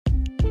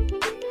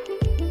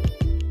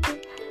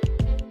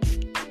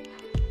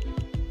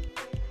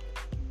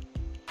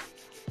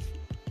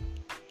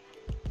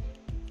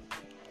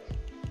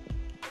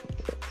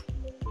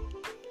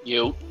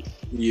Yo,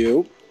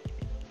 You.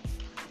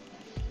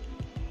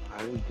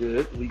 I'm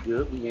good. We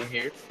good. We in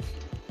here.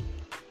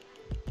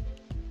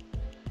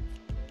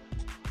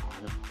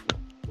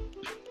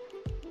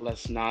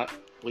 Let's not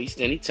waste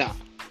any time.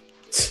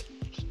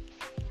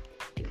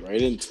 Get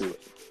right into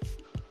it.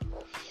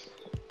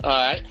 All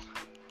right.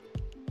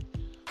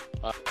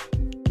 All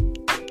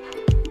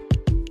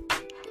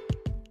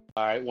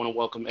right. Want to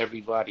welcome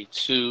everybody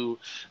to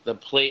the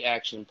Play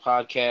Action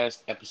Podcast,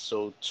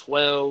 episode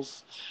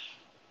 12.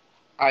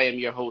 I am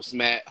your host,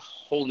 Matt,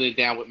 holding it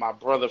down with my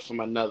brother from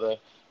another,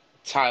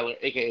 Tyler,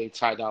 aka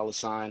Ty Dollar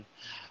Sign.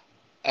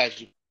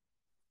 As you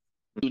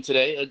do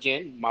today,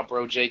 again, my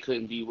bro Jay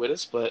couldn't be with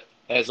us, but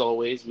as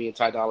always, me and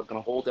Ty Dollar are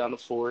gonna hold down the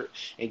fort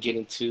and get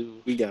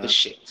into We got the it.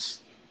 shits.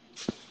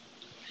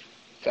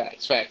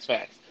 Facts.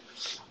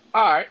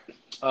 All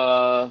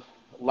right.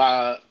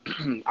 Lot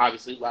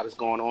obviously a lot is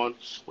going on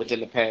within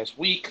the past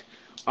week.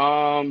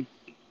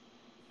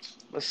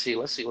 Let's see.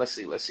 All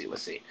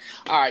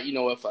right, you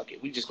know what? Fuck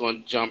it. We just gonna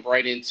jump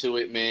right into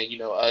it, man. You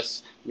know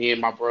us, me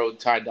and my bro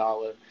Ty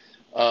Dollar,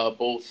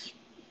 both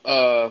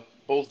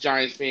both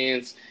Giants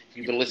fans. If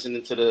you've been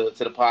listening to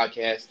the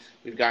podcast,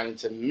 we've gotten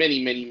into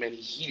many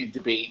heated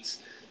debates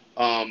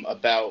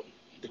about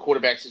the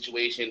quarterback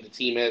situation, the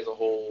team as a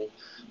whole,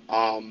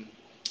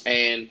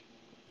 and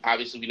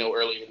obviously we know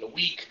earlier in the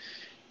week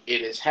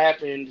it has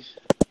happened.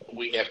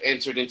 We have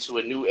entered into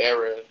a new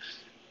era.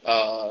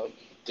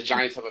 The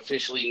Giants have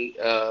officially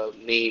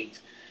named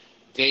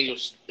Daniel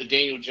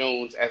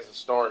Jones as a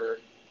starter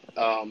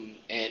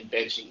and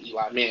benching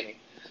Eli Manning.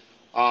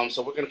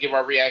 So we're gonna give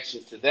our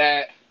reactions to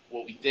that,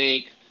 what we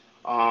think.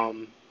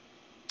 I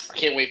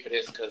can't wait for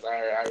this because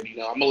I already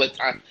know. I'm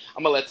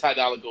gonna let Ty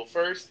Dollar go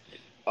first.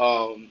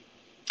 And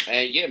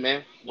yeah,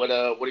 man, what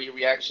are your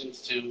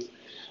reactions to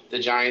the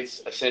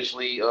Giants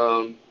essentially?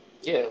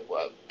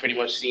 Pretty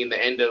much seeing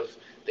the end of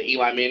the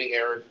Eli Manning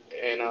era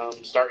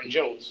and starting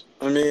Jones.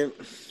 I mean,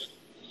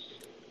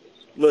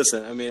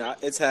 listen.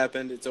 It's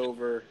happened. It's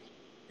over.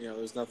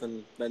 There's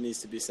nothing that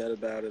needs to be said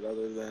about it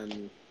other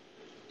than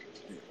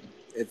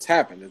it's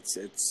happened.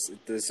 The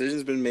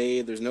decision's been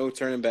made. There's no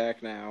turning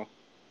back now,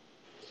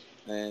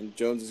 and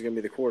Jones is going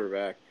to be the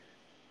quarterback.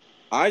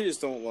 I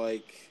just don't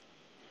like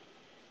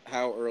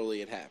how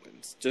early it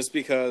happens. Just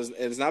because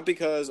it's not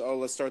because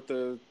let's start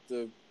the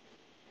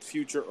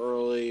future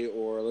early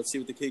or let's see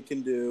what the kid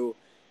can do.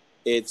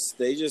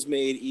 They just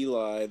made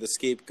Eli the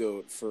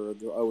scapegoat for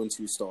the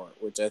 0-2 start,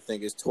 which I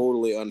think is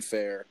totally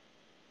unfair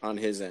on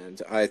his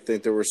end. I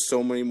think there were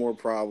so many more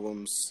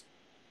problems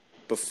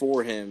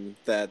before him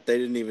that they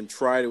didn't even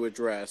try to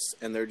address,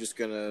 and they're just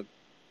going to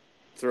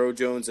throw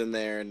Jones in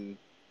there. And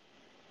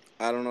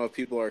I don't know if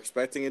people are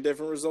expecting a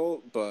different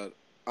result, but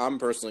I'm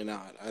personally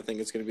not. I think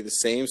it's going to be the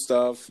same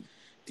stuff.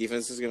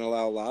 Defense is going to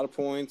allow a lot of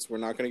points. We're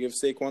not going to give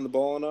Saquon the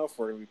ball enough.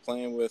 We're going to be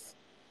playing with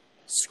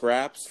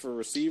scraps for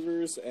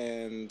receivers,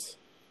 and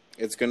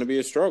it's going to be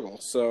a struggle.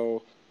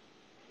 So,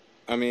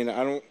 I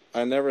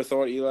never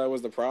thought Eli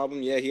was the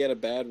problem. Yeah, he had a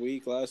bad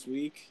week last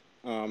week.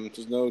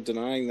 There's no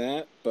denying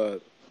that.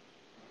 But,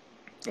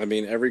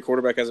 every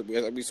quarterback has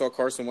we saw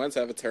Carson Wentz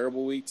have a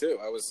terrible week too.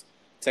 I was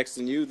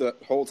texting you the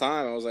whole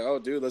time. I was like, oh,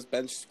 dude, let's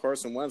bench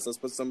Carson Wentz. Let's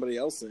put somebody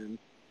else in.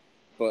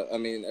 But,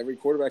 every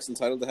quarterback's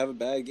entitled to have a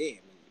bad game.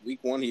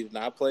 Week 1, he did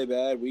not play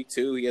bad. Week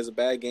 2, he has a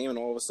bad game, and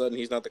all of a sudden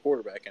he's not the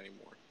quarterback anymore.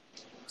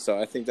 So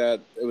I think that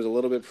it was a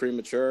little bit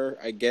premature.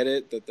 I get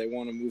it that they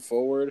want to move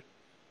forward.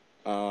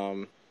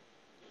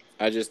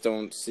 I just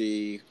don't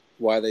see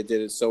why they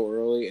did it so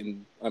early.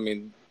 And,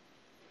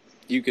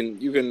 you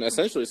can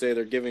essentially say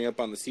they're giving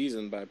up on the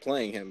season by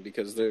playing him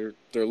because they're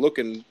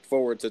looking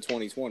forward to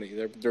 2020.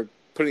 They're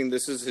putting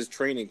this is his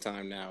training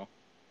time now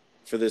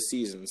for this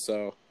season.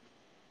 So,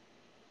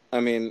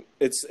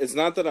 it's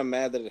not that I'm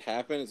mad that it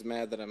happened. It's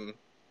mad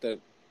that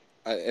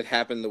it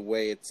happened the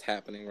way it's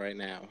happening right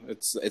now.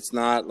 It's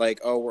not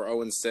like, oh, we're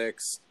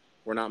 0-6,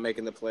 we're not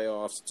making the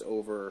playoffs, it's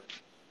over.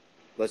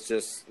 Let's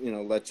just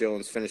let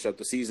Jones finish up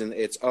the season.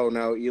 It's, oh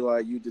no,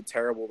 Eli, you did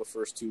terrible the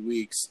first 2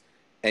 weeks,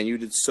 and you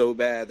did so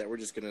bad that we're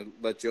just gonna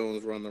let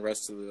Jones run the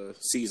rest of the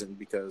season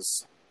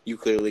because you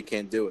clearly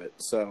can't do it.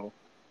 So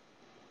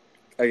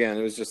again,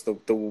 it was just the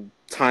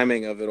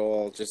timing of it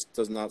all just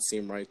does not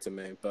seem right to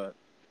me, but.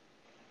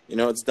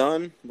 It's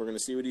done. We're going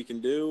to see what he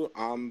can do.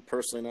 I'm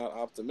personally not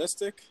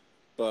optimistic,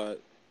 but,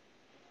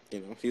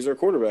 he's our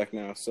quarterback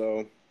now.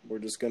 So we're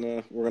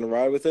going to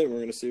ride with it. And we're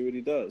going to see what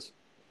he does.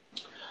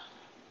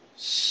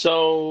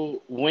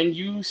 So when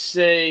you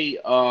say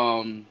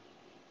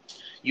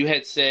you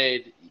had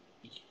said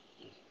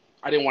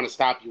I didn't want to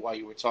stop you while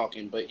you were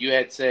talking, but you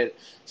had said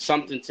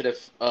something to the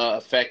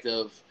effect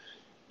of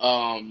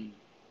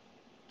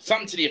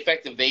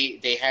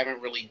they haven't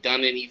really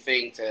done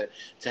anything to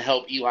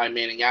help Eli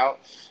Manning out.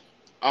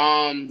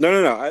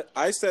 No.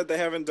 I said they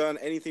haven't done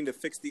anything to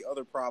fix the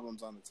other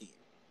problems on the team.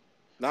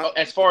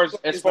 As far as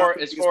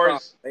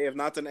they have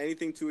not done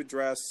anything to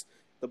address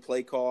the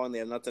play call, and they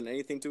have not done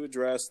anything to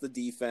address the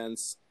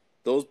defense.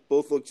 Those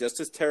both look just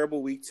as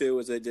terrible week 2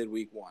 as they did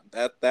week 1.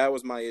 That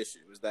was my issue.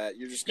 Was that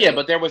you're just Yeah, gonna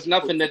but there was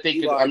nothing that they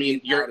could. I Eli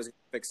being mean, out is gonna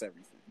fix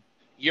everything.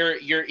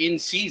 you're in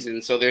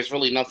season, so there's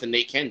really nothing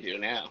they can do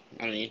now.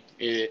 I mean,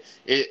 it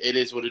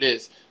is what it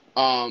is.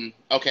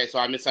 Okay, so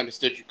I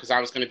misunderstood you because I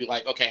was going to be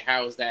like, okay,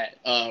 how is that?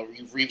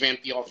 You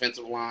revamped the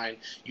offensive line.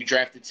 You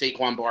drafted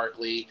Saquon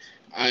Barkley.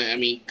 I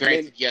mean,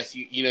 granted, yes,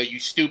 you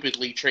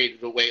stupidly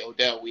traded away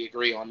Odell. We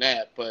agree on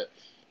that, but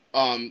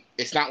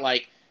it's not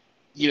like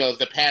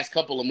the past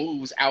couple of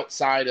moves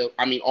outside of,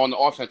 I mean, on the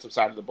offensive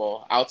side of the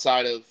ball,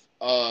 outside of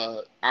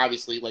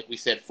obviously, like we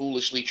said,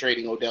 foolishly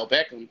trading Odell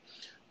Beckham.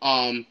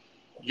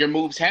 Your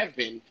moves have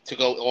been to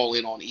go all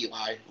in on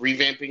Eli,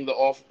 revamping the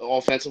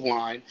offensive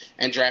line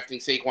and drafting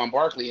Saquon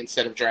Barkley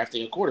instead of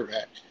drafting a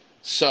quarterback.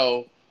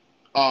 So,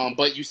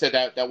 but you said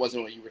that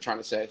wasn't what you were trying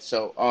to say.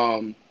 So,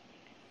 all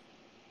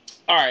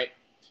right.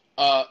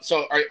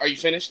 So are you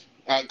finished?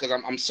 Because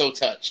I'm so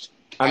touched.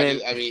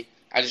 I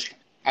just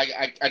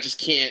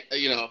can't.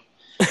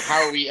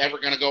 How are we ever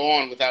going to go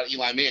on without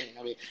Eli Manning?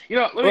 I mean,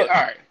 let me. All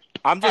right.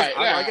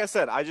 Like I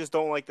said, I just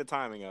don't like the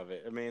timing of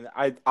it. I mean,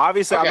 I'm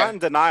not in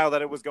denial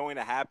that it was going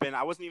to happen.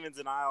 I wasn't even in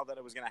denial that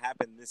it was going to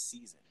happen this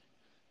season.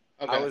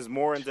 Okay. I was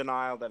more in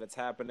denial that it's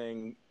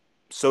happening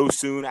so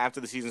soon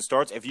after the season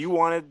starts. If you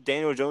wanted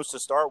Daniel Jones to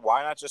start,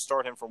 why not just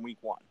start him from week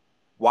 1?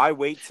 Why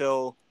wait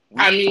till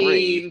week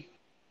 3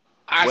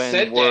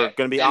 when we're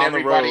going to be on the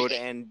road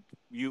and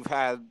you've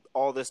had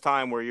all this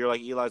time where you're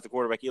like, Eli's the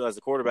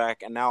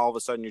quarterback, and now all of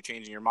a sudden you're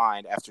changing your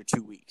mind after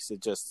 2 weeks.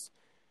 It just...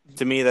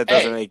 To me, that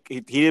doesn't make –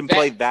 he didn't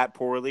play that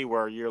poorly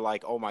where you're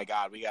like, oh, my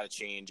God, we got to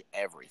change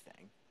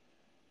everything.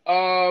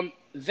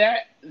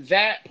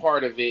 That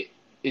part of it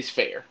is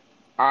fair.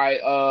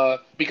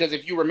 Because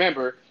if you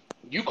remember,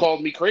 you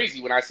called me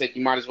crazy when I said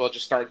you might as well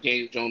just start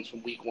Daniel Jones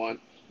from week 1.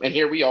 And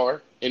here we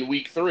are in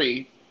week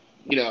 3,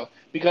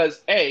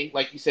 because, A,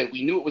 like you said,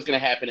 we knew it was going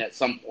to happen at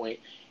some point.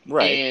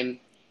 Right. And,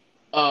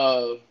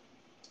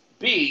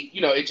 B,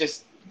 it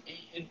just –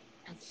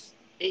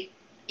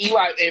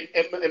 Eli,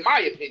 in my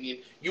opinion,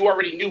 you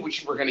already knew what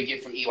you were going to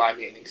get from Eli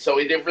Manning. So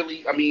it didn't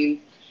really, I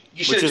mean,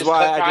 you should have just... Which is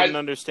why I didn't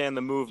understand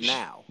the move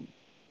now.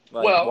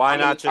 Like, why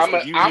not just...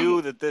 If you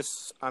knew that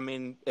this... I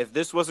mean, if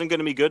this wasn't going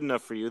to be good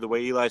enough for you, the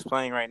way Eli's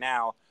playing right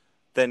now,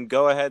 then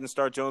go ahead and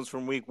start Jones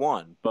from week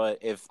 1. But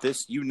if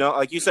this...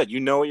 like you said,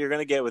 you know what you're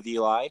going to get with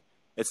Eli.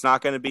 It's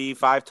not going to be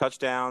 5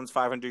 touchdowns,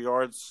 500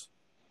 yards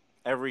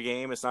every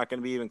game. It's not going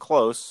to be even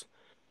close.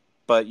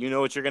 But you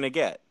know what you're going to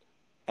get.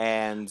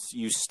 And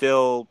you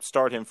still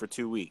start him for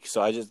 2 weeks.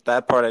 So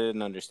that part I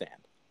didn't understand.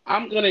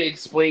 I'm going to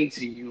explain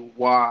to you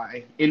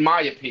why, in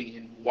my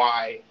opinion,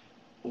 why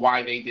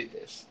they did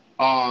this.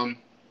 All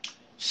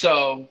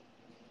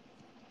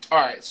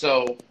right.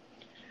 So,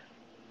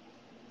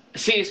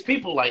 see, it's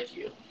people like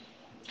you.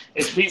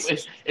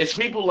 It's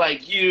people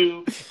like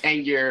you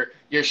and your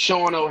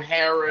Sean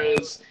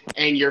O'Hara's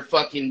and your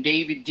fucking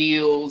David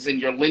Deals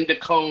and your Linda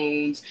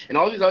Cones and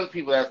all these other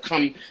people that have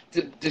come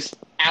to this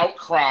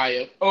outcry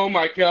of, oh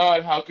my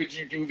God, how could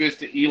you do this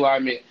to Eli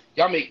Manning?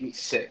 Y'all make me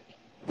sick.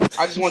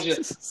 I just want you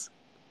to...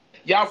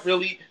 Y'all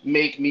really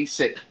make me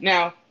sick.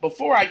 Now,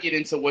 before I get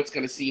into what's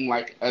going to seem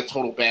like a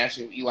total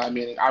bashing of Eli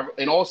Manning,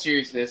 in all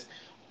seriousness,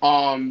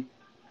 I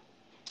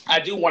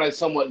do want to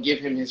somewhat give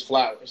him his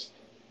flowers,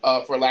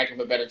 for lack of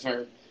a better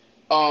term.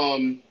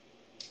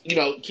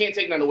 Can't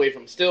take nothing away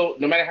from him. Still,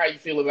 no matter how you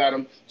feel about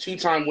him,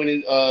 2-time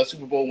winning,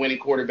 Super Bowl winning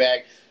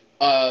quarterback,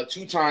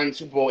 2-time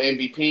Super Bowl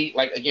MVP.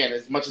 Like, again,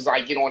 as much as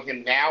I get on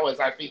him now, as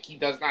I think he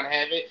does not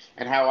have it,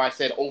 and how I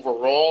said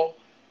overall,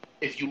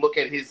 if you look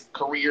at his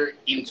career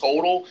in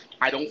total,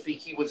 I don't think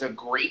he was a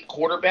great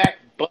quarterback,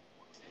 but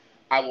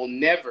I will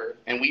never,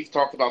 and we've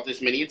talked about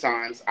this many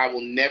times, I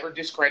will never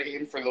discredit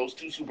him for those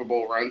 2 Super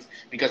Bowl runs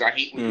because I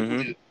hate when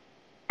people do.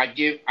 I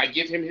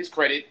give him his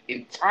credit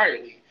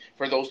entirely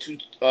for those two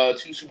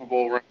Super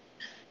Bowl runs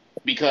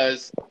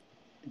because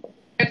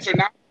or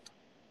not,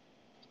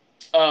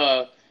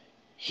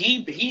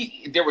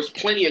 there was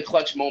plenty of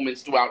clutch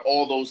moments throughout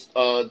all those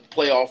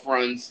playoff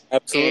runs.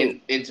 Absolutely.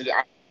 And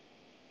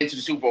into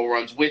the Super Bowl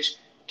runs, which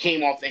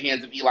came off the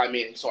hands of Eli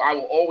Manning. So I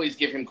will always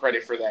give him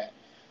credit for that.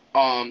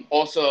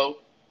 Also,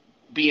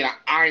 being an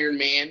Iron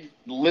Man,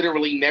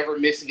 literally never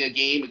missing a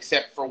game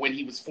except for when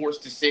he was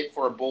forced to sit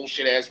for a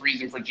bullshit-ass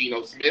reason for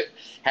Geno Smith.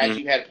 Had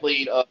you had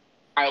played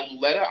Kyle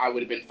Luletta, I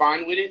would have been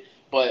fine with it.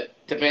 But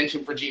to bench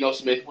him for Geno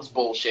Smith was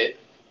bullshit.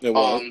 It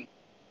was.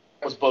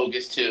 That was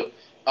bogus, too.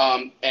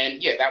 And,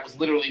 yeah, that was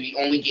literally the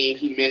only game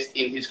he missed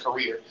in his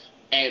career.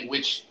 And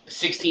which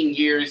 16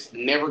 years,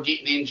 never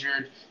getting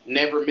injured,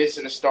 never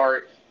missing a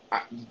start,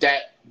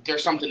 that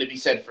there's something to be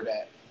said for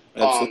that.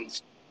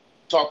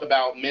 Talk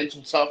about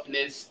mental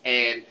toughness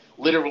and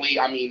literally,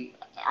 I mean,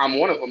 I'm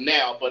one of them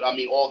now, but I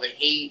mean, all the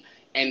hate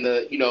and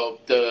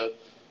the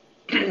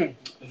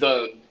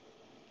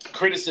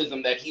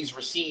criticism that he's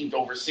received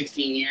over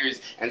 16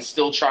 years and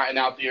still trying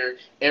out there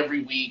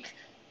every week,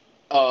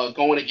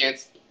 going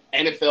against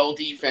NFL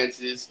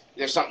defenses,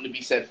 there's something to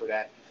be said for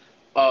that.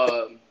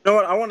 You know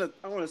what? I want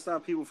to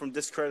stop people from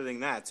discrediting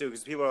that too,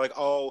 because people are like,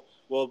 "Oh,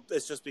 well,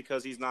 it's just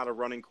because he's not a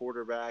running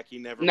quarterback. He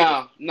never puts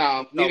No, no,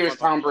 himself neither on is the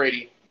Tom field."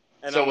 Brady.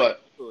 And So I'm like,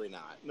 what? absolutely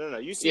not. No.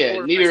 You see Yeah,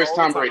 quarterbacks neither is all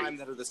the Tom Brady. time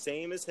that are the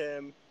same as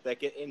him that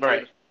get injured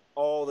Right.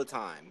 all the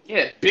time.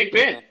 Yeah, Big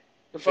Ben. And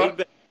The Big fuck?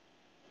 Ben,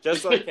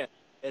 just like him,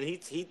 and he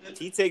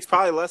takes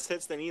probably less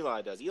hits than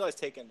Eli does. Eli's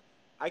taken,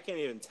 I can't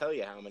even tell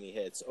you how many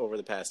hits over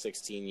the past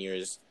 16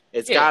 years.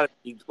 It's Yeah, got to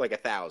be like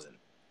 1,000,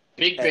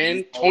 Big and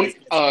he Ben, always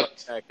gets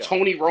right back up.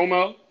 Tony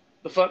Romo.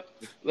 The fuck?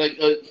 Like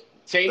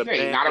same The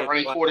thing. Not a Bandit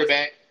running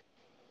quarterback.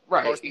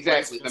 Right. Carson Wentz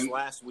Exactly. just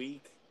last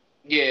week.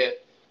 Yeah.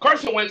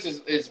 Carson Wentz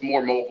is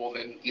more mobile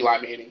than Eli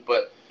Manning,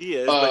 but He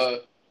is, but he's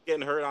uh,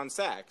 getting hurt on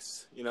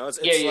sacks. You know, yeah, it's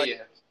yeah, like,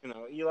 yeah.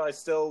 Eli's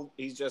still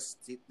he's just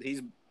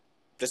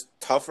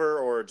tougher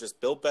or just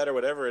built better,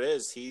 whatever it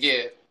is.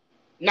 Yeah.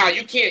 No,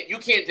 you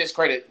can't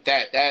discredit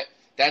that.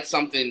 That's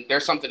something.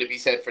 There's something to be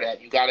said for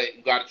that. You gotta.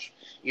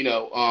 You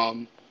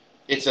know,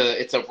 it's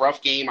a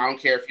rough game. I don't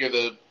care if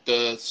you're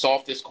the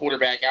softest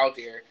quarterback out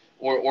there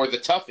or the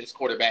toughest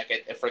quarterback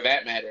for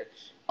that matter.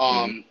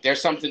 mm-hmm.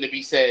 There's something to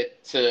be said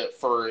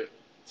for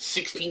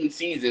 16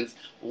 seasons,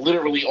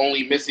 literally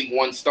only missing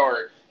one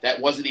start that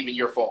wasn't even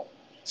your fault.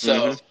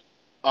 Mm-hmm.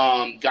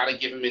 So, gotta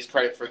give him his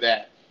credit for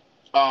that.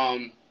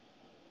 Um,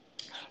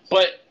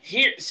 but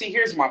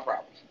here's my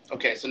problem.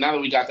 Okay, so now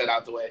that we got that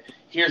out the way,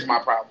 here's my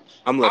problem.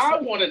 I'm I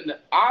listening.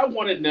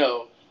 want to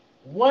know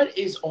what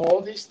is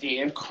all this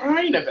damn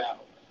crying about.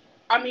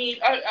 I mean,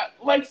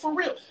 like for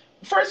real.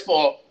 First of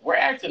all, we're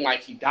acting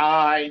like he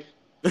died.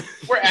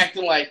 We're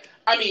acting like,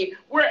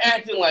 we're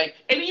acting like,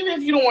 and even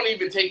if you don't want to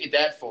even take it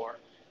that far,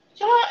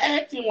 y'all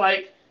acting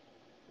like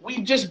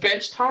we just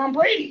benched Tom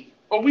Brady,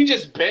 or we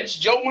just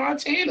benched Joe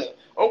Montana,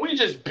 or we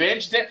just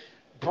benched that,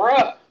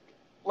 bruh.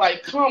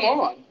 Like, come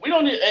on. We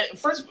don't need,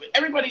 first.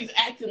 Everybody's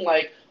acting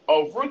like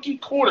a rookie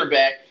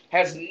quarterback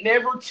has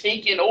never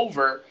taken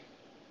over.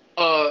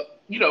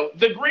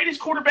 The greatest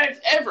quarterbacks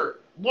ever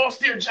lost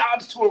their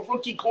jobs to a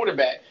rookie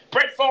quarterback.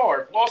 Brett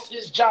Favre lost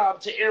his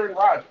job to Aaron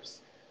Rodgers.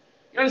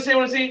 You understand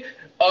what I'm saying?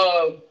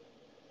 Uh,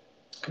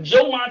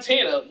 Joe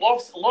Montana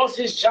lost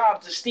his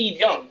job to Steve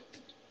Young.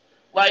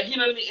 Like, you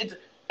know what I mean?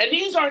 And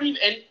these aren't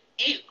even. And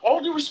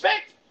all due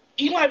respect,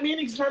 Eli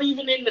Manning's not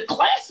even in the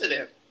class of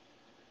them.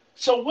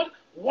 So what?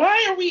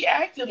 Why are we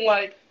acting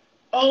like,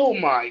 oh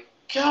my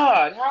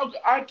God, how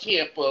I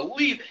can't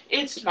believe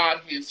it's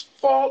not his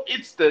fault.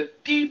 It's the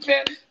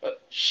defense.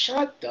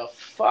 Shut the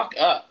fuck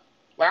up.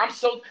 Like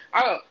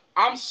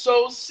I'm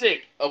so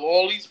sick of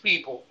all these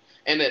people.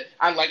 And then,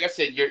 like I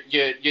said, you're,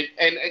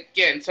 and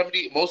again,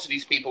 most of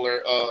these people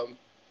are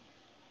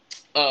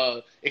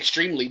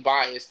extremely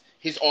biased.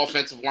 His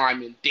offensive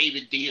lineman,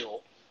 David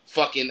Deal,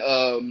 fucking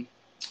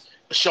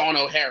Sean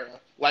O'Hara,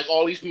 like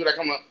all these people that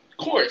come up. Of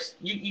course,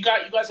 you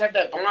guys have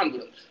that bond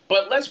with him.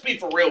 But let's be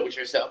for real with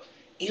yourself.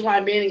 Eli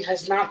Manning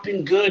has not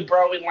been good,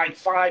 bro, in like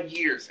 5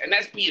 years, and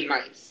that's being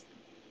nice.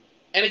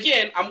 And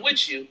again, I'm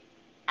with you.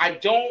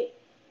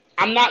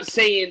 I'm not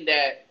saying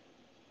that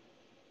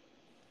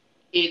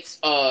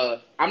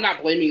I'm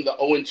not blaming the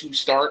 0-2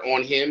 start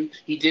on him.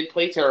 He did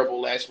play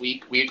terrible last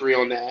week. We agree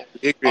on that.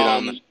 We agreed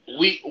on that.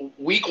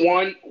 Week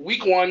one,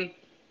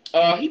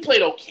 he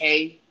played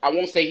okay. I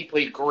won't say he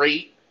played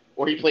great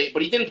but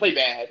he didn't play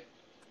bad.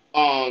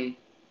 Um,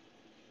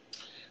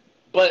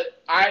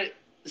 but I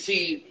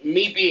see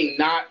me being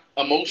not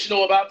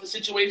emotional about the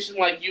situation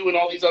like you and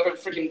all these other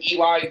freaking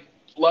Eli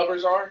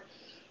lovers are.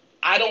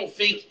 I don't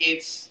think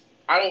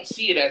I don't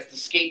see it as the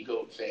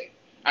scapegoat thing.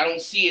 I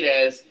don't see it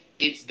as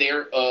it's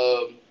they're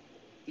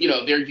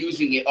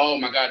using it. Oh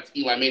my God, it's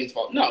Eli Manning's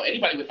fault. No,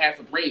 anybody with half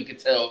a brain could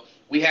tell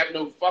we have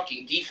no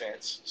fucking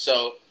defense,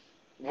 so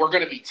we're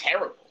gonna be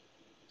terrible.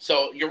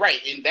 So you're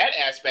right in that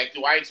aspect.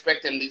 Do I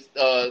expect them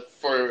to,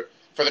 for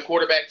the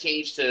quarterback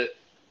change to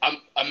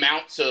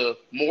amount to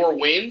more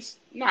wins?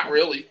 Not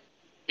really,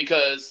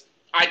 because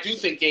I do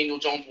think Daniel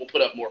Jones will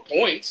put up more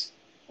points,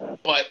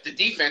 but the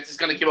defense is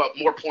going to give up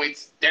more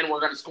points than we're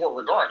going to score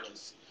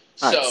regardless.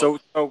 All right,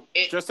 so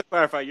just to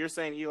clarify, you're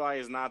saying Eli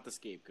is not the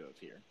scapegoat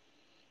here.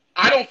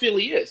 I don't feel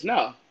he is.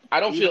 No, I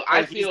don't feel.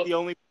 I he's feel the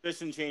only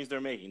position change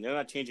they're making. They're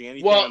not changing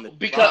anything. well on the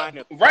because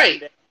line,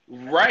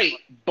 right.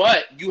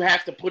 But you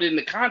have to put it in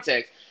the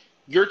context.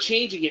 You're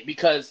changing it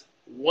because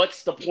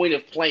what's the point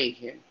of playing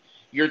him?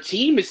 Your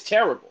team is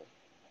terrible,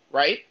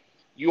 right?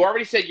 You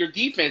already said your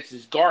defense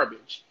is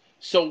garbage.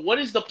 So what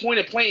is the point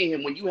of playing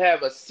him when you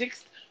have a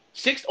sixth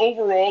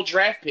overall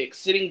draft pick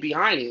sitting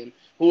behind him,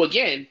 who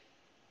again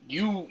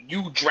you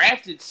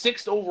drafted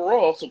sixth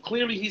overall, so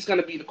clearly he's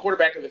going to be the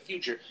quarterback of the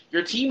future.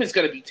 Your team is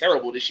going to be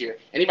terrible this year.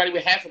 Anybody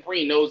with half a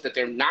brain knows that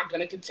they're not going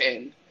to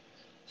contend.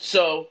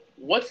 So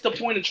what's the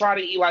point of trying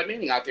Eli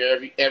Manning out there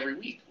every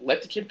week?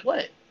 Let the kid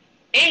play.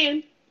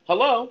 And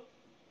hello,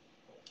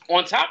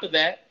 on top of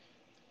that,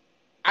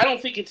 I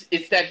don't think it's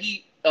that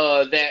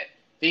that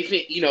they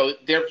think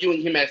they're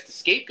viewing him as the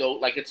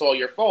scapegoat, like it's all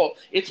your fault.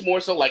 It's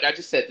more so like I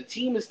just said, the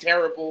team is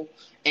terrible,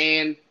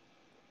 and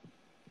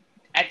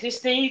at this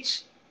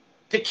stage,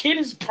 the kid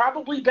is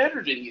probably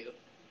better than you.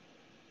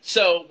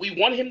 So we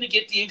want him to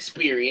get the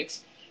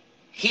experience.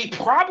 He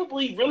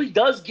probably really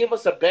does give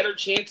us a better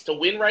chance to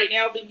win right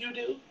now than you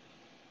do.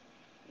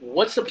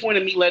 What's the point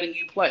of me letting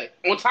you play?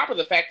 On top of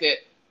the fact that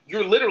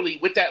you're literally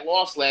with that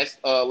loss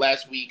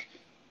last week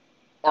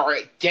are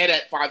dead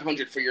at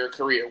 500 for your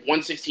career,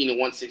 116 and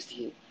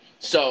 116.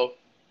 So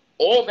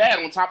all that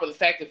on top of the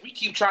fact that if we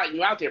keep trotting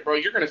you out there, bro,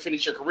 you're going to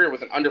finish your career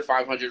with an under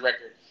 500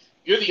 record.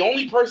 You're the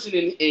only person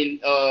in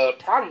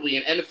probably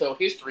in NFL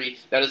history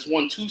that has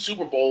won 2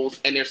 Super Bowls,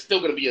 and there's still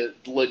going to be a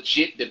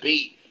legit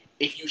debate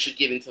if you should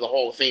get into the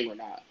Hall of Fame or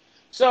not.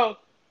 So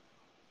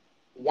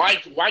why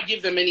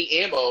give them any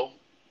ammo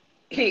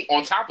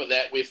on top of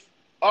that with,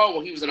 oh,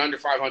 well, he was an under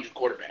 500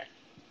 quarterback.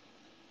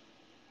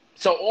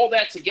 So all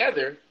that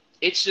together,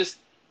 it's just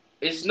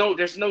there's no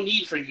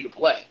need for you to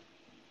play.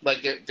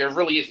 Like there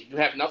really isn't. You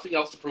have nothing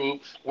else to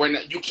prove.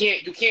 You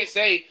can't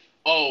say,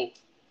 oh,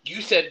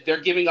 you said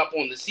they're giving up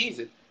on the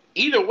season.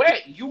 Either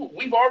way,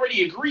 we've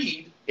already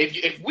agreed.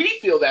 If we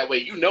feel that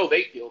way,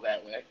 they feel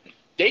that way.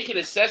 They can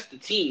assess the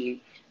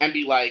team and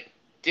be like,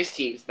 this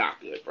team is not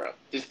good, bro.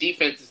 This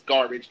defense is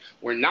garbage.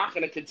 We're not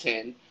going to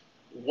contend.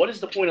 What is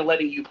the point of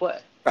letting you play?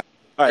 All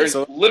right,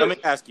 so let me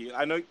ask you.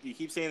 I know you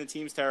keep saying the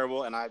team's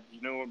terrible, and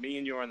me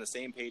and you are on the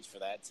same page for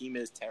that. Team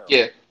is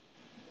terrible.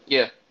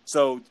 Yeah.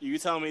 So you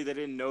telling me they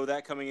didn't know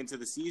that coming into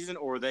the season,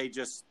 or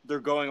they're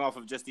going off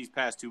of just these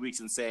past 2 weeks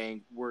and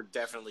saying we're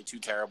definitely too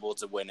terrible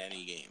to win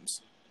any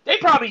games? They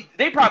probably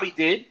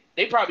did.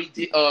 They probably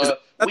did.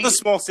 That's a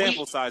small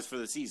sample size for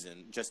the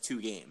season, just 2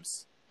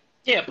 games.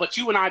 Yeah, but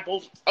you and I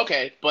both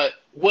okay. But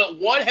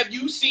what have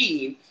you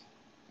seen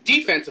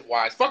defensive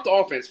wise? Fuck the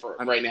offense for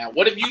right now.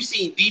 What have you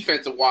seen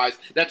defensive wise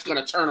that's going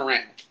to turn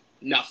around?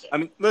 Nothing. I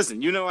mean,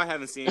 listen, I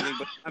haven't seen anything,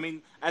 but I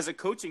mean, as a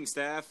coaching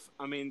staff,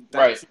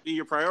 that should be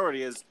your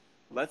priority. Is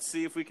let's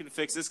see if we can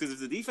fix this, because if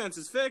the defense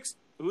is fixed,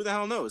 who the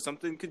hell knows?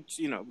 Something could,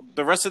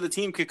 the rest of the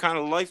team could kind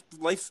of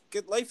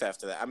get life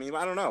after that. I mean,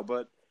 I don't know,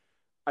 but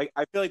I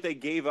feel like they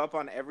gave up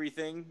on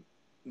everything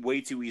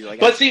way too easy.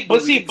 That's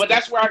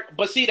where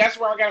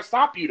I got to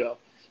stop you though.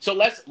 So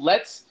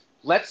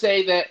let's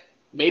say that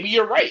maybe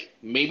you're right.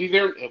 Maybe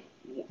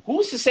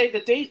who's to say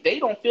that they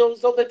don't feel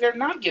as though that they're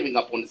not giving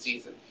up on the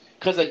season?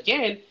 Because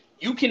again,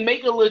 you can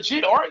make a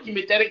legit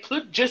argument that it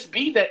could just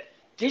be that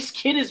this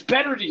kid is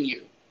better than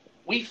you.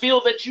 We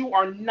feel that you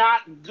are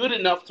not good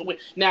enough to win.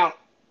 Now,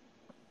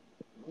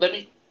 let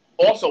me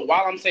also,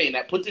 while I'm saying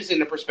that, put this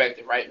into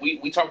perspective, right?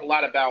 We talk a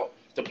lot about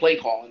the play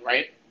calling,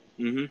 right?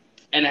 Mm-hmm.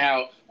 And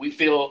how we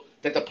feel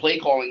that the play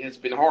calling has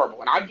been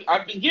horrible. And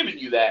I've been giving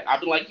you that.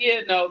 I've been like,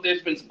 yeah, no,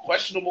 there's been some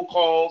questionable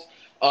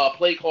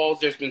play calls.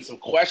 There's been some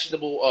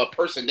questionable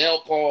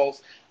personnel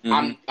calls.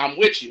 Mm-hmm. I'm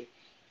with you.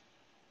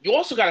 You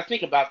also got to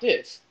think about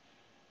this.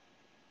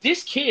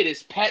 This kid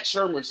is Pat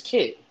Shurmur's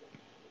kid.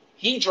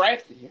 He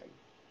drafted him.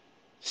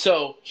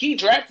 So he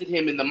drafted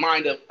him in the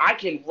mind of, I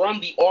can run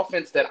the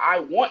offense that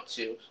I want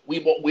to. We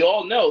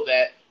all know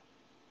that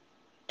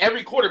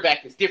every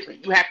quarterback is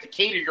different. You have to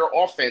cater your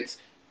offense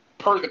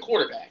per the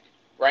quarterback,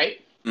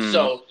 right? Mm-hmm.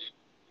 So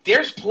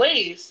there's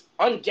plays,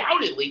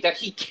 undoubtedly, that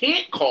he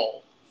can't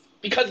call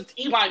because it's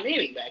Eli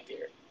Manning back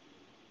there.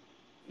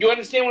 You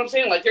understand what I'm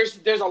saying? Like,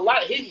 there's a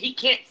lot. He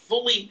can't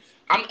fully.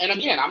 And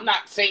again, I'm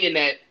not saying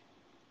that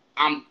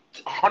I'm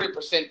 100%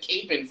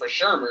 caping for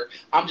Shurmur.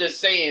 I'm just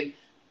saying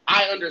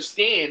I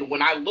understand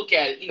when I look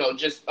at it,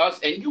 just us,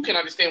 and you can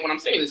understand what I'm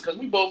saying is because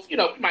we both, we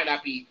might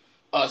not be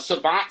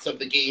savants of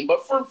the game,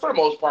 but for the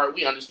most part,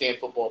 we understand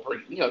football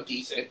pretty,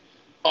 decent.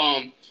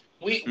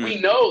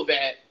 We know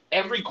that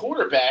every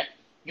quarterback,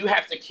 you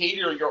have to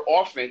cater your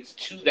offense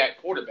to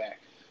that quarterback.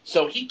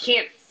 So he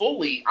can't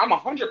fully. I'm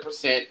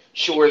 100%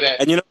 sure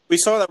that. And we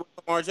saw that with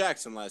Lamar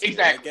Jackson last year.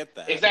 I get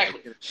that.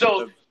 Exactly. So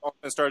the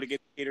offense started to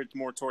get catered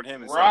more toward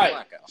him. Right.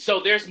 So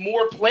there's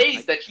more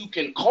plays that you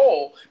can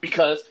call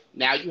because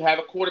now you have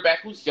a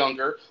quarterback who's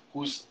younger,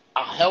 who's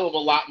a hell of a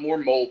lot more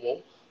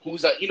mobile,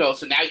 who's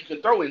so now you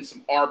can throw in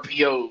some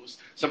RPOs,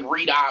 some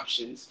read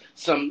options,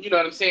 some,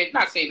 what I'm saying?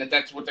 Not saying that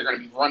that's what they're going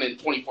to be running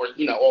 24,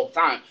 all the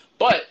time,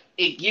 but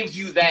it gives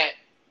you that,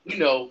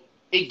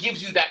 it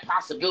gives you that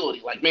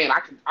possibility. Like, man,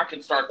 I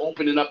can start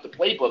opening up the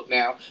playbook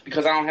now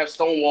because I don't have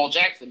Stonewall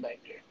Jackson back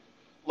there.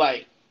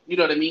 Like, you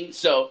know what I mean?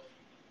 So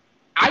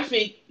I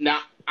think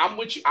now I'm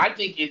with you. I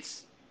think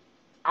it's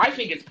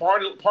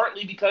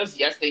partly because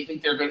yes, they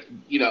think they're gonna,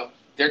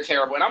 they're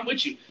terrible, and I'm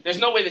with you. There's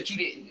no way that you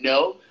didn't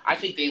know. I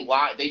think they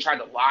lied. They tried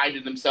to lie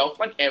to themselves,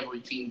 like every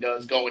team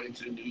does going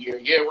into the new year.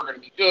 Yeah, we're gonna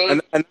be good.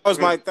 And that was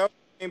my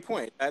main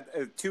point.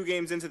 At 2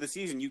 games into the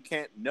season, you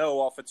can't know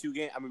off of 2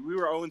 games. I mean, we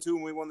were 0-2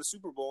 when we won the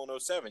Super Bowl in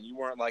 2007. You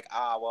weren't like,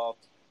 well,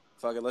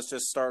 fuck it, let's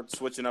just start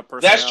switching up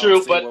personnel. That's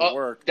true,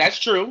 but that's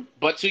true.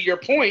 But to your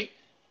point,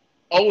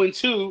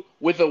 0-2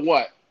 with a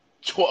what?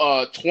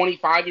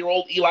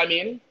 25-year-old Eli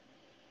Manning?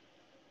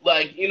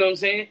 Like, you know what I'm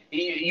saying?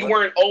 You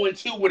weren't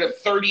 0-2 with a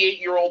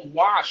 38-year-old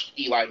washed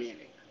Eli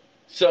Manning.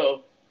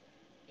 So,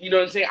 you know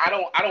what I'm saying?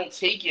 I don't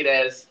take it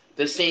as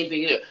the same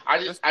thing.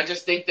 I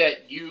just think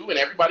that you and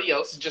everybody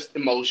else is just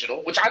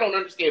emotional, which I don't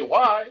understand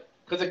why.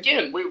 Because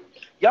again,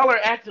 y'all are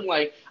acting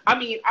like. I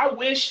mean, I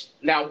wish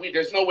now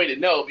there's no way to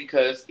know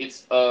because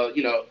it's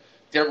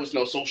there was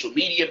no social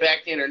media back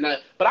then or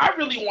nothing. But I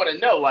really want to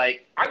know.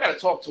 Like, I got to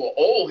talk to an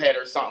old head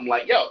or something.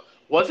 Like, yo,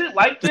 was it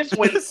like this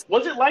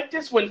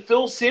when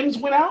Phil Simms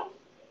went out?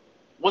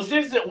 Was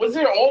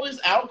there all this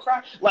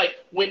outcry? Like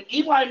when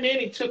Eli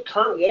Manning took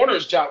Kurt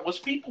Warner's job, was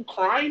people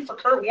crying for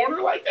Kurt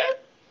Warner like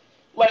that?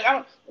 Like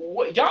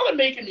y'all are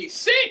making me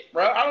sick,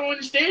 bro. I don't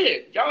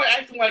understand. Y'all are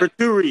acting like for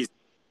two reasons.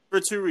 For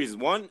two reasons.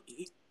 One,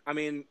 I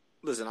mean,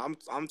 listen,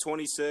 I'm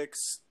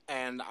 26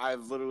 and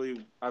I've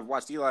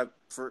watched Eli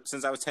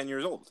since I was 10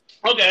 years old.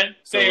 Okay,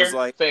 so fair, it was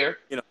like, fair.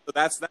 So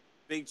that's a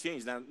big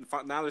change. Now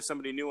there's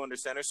somebody new under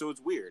center, so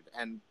it's weird,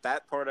 and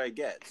that part I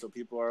get. So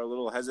people are a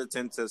little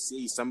hesitant to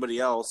see somebody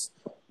else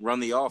run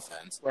the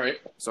offense. Right.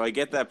 So I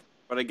get that,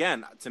 but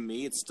again, to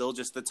me, it's still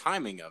just the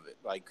timing of it.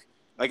 Like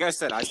I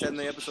said in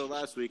the episode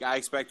last week, I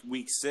expect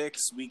week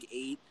 6, week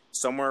 8,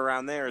 somewhere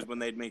around there is when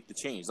they'd make the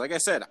change. Like I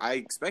said, I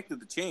expected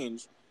the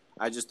change.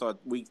 I just thought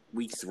week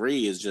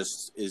 3 is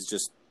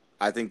just.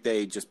 I think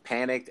they just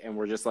panicked and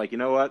were just like, you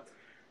know what,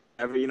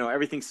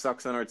 everything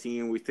sucks on our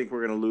team. We think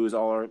we're going to lose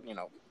all our,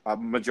 a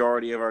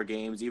majority of our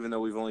games, even though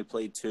we've only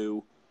played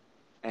 2.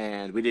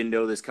 And we didn't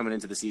know this coming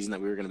into the season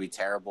that we were going to be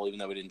terrible, even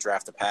though we didn't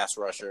draft a pass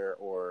rusher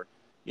or,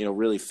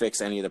 really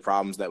fix any of the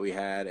problems that we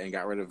had and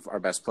got rid of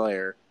our best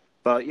player.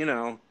 But,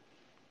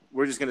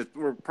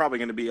 we're probably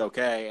going to be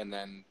okay. And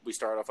then we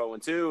start off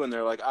 0-2 and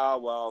they're like, oh,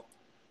 well,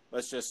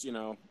 let's just,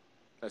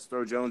 let's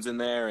throw Jones in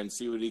there and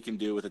see what he can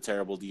do with a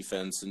terrible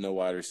defense and no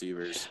wide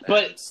receivers.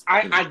 But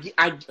I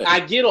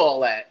get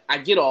all that. I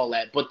get all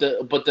that. But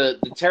the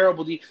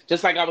terrible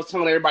just like I was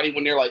telling everybody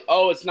when they're like,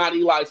 oh, it's not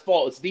Eli's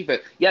fault, it's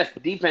defense. Yes, the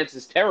defense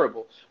is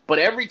terrible. But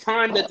every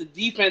time that the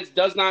defense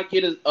does not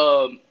get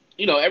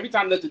every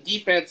time that the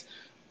defense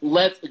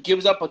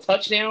gives up a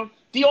touchdown,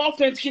 the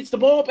offense gets the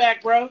ball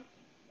back, bro.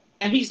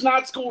 And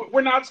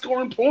we're not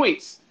scoring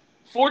points.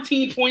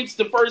 14 points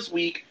the first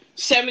week,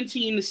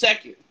 17 the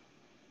second.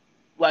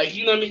 Like,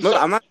 you know what I mean?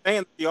 Look, I'm not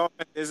saying the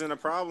offense isn't a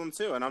problem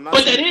too, and I'm not.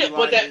 But that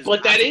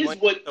is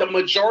what the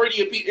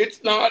majority of people.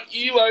 It's not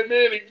Eli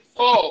Manning's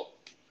fault.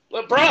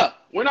 But bruh,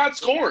 we're not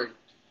scoring.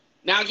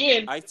 Now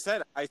again, I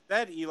said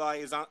Eli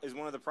is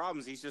one of the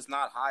problems. He's just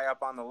not high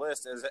up on the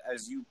list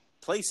as you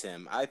place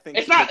him. I think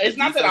it's not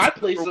that I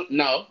place him.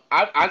 No,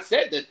 I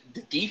said that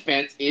the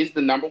defense is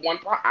the number one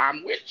problem.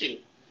 I'm with you,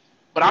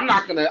 but I'm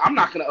not gonna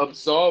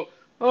absolve.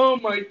 Oh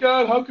my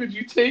God! How could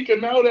you take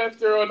him out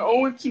after an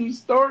 0-2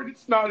 start?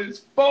 It's not his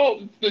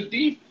fault. It's the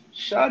defense.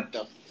 Shut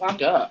the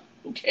fuck up.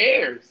 Who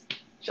cares?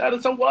 Shut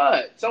up. So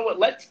what?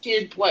 Let the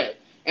kid play.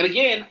 And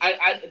again,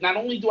 I not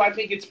only do I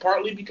think it's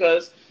partly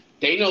because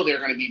they know they're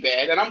going to be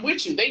bad, and I'm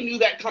with you. They knew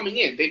that coming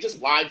in. They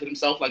just lied to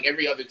themselves like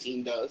every other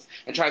team does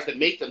and tries to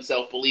make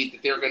themselves believe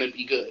that they're going to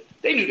be good.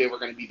 They knew they were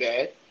going to be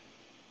bad,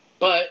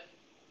 but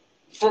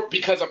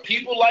because of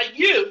people like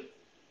you.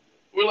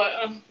 We're like,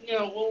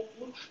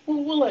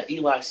 we'll let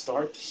Eli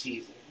start the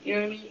season. You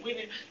know what I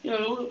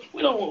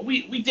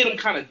mean? We did him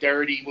kind of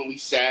dirty when we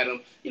sat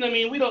him. You know what I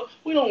mean? We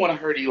don't want to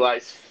hurt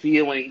Eli's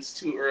feelings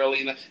too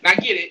early. And I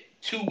get it.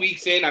 2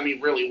 weeks in, I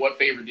mean, really, what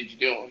favor did you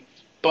do him?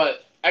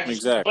 But at the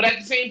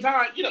same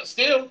time, you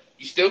still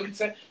can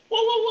say,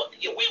 well,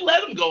 we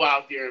let him go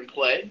out there and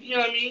play. You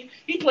know what I mean?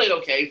 He played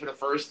okay for the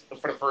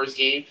first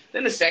game.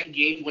 Then the second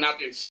game, he went out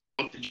there and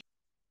stumped the. You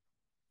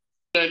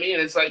know what I mean?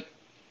 And it's like.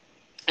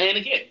 And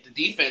again, the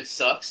defense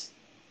sucks,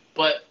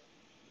 but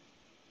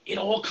it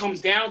all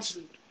comes down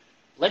to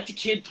let the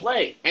kid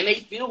play. And they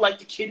feel like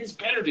the kid is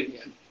better than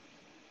him.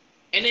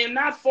 And they're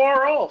not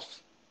far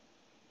off.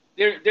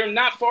 They're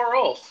not far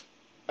off.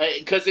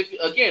 Because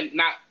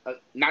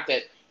not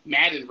that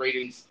Madden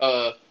ratings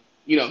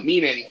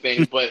mean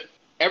anything, but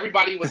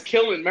everybody was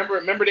killing.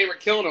 Remember they were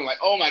killing him like,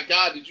 oh my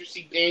God, did you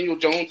see Daniel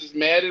Jones's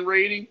Madden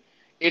rating?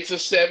 It's a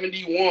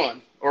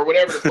 71 or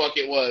whatever the fuck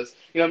it was.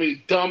 You know what I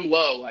mean? Dumb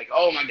low. Like,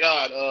 oh my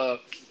God.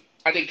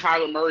 I think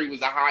Kyler Murray was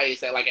the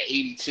highest at like an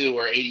 82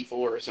 or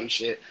 84 or some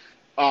shit.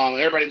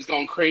 Everybody was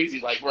going crazy.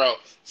 Like, bro,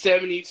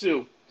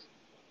 72.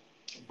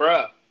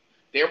 Bruh,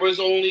 there was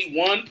only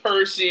one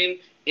person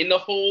in the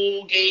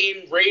whole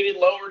game rated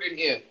lower than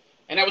him,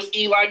 and that was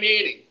Eli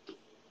Manning.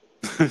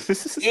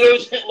 You know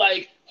what I'm saying?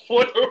 Like,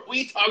 what are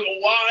we talking?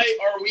 Why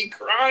are we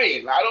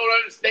crying? I don't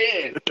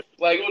understand.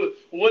 Like,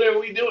 what are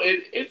we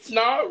doing? It's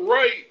not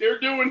right. They're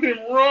doing him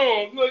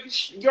wrong.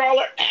 Like, y'all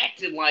are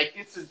acting like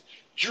this is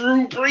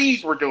Drew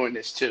Brees we're doing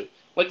this to.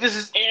 Like, this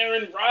is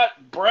Aaron Rod.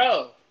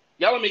 Bro,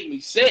 y'all are making me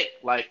sick.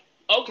 Like,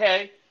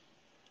 okay,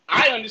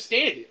 I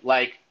understand it.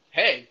 Like,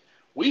 hey,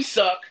 we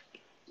suck.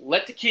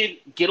 Let the kid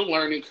get a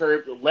learning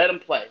curve. Let him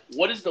play.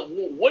 What is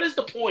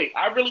the point?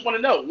 I really want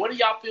to know. What do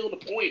y'all feel the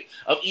point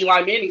of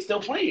Eli Manning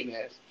still playing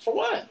as? For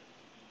what?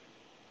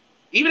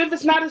 Even if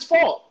it's not his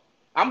fault.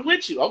 I'm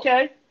with you.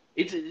 Okay.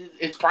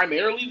 It's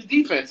primarily the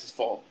defense's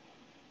fault.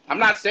 I'm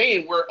not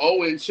saying we're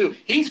 0-2.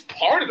 He's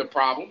part of the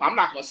problem. I'm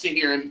not going to sit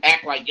here and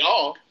act like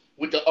y'all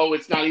with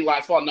it's not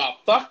Eli's fault. No,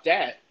 fuck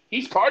that.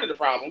 He's part of the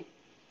problem.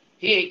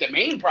 He ain't the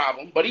main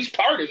problem, but he's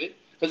part of it.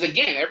 Because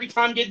again, every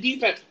time you get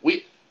defense,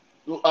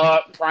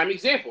 prime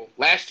example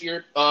last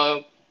year,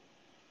 Pat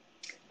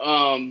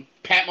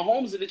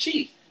Mahomes and the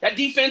Chiefs. That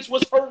defense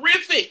was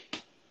horrific.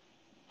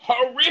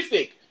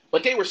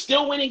 But they were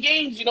still winning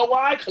games. You know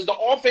why? Because the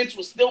offense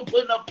was still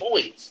putting up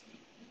points.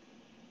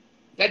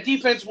 That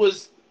defense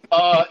was,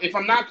 if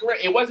I'm not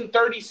correct, it wasn't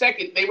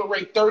 32nd. They were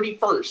ranked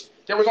 31st.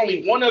 There was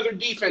only one other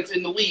defense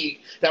in the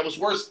league that was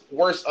worse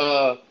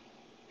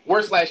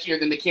last year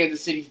than the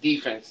Kansas City's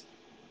defense.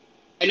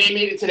 And they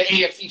made it to the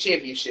AFC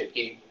Championship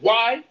game.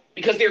 Why?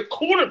 Because their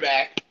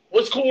quarterback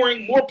was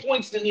scoring more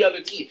points than the other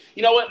team.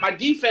 You know what? My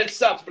defense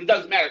sucks, but it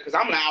doesn't matter because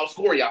I'm going to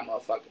outscore y'all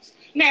motherfuckers.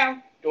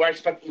 Now, do I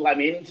expect Eli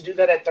Manning to do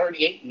that at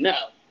 38? No.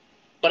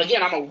 But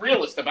again, I'm a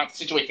realist about the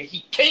situation.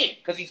 He can't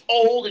because he's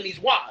old and he's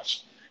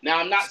washed. Now,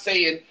 I'm not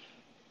saying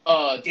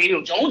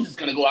Daniel Jones is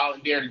going to go out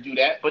and dare to do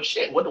that, but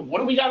shit, what do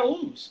we got to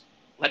lose?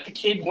 Let the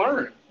kid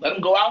learn. Let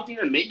him go out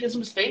there and make his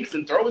mistakes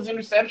and throw his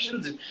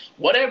interceptions and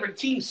whatever. The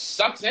team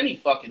sucks any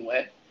fucking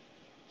way.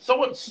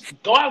 So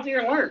go out there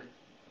and learn.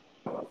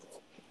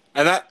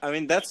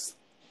 And that's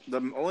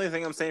the only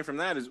thing I'm saying from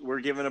that is we're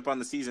giving up on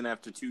the season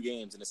after 2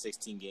 games in a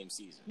 16-game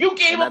season. You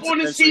gave up on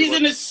the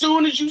season as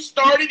soon as you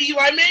started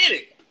Eli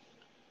Manning.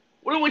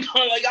 What are we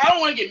doing? Like, I don't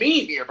want to get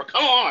mean here, but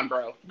come on,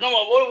 bro. Come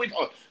on, what are we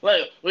doing?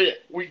 Like,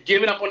 we're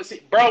giving up on the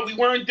season. Bro, we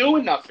weren't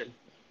doing nothing.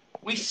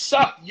 We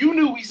sucked. You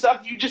knew we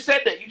sucked. You just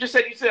said that. You just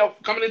said yourself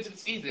coming into the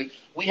season,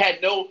 we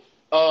had no,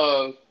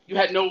 you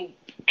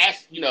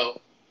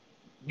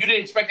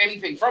didn't expect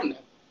anything from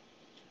them.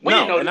 We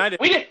didn't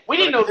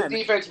know the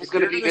defense was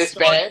going to be this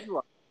bad.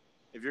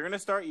 If you're going to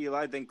start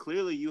Eli, then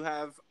clearly you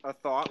have a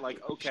thought like,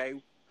 okay,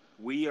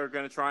 we are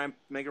going to try and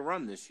make a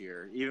run this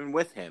year, even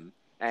with him.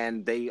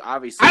 And they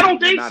obviously I don't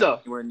think so.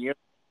 Near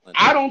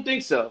I don't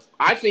think so.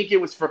 I think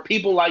it was for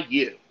people like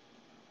you.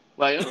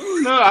 Like,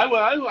 no,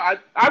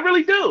 I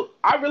really do.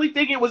 I really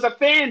think it was a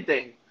fan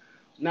thing.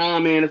 Nah,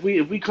 man, if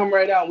we come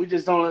right out, we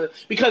just don't.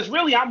 Because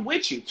really, I'm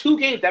with you. 2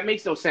 games, that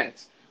makes no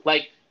sense.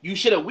 Like, you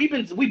should have. We've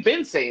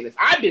been saying this.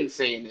 I've been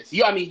saying this.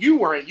 You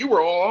weren't. You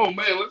were all, oh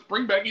man, let's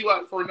bring back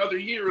Eli for another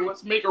year and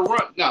let's make a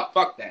run. No,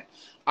 fuck that.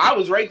 I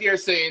was right there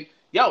saying,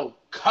 yo,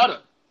 cut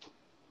him.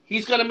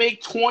 He's going to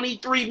make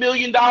 $23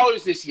 million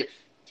this year.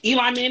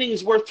 Eli Manning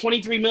is worth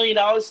 $23 million,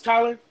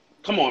 Tyler?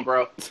 Come on,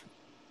 bro.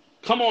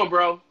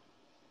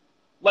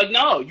 Like,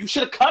 no, you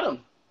should have cut him.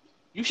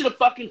 You should have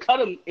fucking cut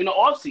him in the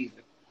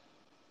offseason.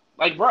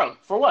 Like, bro,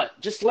 for what?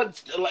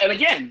 And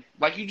again,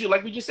 like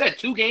we just said,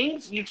 2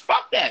 games?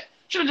 Fuck that.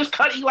 Should have just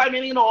cut Eli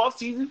Manning in the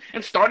offseason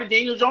and started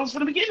Daniel Jones from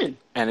the beginning.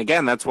 And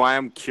again, that's why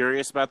I'm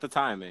curious about the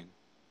timing.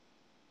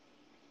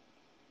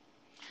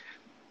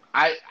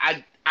 I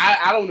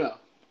don't know.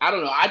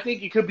 I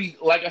think it could be,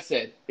 like I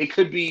said, it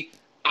could be,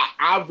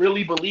 I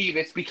really believe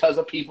it's because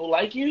of people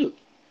like you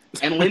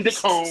and Linda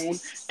Cohn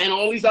and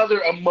all these other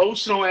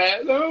emotional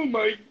ass. Oh,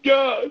 my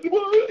God.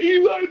 What?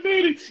 Eli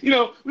Manning. You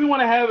know, we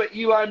want to have an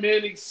Eli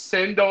Manning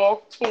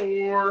send-off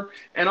tour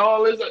and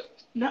all this.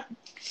 No,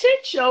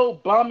 sit your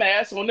bum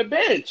ass on the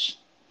bench.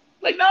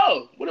 Like,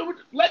 no.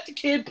 Let the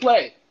kid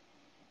play.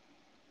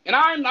 And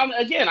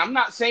I'm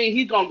not saying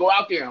he's going to go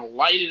out there and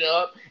light it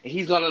up and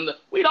he's going to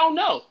 – we don't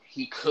know.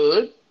 He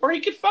could, or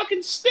he could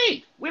fucking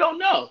stink. We don't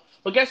know.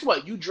 But guess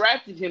what? You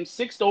drafted him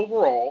 6th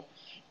overall.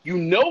 You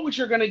know what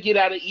you're going to get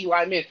out of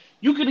Eli Manning.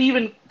 You could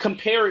even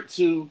compare it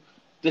to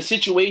the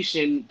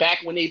situation back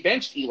when they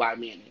benched Eli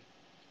Manning.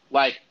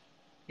 Like,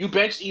 you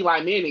benched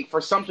Eli Manning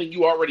for something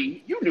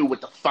you knew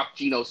what the fuck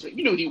Geno Smith.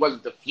 You knew he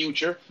wasn't the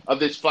future of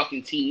this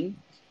fucking team.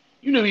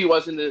 You knew he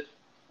wasn't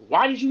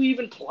why did you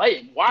even play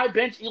him? Why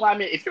bench Eli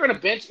Manning? If you're going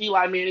to bench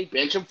Eli Manning,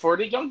 bench him for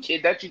the young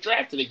kid that you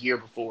drafted a year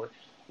before.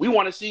 We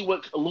want to see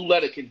what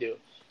Luletta can do.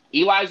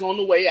 Eli's on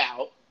the way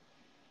out.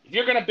 If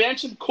you're going to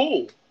bench him,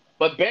 cool.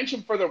 But bench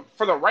him for the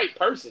right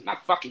person,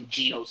 not fucking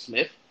Geno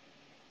Smith.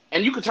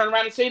 And you could turn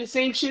around and say the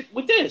same shit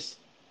with this.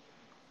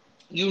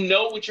 You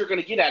know what you're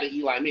going to get out of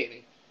Eli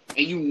Manning.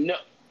 And you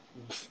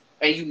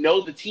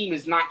know the team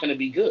is not going to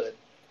be good.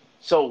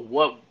 So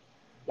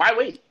why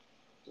wait?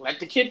 Let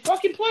the kid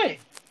fucking play.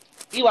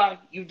 Eli,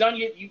 you've done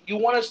you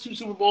won us 2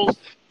 Super Bowls.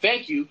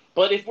 Thank you.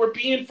 But if we're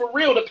being for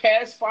real the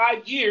past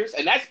 5 years,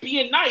 and that's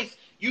being nice,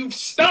 you've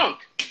stunk.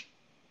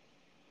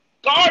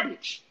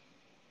 Garbage.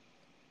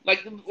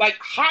 Like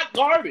hot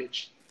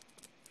garbage.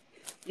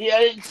 Yeah,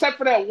 except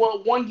for that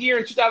 1 year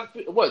in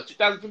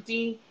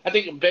 2015? I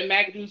think Ben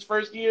McAdoo's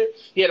first year,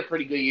 he had a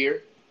pretty good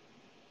year.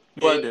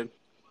 But he did.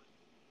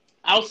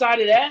 Outside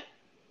of that,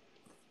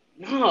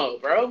 no,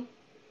 bro.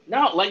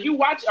 No, like are you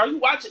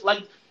watching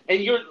like,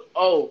 and you're,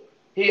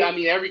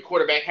 every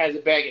quarterback has a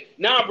bad game.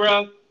 Nah,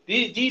 bro.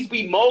 These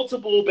be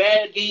multiple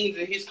bad games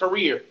in his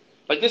career.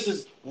 Like, this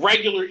is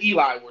regular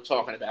Eli we're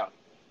talking about.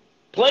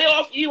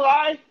 Playoff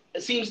Eli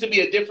seems to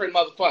be a different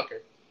motherfucker.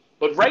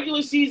 But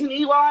regular season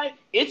Eli,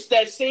 it's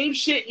that same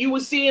shit you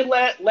was seeing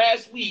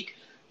last week,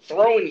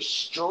 throwing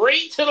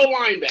straight to the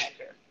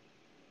linebacker.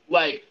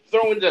 Like,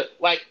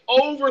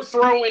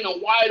 overthrowing a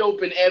wide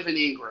open Evan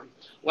Ingram.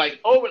 He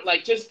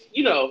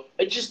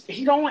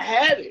don't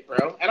have it,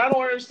 bro. And I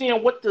don't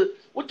understand what the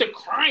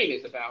crying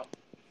is about.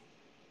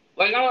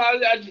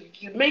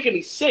 Like you're making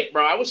me sick,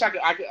 bro. I wish I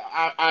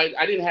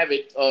didn't have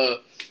it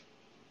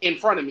in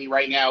front of me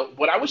right now,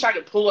 but I wish I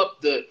could pull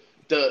up the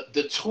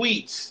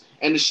tweets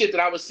and the shit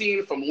that I was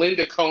seeing from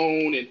Linda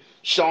Cohn and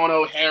Sean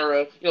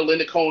O'Hara.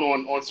 Linda Cohn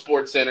on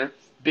Sports Center,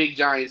 big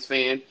Giants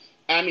fan.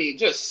 I mean,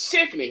 just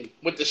sickening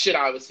with the shit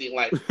I was seeing.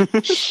 Like,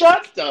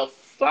 shut the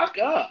fuck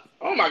up.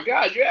 Oh my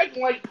god, you're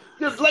acting like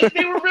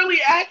they were really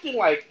acting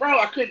like, bro.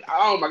 I couldn't.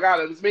 Oh my god,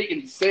 it was making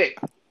me sick.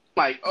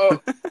 Like, oh,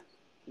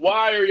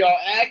 why are y'all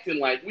acting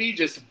like we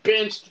just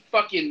benched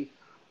fucking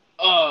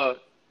fucking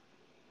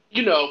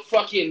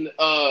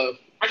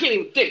I can't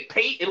even think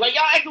Peyton. Like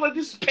y'all acting like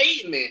this is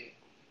Peyton, man.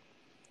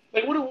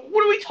 Like what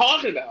are we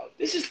talking about?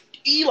 This is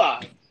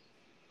Eli,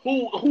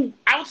 who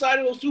outside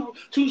of those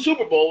two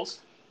Super Bowls,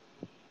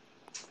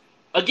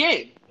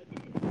 again,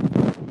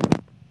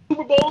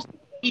 Super Bowls,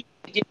 he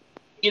get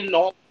in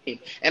all game,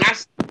 and I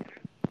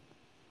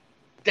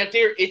that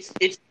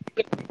it's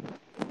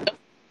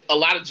a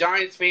lot of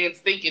Giants fans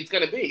think it's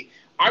gonna be.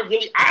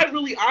 I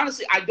really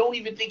honestly I don't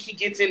even think he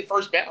gets in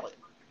first ballot.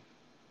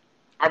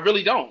 I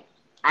really don't.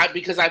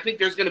 Because I think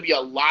there's going to be a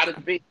lot of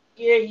debate.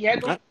 Yeah, he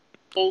had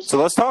those. So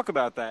let's talk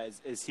about that.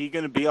 Is he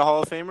going to be a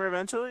Hall of Famer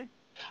eventually?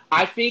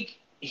 I think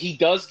he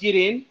does get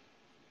in,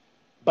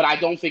 but I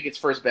don't think it's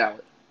first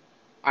ballot.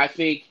 I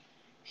think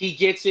he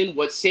gets in.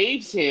 What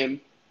saves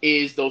him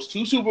is those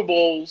 2 Super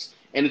Bowls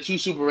and the 2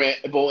 Super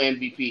Bowl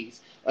MVPs.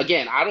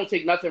 Again, I don't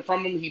take nothing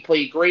from him. He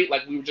played great.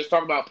 Like we were just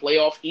talking about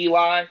playoff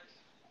Eli.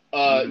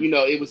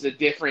 He was a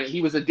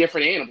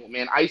different animal,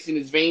 man. Ice in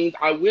his veins.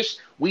 I wish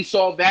we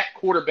saw that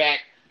quarterback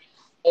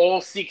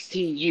all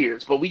 16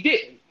 years, but we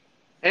didn't.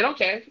 And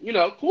okay,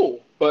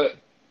 cool. But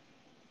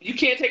you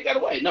can't take that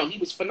away. No, he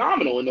was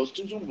phenomenal in those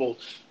 2 Super Bowls.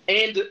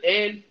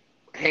 And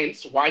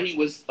hence why he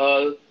was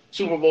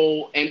Super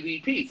Bowl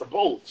MVP for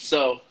both.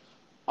 So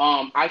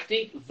I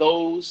think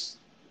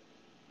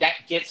that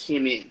gets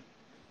him in.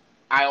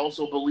 I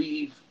also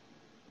believe,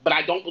 but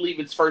I don't believe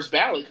it's first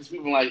ballot because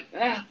people are like,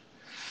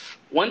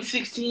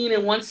 116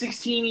 and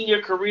 116 in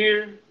your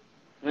career,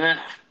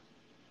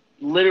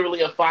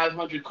 literally a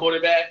 500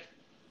 quarterback.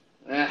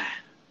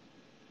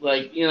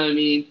 Like, you know what I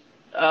mean?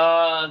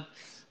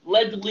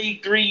 Led the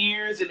league 3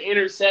 years in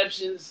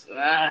interceptions.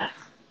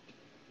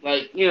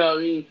 Like, you know what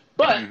I mean?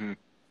 But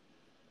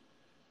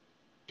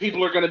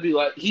people are going to be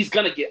like, he's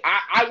going to get.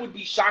 I would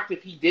be shocked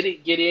if he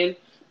didn't get in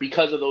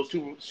because of those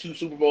two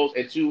Super Bowls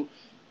and 2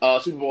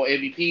 Super Bowl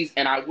MVPs.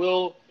 And I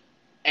will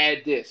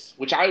add this,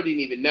 which I didn't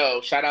even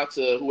know. Shout out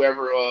to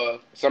whoever,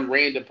 some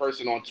random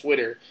person on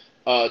Twitter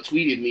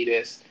tweeted me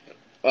this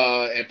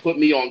and put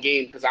me on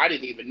game because I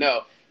didn't even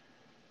know.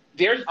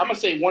 I'm going to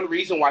say one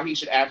reason why he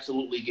should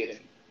absolutely get in.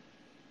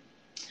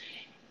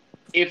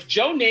 If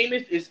Joe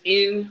Namath is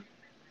in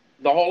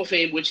the Hall of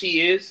Fame, which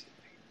he is,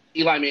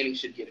 Eli Manning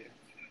should get in.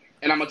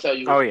 And I'm going to tell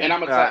you why. Oh, yeah. And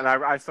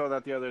I saw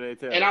that the other day,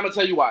 too. And I'm going to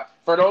tell you why.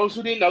 For those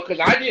who didn't know, because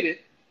I did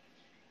it,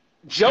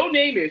 Joe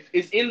Namath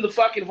is in the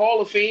fucking Hall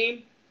of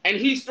Fame, and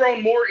he's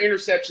thrown more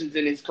interceptions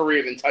in his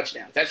career than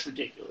touchdowns. That's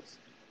ridiculous.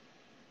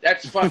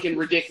 That's fucking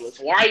ridiculous.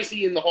 Why is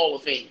he in the Hall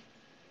of Fame?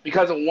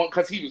 Because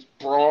he was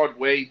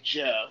Broadway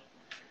Joe.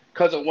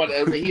 Because of what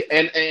and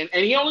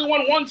he only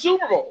won 1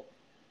 Super Bowl.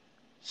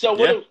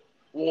 So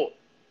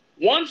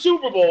one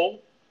Super Bowl,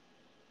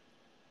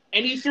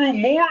 and he threw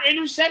more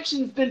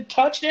interceptions than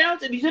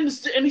touchdowns, and he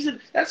said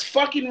that's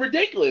fucking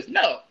ridiculous.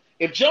 No,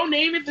 if Joe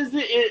Namath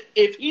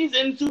if he's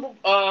in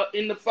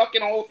the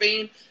fucking Hall of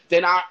Fame,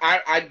 then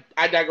I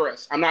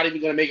digress. I'm not even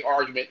going to make an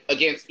argument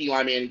against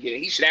Eli Manning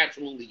getting. He should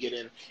absolutely get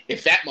in.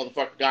 If that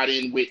motherfucker got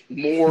in with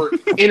more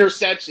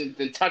interceptions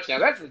than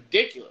touchdowns, that's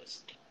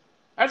ridiculous.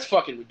 That's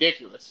fucking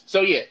ridiculous.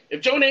 So, yeah,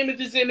 if Joe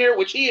Namath is in there,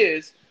 which he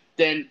is,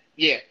 then,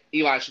 yeah,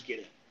 Eli should get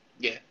in.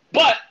 Yeah.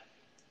 But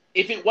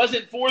if it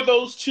wasn't for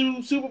those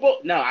 2 Super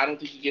Bowls, no, I don't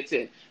think he gets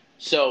in.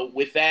 So,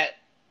 with that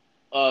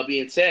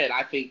being said,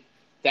 I think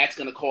that's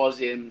going to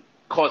cause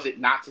it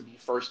not to be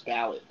first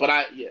ballot. But,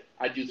 I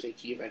do think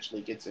he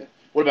eventually gets in.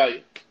 What about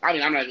you? I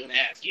mean, I'm not even going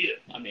to ask you,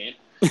 my man.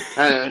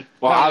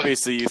 Well,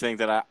 obviously you think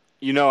that I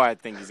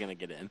think he's going to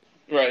get in.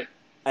 Right.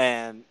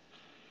 And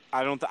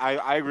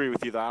I agree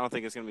with you, though. I don't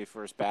think it's going to be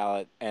first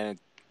ballot. And,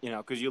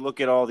 because you look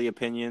at all the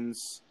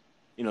opinions,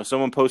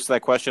 someone posts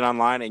that question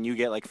online and you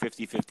get like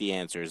 50-50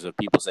 answers of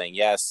people saying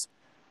yes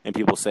and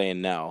people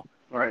saying no.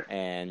 Right.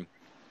 And,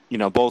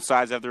 both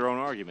sides have their own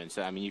arguments.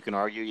 I mean, you can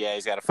argue, yeah,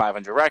 he's got a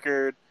 500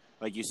 record.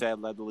 Like you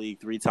said, led the league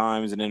 3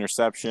 times in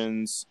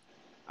interceptions.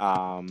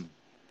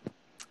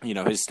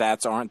 His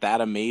stats aren't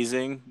that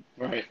amazing.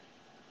 Right.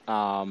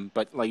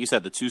 But like you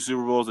said, the 2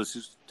 Super Bowls, the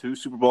 2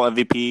 Super Bowl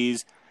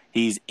MVPs,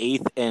 he's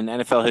 8th in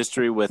NFL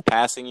history with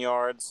passing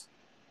yards.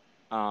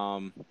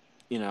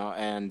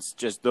 And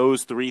just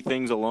those 3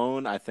 things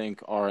alone, I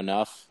think, are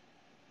enough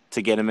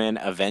to get him in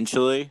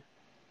eventually.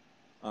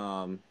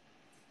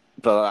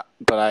 But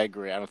I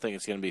agree. I don't think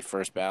it's going to be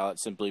first ballot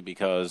simply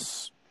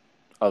because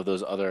of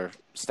those other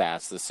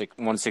stats, the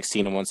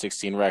 116 and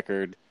 116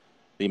 record,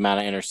 the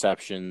amount of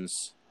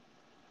interceptions,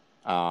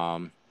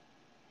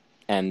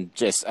 and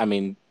just, I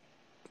mean,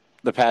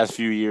 the past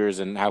few years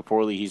and how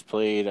poorly he's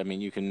played, I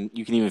mean, you can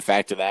even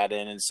factor that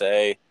in and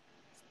say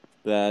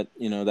that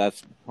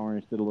that's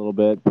tarnished it a little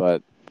bit.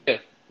 But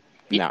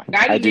Yeah. no,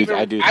 I didn't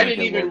I even do I think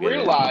didn't he will even get it.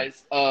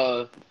 realize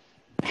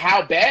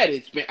how bad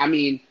it's been. I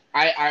mean,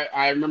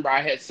 I remember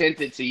I had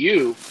sent it to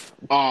you,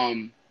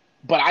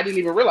 but I didn't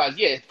even realize.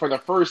 Yeah, for the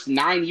first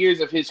 9 years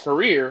of his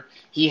career,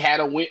 he had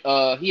a win.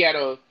 Um,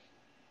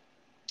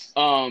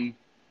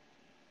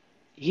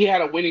 he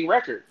had a winning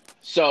record.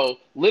 So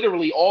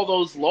literally, all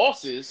those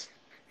losses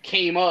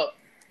came up.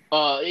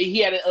 He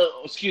had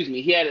excuse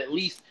me. He had at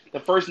least the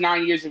first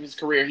 9 years of his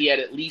career. He had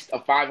at least a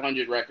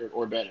 500 record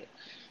or better.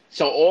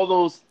 So all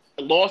those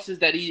losses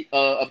that he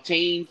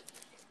obtained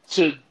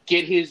to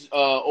get his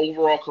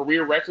overall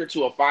career record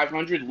to a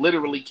 500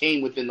 literally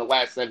came within the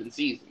last 7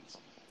 seasons.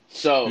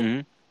 So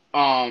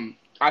Mm-hmm.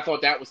 I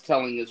thought that was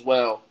telling as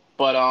well.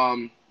 But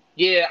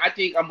yeah, I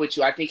think I'm with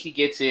you. I think he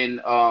gets in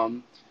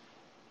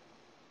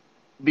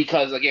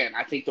because again,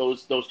 I think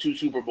those two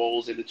Super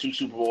Bowls and the two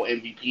Super Bowl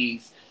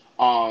MVPs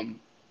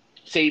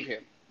save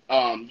him.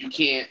 You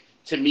can't,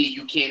 to me,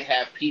 you can't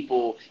have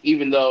people,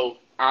 even though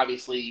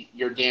obviously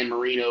your Dan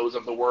Marinos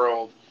of the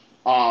world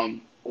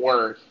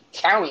were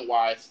talent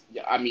wise.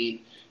 I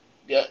mean,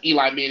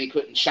 Eli Manning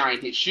couldn't shine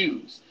his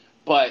shoes,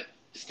 but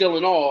still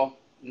in all,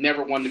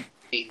 never won the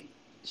game.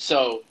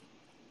 So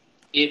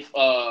if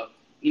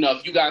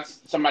if you got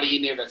somebody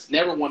in there that's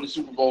never won the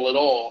Super Bowl at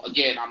all,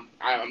 again,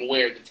 I'm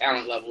aware the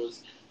talent level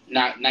is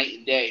not night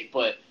and day,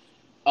 but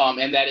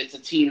and that it's a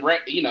team,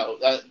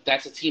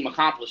 that's a team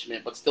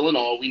accomplishment. But still in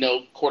all, we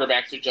know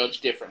quarterbacks are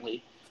judged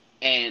differently,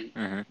 and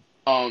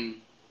Mm-hmm.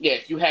 yeah,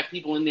 if you have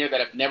people in there that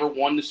have never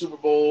won the Super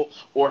Bowl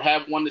or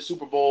have won the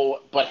Super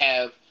Bowl but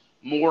have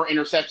more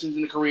interceptions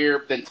in the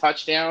career than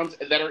touchdowns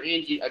that are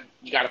in, you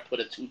got to put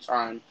a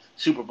two-time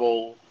Super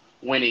Bowl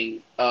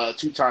winning,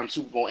 two-time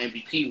Super Bowl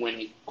MVP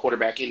winning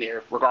quarterback in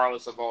there,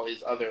 regardless of all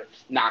his other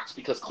knocks,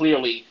 because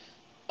clearly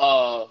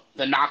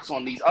the knocks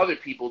on these other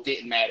people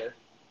didn't matter.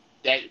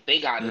 That they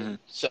got Mm-hmm. in,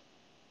 so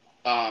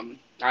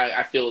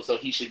I feel as though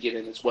he should get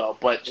in as well,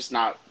 but just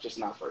not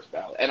first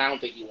ballot, and I don't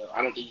think he will.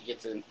 I don't think he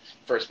gets in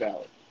first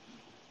ballot.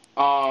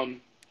 All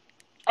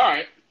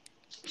right.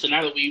 So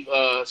now that we've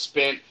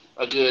spent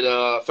a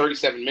good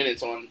 37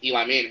 minutes on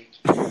Eli Manning,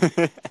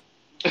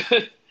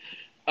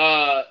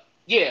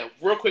 yeah,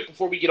 real quick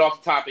before we get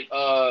off the topic,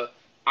 I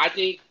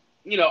think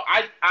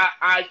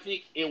I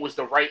think it was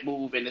the right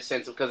move in the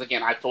sense of, because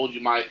again, I told you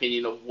my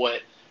opinion of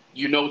what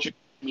what you're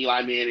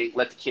Eli Manning,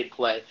 let the kid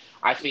play.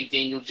 I think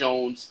Daniel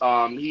Jones,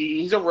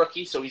 he's a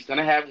rookie, so he's going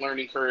to have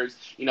learning curves.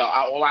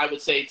 All I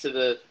would say to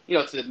the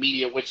to the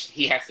media, which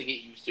he has to get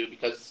used to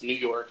because it's New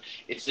York,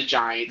 it's the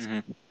Giants.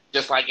 Mm-hmm.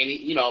 Just like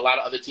a lot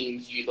of other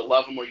teams, you either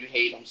love them or you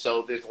hate them.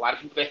 So there's a lot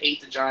of people that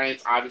hate the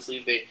Giants.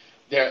 Obviously,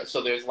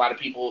 so there's a lot of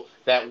people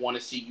that want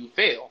to see you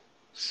fail.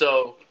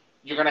 So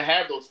you're gonna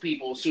have those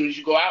people as soon as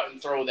you go out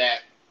and throw that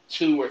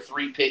 2 or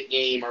 3 pick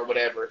game or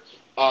whatever.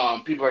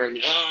 People are gonna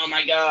be, oh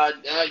my God,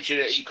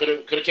 you could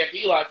have kept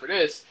Eli for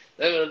this.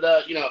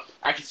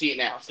 I can see it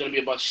now. It's gonna be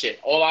a bunch of shit.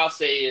 All I'll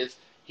say is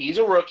he's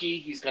a rookie.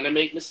 He's gonna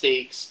make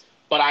mistakes,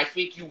 but I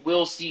think you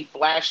will see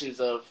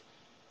flashes of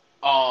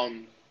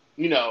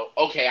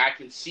okay, I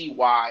can see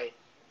why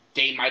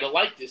they might have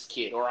liked this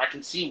kid, or I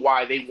can see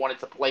why they wanted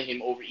to play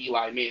him over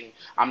Eli Manning.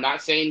 I'm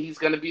not saying he's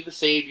going to be the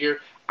savior.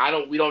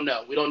 We don't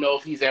know. We don't know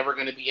if he's ever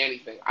going to be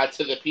anything.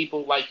 To the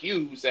people like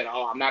you who said,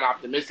 "Oh, I'm not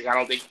optimistic. I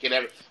don't think he can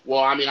ever."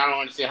 Well, I mean, I don't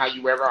understand how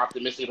you were ever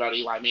optimistic about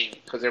Eli Manning,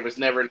 because there was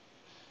never,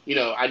 you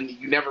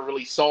never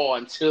really saw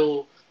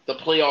until the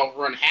playoff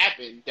run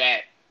happened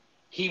that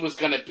he was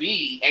going to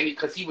be, and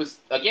because he was,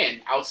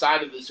 again,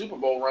 outside of the Super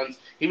Bowl runs,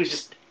 he was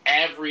just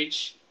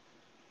average,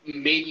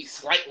 maybe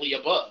slightly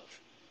above.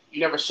 You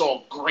never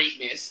saw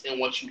greatness in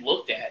what you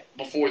looked at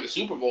before the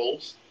Super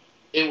Bowls.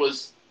 It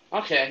was,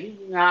 okay,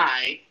 all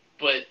right,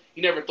 but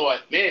you never thought,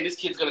 man, this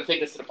kid's going to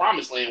take us to the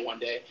promised land one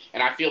day.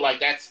 And I feel like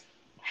that's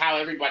how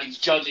everybody's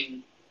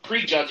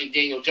prejudging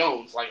Daniel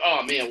Jones. Like,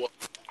 oh, man, well,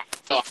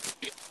 no,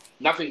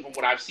 nothing from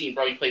what I've seen,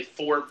 bro. He played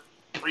 4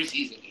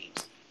 preseason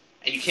games.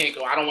 And you can't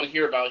go, I don't want to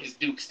hear about his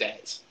Duke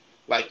stats.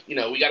 Like,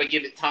 we got to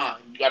give it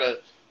time. You got to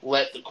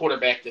let the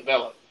quarterback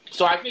develop.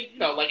 So I think,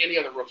 like any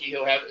other rookie,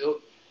 he'll have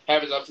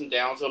his ups and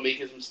downs. He'll make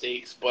his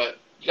mistakes, but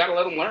you got to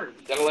let him learn.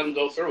 You got to let him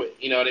go through it.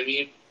 You know what I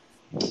mean?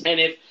 And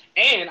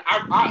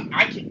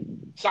I can,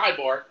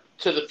 sidebar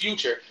to the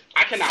future,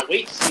 I cannot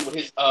wait to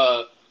see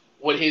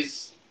what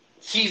his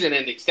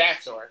season-ending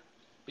stats are,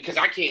 because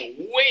I can't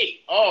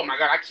wait. Oh my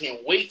God, I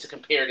can't wait to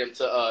compare them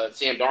to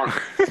Sam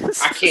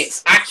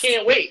Darnold. I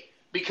can't wait,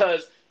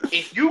 because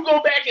if you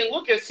go back and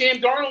look at Sam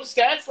Darnold's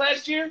stats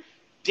last year,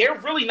 they're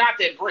really not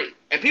that great.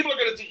 And people are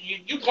going to,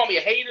 you call me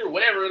a hater or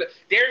whatever,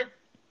 they're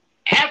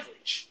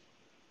average.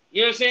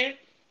 You know what I'm saying?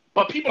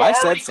 But people I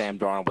said Sam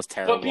Darnold was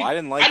terrible. I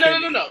didn't like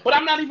him. No. But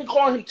I'm not even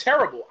calling him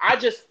terrible. I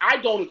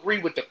don't agree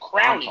with the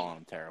crowning. I'm calling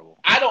him terrible.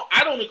 I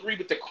don't agree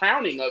with the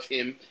crowning of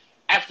him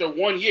after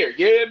 1 year.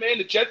 Yeah, man,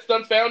 the Jets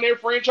done found their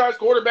franchise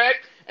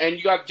quarterback, and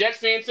you got Jets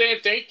fans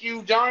saying, thank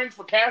you, Giants,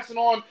 for passing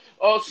on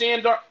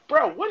Sam Darnold.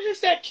 Bro, what has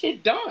that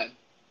kid done?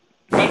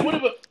 Like,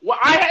 well,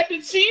 I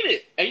haven't seen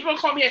it. And you're going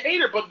to call me a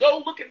hater, but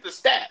go look at the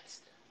stats.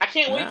 I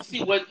can't wait to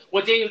see what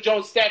Daniel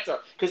Jones' stats are.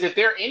 Because if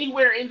they're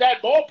anywhere in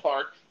that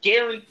ballpark,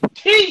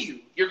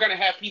 guarantee you're going to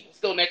have people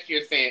still next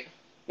year saying,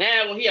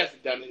 nah, well, he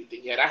hasn't done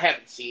anything yet. I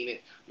haven't seen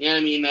it. You know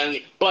what I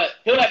mean? But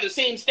he'll have the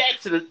same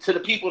stats to the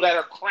people that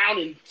are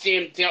crowning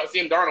Sam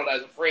Darnold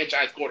as a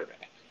franchise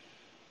quarterback.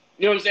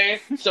 You know what I'm saying?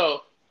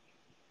 So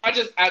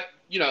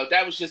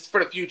that was just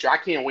for the future. I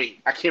can't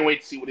wait. I can't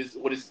wait to see what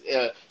his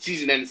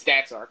season-ending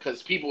stats are.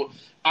 Because people,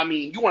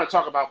 you want to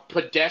talk about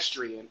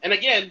pedestrian. And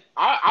again,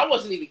 I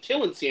wasn't even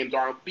killing Sam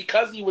Darnold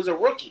because he was a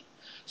rookie.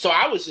 So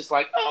I was just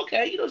like, oh,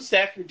 okay,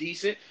 stats were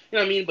decent. You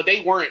know what I mean? But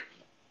they weren't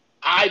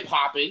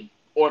eye-popping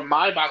or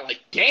mind-boggling.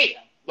 Like,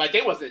 damn. Like,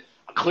 they wasn't,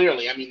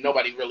 clearly,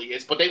 nobody really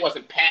is. But they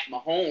wasn't Pat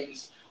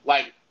Mahomes,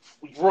 like,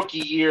 rookie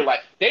year.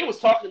 Like, they're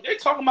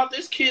talking about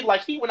this kid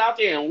like he went out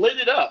there and lit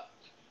it up.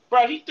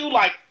 Bro, he threw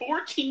like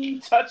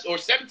 17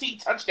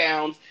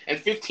 touchdowns and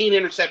 15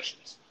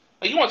 interceptions.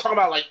 Like, you want to talk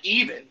about like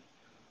even?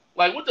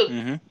 Like, what the?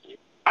 Mm-hmm.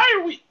 Why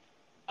are we?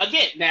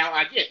 Again, now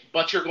I get,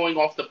 but you're going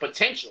off the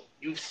potential.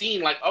 You've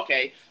seen like,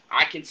 okay,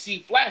 I can see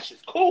flashes.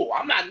 Cool,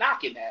 I'm not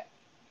knocking that.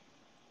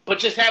 But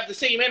just have the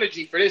same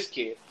energy for this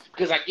kid,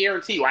 because I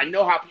guarantee you, I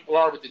know how people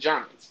are with the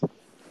Giants.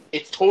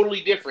 It's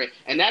totally different,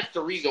 and that's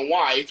the reason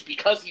why. It's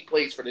because he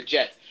plays for the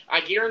Jets. I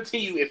guarantee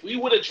you, if we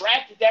would have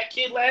drafted that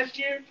kid last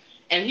year,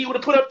 and he would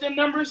have put up them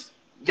numbers,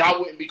 y'all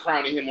wouldn't be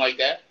crowning him like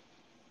that.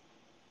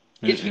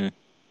 It's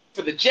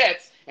for the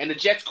Jets, and the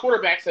Jets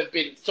quarterbacks have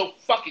been so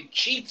fucking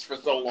cheats for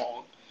so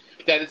long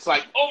that it's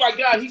like, oh my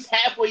God, he's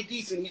halfway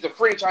decent. He's a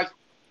franchise.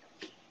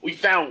 We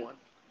found one.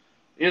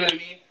 You know what I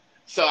mean?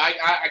 So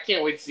I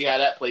can't wait to see how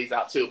that plays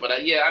out too. But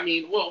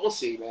we'll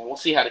see, man. We'll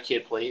see how the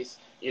kid plays.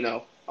 He's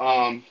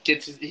gonna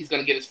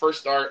get his first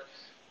start.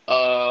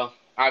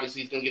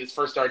 Obviously, he's gonna get his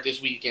first start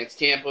this week against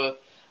Tampa.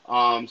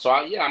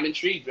 I'm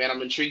intrigued, man.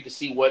 I'm intrigued to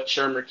see what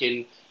Shermer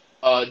can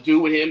do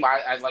with him.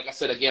 Like I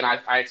said again,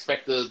 I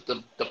expect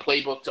the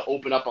playbook to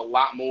open up a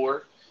lot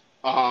more.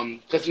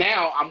 Because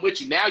now I'm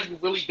with you. Now you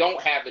really don't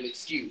have an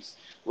excuse.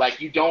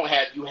 Like you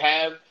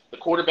have the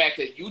quarterback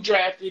that you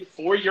drafted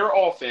for your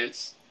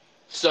offense.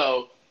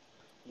 So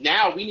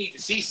now we need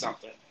to see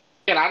something.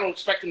 And I don't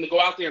expect him to go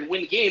out there and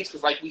win games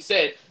because, like we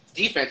said,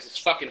 defense is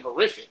fucking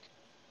horrific.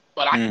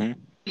 But I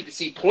need to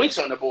see points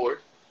on the board.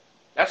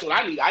 That's what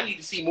I need. I need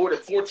to see more than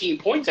 14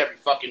 points every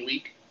fucking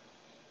week.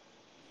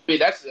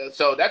 That's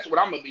what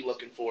I'm gonna be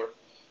looking for.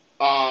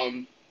 But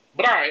all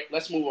right,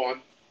 let's move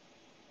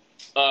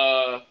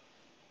on.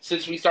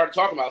 Since we started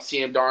talking about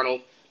Sam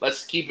Darnold,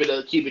 let's keep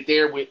it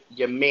there with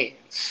your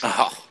mans.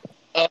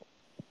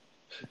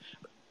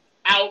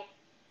 Out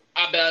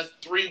about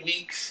 3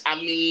 weeks. I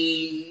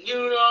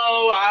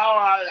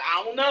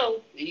don't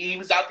know. He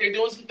was out there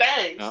doing some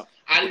things.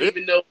 I didn't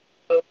even know.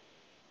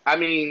 I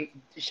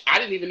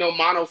didn't even know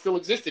mono still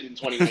existed in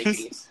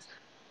 2019.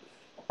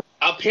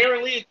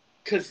 Apparently,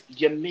 because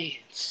your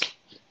mans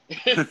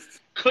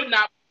could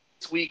not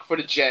this week for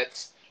the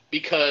Jets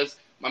because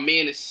my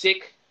man is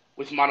sick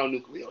with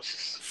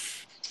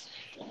mononucleosis.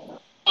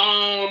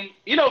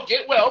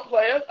 Get well,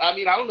 player. I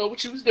don't know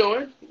what you was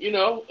doing,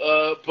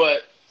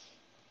 but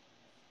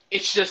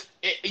it's just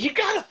you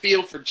gotta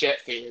feel for Jet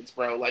fans,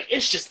 bro. Like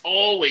it's just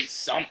always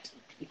something.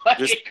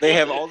 Like, they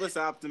have all this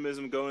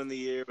optimism going in the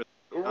year, but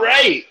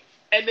right.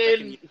 And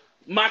then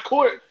my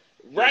court,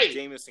 right?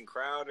 Jamison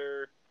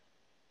Crowder,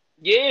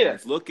 yeah,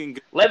 it's looking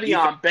good.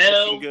 Le'Veon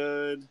Bell, looking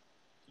good.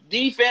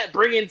 Defense,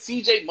 bringing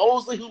C.J.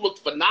 Mosley, who looked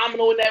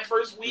phenomenal in that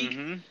first week.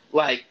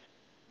 Like,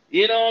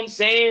 you know what I'm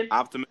saying?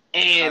 Optimism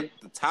and at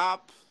the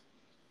top.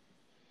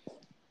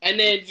 And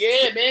then,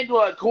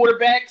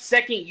 quarterback,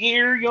 second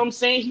year, you know what I'm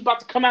saying? He about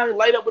to come out and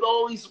light up with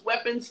all these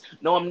weapons.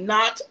 No, I'm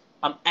not.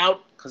 I'm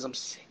out because I'm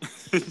sick.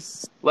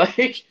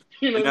 Like,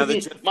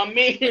 my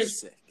man is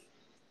sick.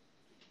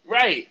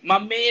 Right. My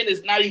man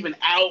is not even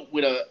out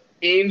with an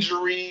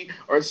injury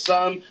or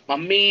something. My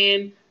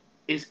man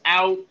is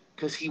out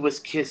because he was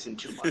kissing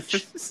too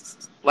much.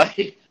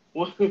 Like,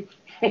 what?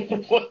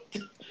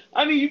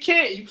 You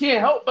can't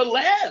help but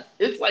laugh.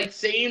 It's like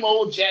same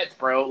old Jets,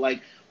 bro.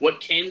 Like, what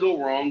can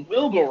go wrong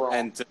will go wrong.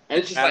 And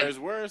it's just matters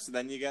worse,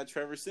 then you got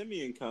Trevor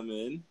Siemian come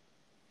in.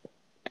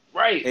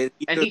 Right.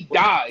 And he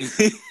died.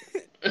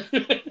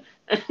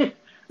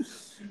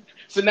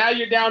 So now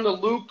you're down to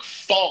Luke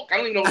Falk. I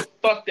don't even know what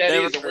the fuck that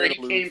is or where he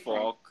came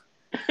from.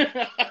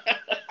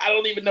 I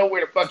don't even know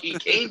where the fuck he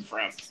came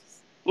from.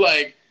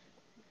 Like,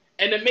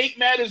 and to make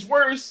matters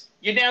worse,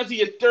 you're down to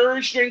your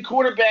third string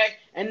quarterback,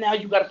 and now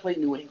you got to play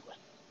New England.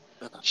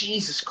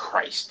 Jesus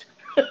Christ.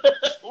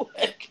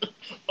 Like,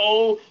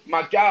 oh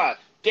my God.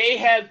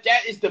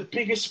 That is the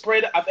biggest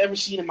spread I've ever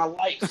seen in my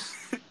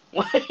life.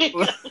 Like,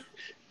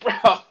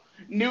 bro,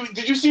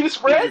 did you see the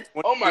spread?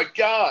 Oh my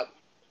God.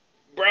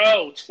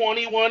 Bro,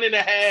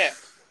 21.5.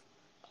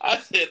 I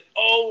said,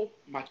 oh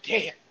my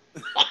damn.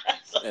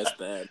 That's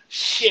bad.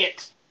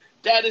 Shit.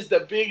 That is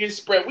the biggest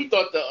spread. We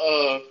thought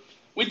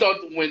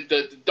when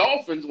the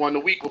Dolphins won the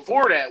week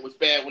before that was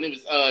bad when it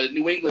was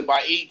New England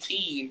by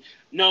 18.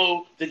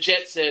 No, the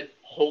Jets said,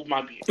 hold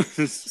my beer.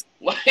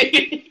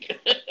 Like,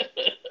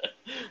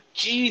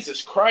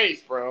 Jesus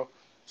Christ, bro.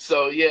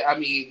 So yeah, I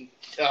mean,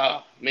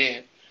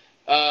 man.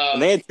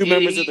 And they had two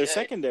members of their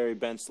secondary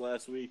benched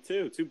last week,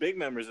 too. Two big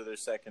members of their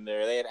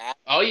secondary. They had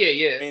Oh,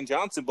 yeah. and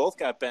Johnson both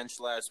got benched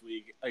last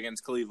week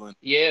against Cleveland.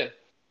 Yeah.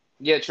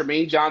 Yeah,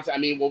 Tremaine Johnson. I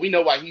mean, well, we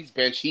know why he's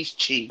benched. He's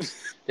cheap.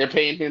 They're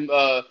paying him.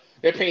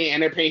 They're paying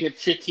him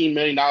 $15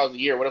 million a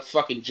year. What a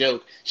fucking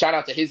joke! Shout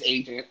out to his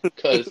agent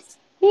because,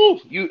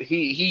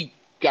 he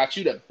got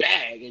you the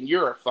bag, and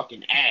you're a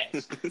fucking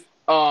ass.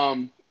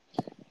 And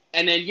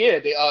then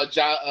they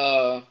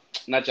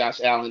not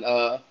Josh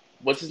Allen.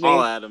 What's his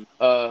name? Adams.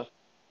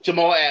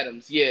 Jamal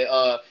Adams.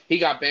 Yeah. He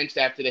got benched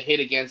after the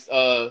hit against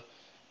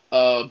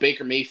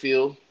Baker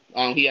Mayfield.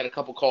 He had a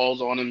couple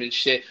calls on him and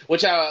shit,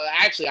 which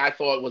I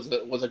thought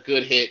was a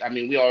good hit. I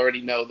mean, we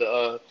already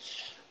know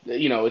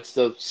it's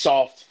the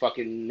soft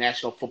fucking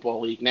National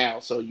Football League now,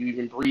 so you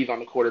even breathe on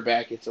the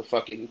quarterback, it's a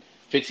fucking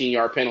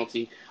 15-yard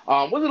penalty.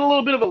 Was it a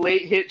little bit of a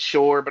late hit?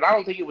 Sure, but I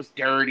don't think it was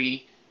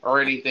dirty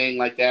or anything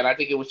like that. I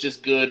think it was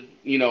just good,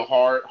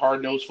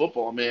 hard-nosed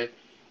football, man.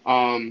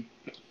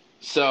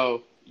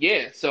 So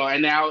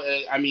and now,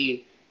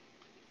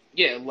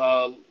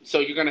 so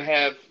you're going to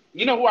have,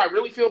 who I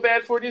really feel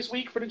bad for this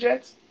week for the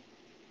Jets?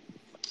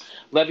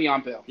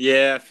 Le'Veon Bell.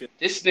 Yeah.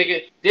 This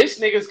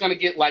nigga's going to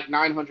get like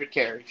 900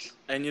 carries.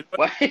 And you know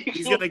what?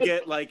 He's going to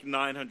get like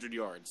 900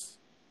 yards.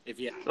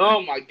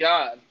 Oh, my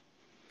God.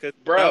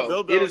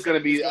 Bro, it is going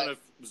to be... going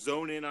to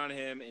zone in on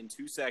him in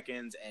 2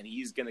 seconds, and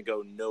he's going to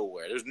go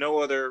nowhere. There's no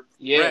other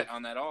threat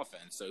on that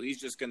offense, so he's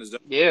just going to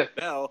zone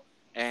Bell,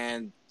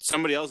 and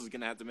somebody else is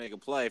going to have to make a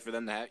play for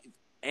them to have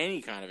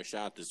any kind of a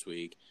shot this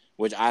week,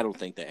 which I don't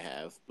think they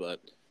have, but...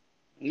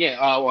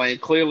 Yeah,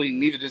 and clearly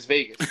neither does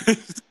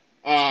Vegas.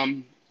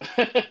 Man.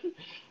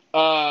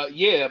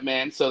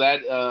 So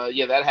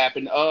that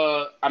happened.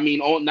 I mean,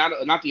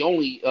 not the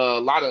only.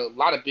 Lot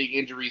of big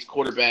injuries,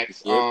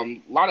 quarterbacks.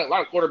 Yep.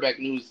 Lot of quarterback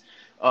news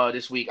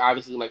this week.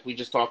 Obviously, like we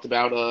just talked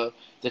about,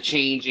 the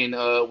change in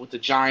with the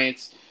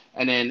Giants,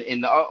 and then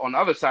on the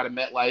other side of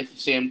MetLife,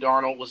 Sam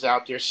Darnold was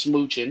out there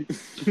smooching.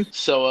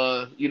 So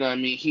what I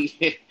mean, he's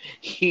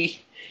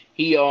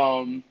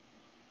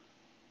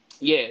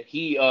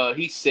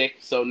sick,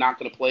 so not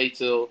going to play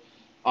till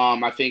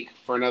I think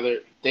for another.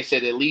 They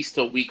said at least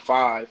till week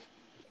 5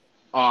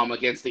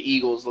 against the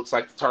Eagles. Looks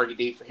like the target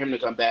date for him to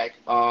come back.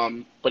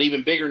 But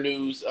even bigger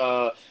news: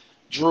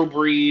 Drew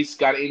Brees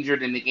got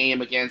injured in the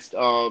game against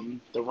the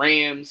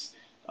Rams.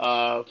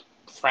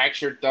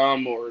 Fractured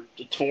thumb or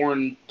the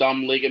torn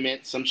thumb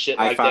ligament, some shit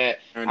like that.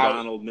 Aaron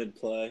Donald mid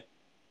play.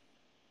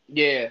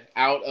 Yeah,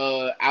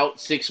 out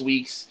 6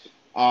 weeks.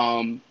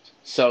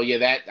 So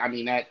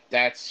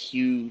that's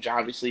huge,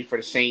 obviously, for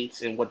the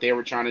Saints and what they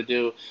were trying to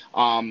do.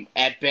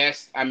 At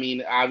best, I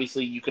mean,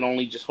 obviously, you can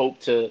only just hope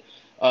to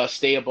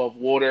stay above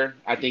water.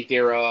 I think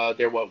they're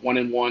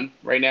 1-1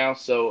 right now.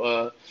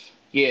 So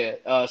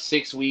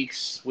 6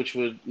 weeks, which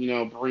would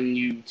bring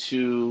you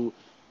to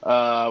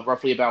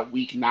roughly about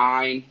week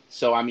 9.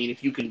 So I mean,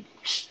 if you can,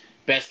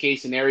 best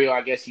case scenario,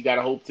 I guess you got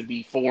to hope to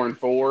be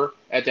 4-4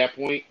 at that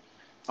point.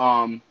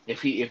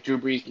 If Drew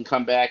Brees can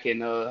come back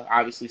and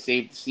obviously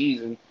save the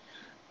season.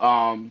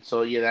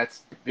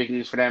 That's big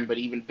news for them. But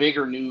even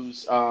bigger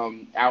news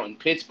out in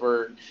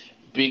Pittsburgh,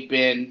 Big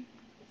Ben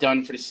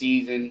done for the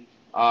season.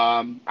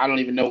 I don't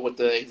even know what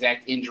the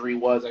exact injury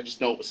was. I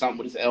just know it was something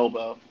with his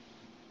elbow.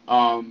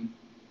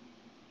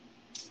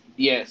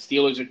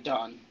 Steelers are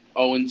done,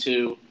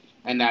 0-2,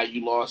 and now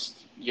you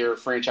lost your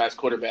franchise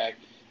quarterback.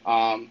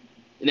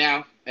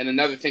 Now, and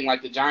another thing,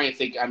 like the Giants,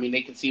 they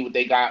can see what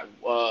they got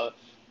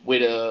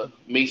with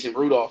Mason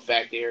Rudolph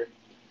back there.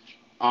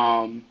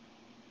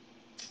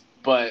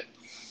 But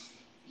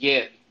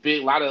a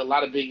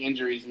lot of big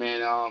injuries,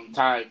 man.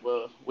 Ty,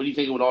 what do you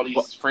think with all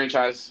these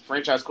franchise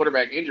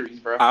quarterback injuries,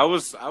 bro? I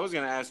was going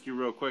to ask you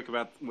real quick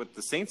about with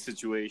the Saints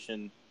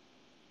situation.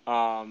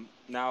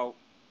 Now,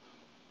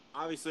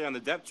 obviously on the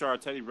depth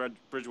chart, Teddy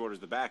Bridgewater's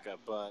the backup,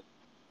 but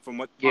from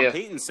what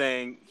Payton's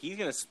saying, he's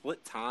going to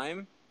split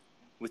time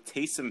with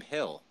Taysom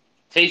Hill.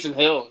 Taysom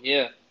Hill,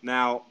 yeah.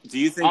 Now, do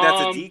you think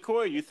that's a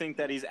decoy, or you think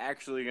that he's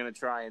actually going to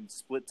try and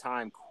split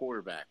time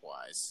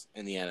quarterback-wise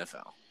in the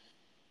NFL?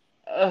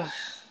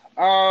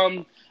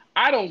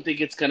 I don't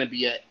think it's going to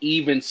be an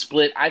even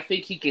split. I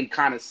think he can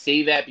kind of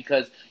say that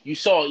because you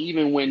saw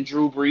even when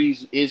Drew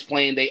Brees is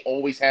playing, they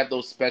always have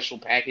those special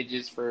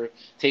packages for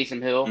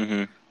Taysom Hill.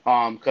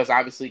 Mm-hmm.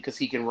 Because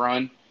he can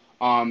run.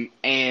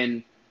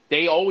 And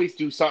they always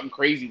do something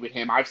crazy with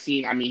him.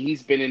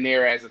 He's been in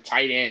there as a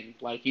tight end.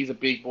 Like, he's a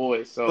big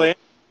boy. So, they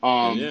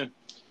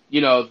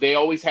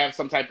always have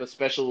some type of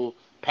special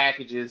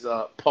packages,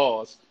 for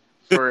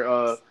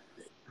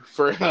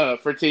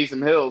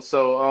Taysom Hill.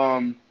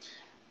 So,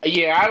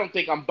 I don't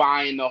think I'm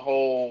buying the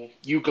whole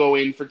you go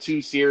in for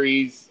 2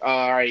 series.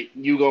 All right,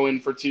 you go in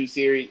for 2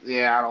 series.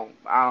 Yeah,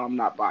 I'm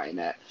not buying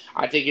that.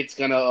 I think it's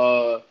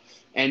gonna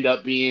end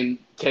up being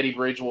Teddy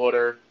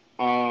Bridgewater.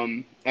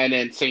 And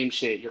then same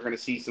shit. You're gonna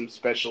see some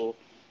special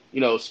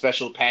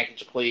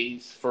package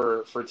plays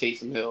for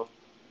Taysom Hill.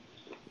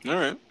 All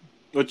right.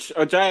 Which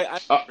I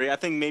uh, agree. I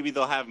think maybe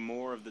they'll have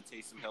more of the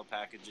Taysom Hill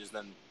packages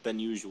than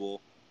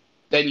usual.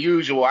 than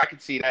usual. I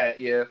could see that.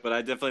 Yeah. But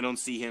I definitely don't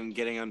see him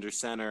getting under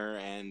center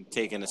and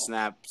taking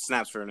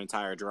snaps for an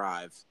entire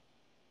drive.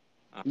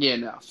 Yeah.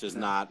 No. It's just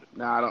No.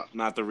 No. I don't.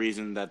 not the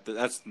reason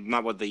that's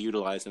not what they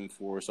utilize him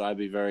for. So I'd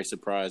be very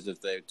surprised if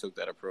they took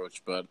that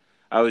approach. But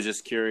I was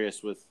just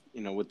curious with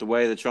with the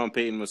way that Sean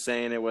Payton was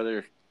saying it,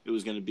 whether it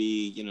was going to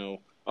be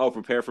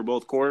prepare for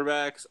both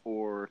quarterbacks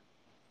or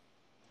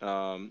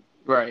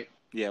Right.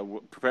 yeah,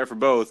 prepare for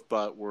both,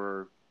 but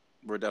we're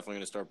definitely going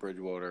to start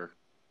Bridgewater.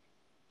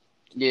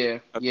 Yeah.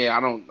 Yeah.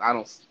 I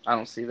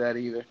don't see that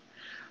either.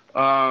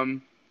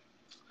 Um.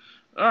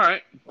 All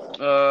right.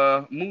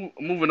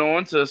 Moving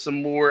on to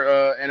some more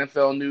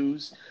NFL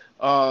news.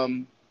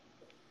 Um.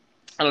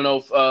 I don't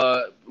know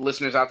if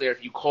listeners out there,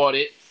 if you caught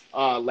it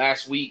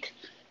last week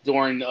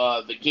during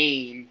the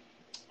game,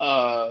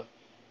 uh,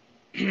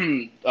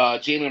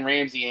 Jaylen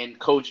Ramsey and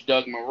Coach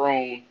Doug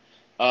Marrone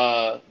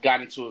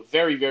got into a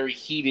very, very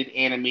heated,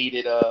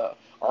 animated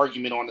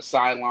argument on the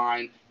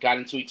sideline, got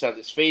into each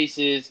other's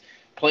faces.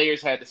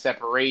 Players had to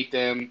separate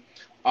them.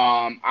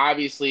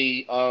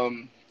 Obviously,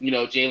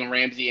 Jaylen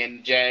Ramsey and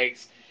the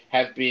Jags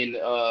have been,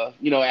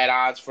 at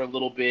odds for a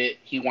little bit.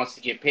 He wants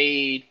to get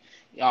paid.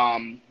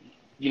 Um,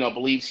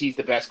 believes he's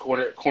the best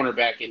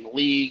cornerback in the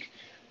league,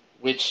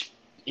 which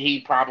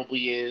he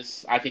probably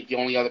is. I think the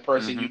only other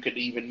person Mm-hmm. you could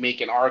even make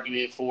an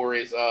argument for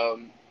is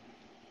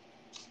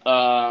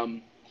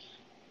um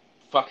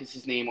fuck is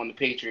his name on the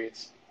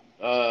Patriots?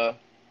 Uh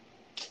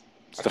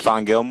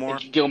Stephon Gilmore.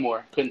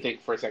 Gilmore. Couldn't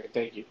think for a second.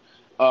 Thank you.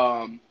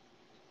 Um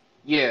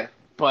yeah,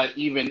 but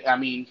even I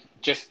mean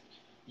just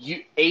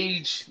you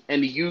age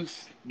and the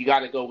youth, you got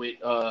to go with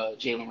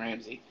Jaylen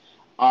Ramsey.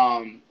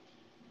 Um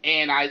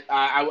and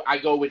I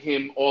go with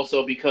him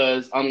also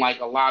because unlike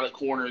a lot of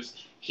corners,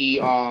 he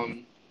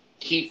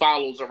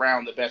follows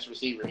around the best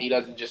receiver. He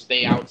doesn't just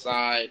stay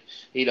outside.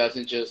 He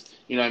doesn't just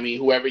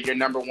whoever your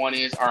number one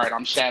is. All right,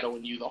 I'm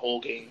shadowing you the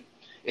whole game.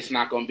 It's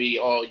not going to be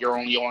you're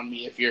only on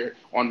me if you're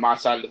on my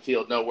side of the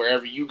field. No,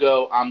 wherever you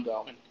go, I'm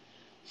going.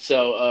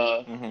 So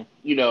Mm-hmm.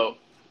 you know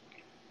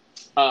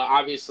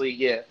obviously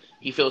yeah.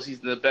 He feels he's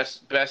the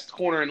best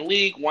corner in the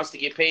league, wants to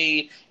get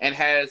paid, and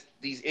has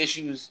these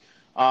issues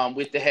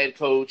with the head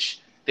coach.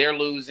 They're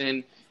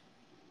losing,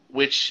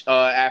 which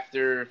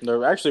after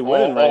They're actually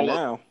winning right all of,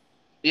 now.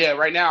 yeah,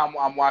 right now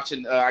I'm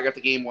watching. I got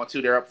the game on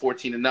too. They're up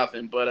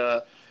 14-0.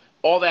 But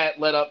all that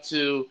led up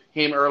to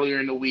him earlier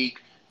in the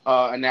week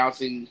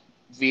announcing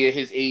via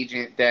his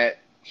agent that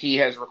he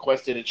has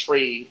requested a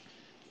trade.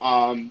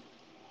 Um,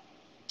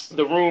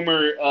 the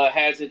rumor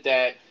has it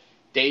that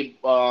they,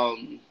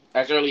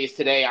 as early as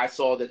today, I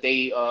saw that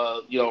they,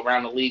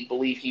 around the league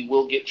believe he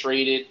will get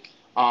traded.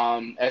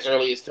 As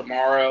early as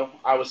tomorrow,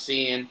 I was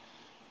seeing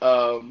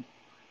um,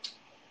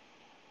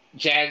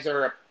 Jags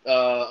are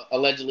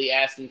allegedly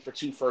asking for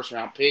 2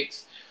 first-round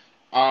picks.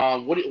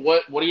 What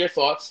are your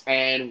thoughts,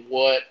 and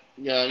what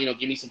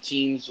give me some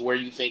teams where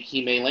you think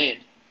he may land.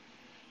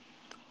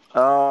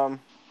 Um.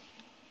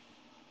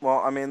 Well,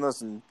 I mean,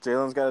 listen,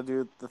 Jalen's got to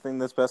do the thing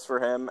that's best for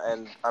him,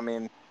 and I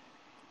mean,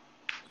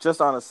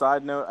 just on a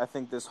side note, I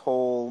think this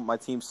whole "my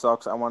team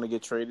sucks, I want to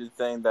get traded"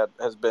 thing that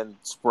has been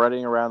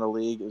spreading around the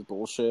league is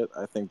bullshit.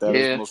 I think that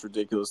is the Yeah, most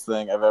ridiculous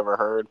thing I've ever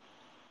heard.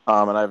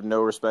 And I have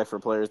no respect for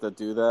players that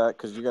do that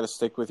because you got to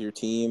stick with your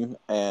team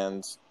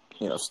and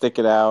stick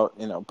it out.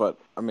 But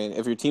I mean,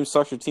 if your team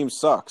sucks, your team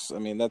sucks. I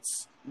mean,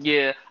 that's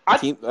yeah. the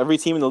team. Every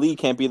team in the league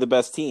can't be the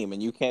best team,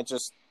 and you can't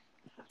just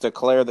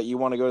declare that you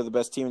want to go to the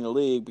best team in the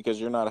league because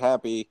you're not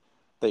happy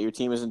that your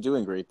team isn't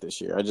doing great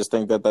this year. I just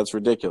think that that's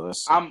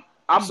ridiculous. I'm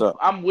I'm So,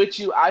 I'm with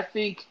you. I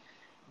think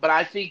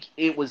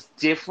it was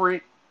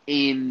different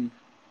in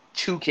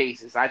two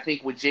cases. I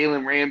think with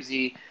Jalen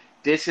Ramsey,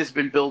 this has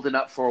been building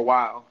up for a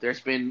while.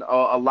 There's been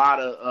a lot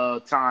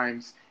of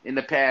times in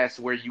the past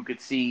where you could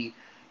see,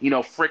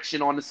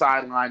 friction on the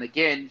sideline.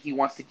 Again, he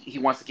wants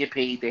to get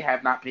paid. They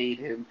have not paid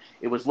him.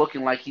 It was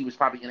looking like he was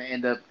probably going to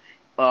end up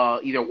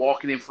either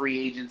walking in free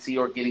agency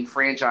or getting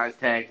franchise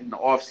tagged in the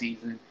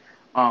offseason,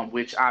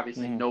 which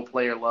obviously mhm. no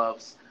player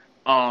loves.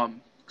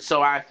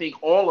 So I think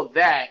all of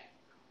that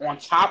on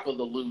top of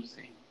the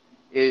losing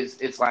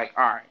it's like,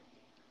 all right,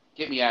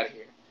 get me out of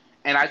here.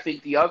 And I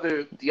think the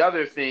other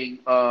thing,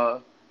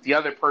 the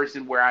other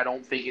person where I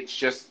don't think it's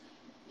just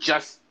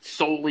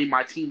solely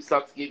my team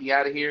sucks, get me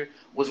out of here,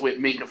 was with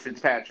Minka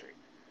Fitzpatrick.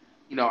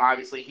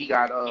 Obviously he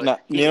got No,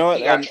 you he know what?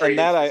 he got And traded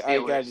that to the I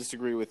gotta Steelers.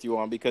 disagree with you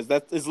on because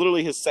that is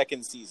literally his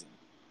second season.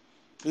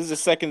 This is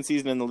his second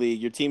season in the league.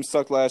 Your team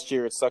sucked last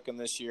year. It's sucking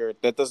this year.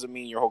 That doesn't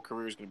mean your whole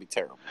career is going to be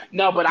terrible.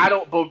 No, but I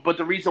don't. But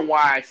the reason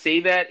why I say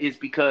that is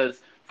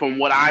because from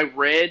what I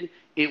read,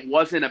 it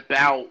wasn't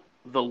about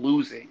the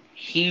losing.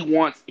 He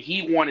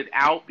wanted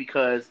out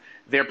because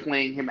they're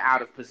playing him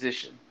out of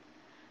position.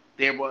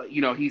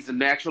 He's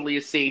naturally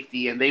a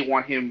safety, and they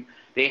want him.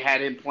 They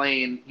had him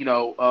playing,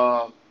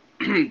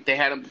 they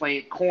had him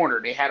playing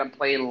corner. They had him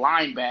playing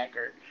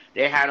linebacker.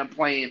 They had him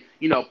playing,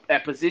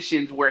 at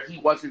positions where he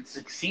wasn't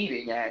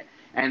succeeding at.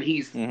 And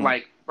he's Mm-hmm.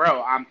 like,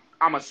 bro,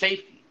 I'm a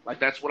safety. Like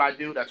that's what I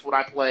do. That's what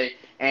I play.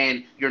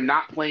 And you're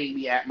not playing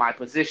me at my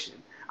position.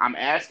 I'm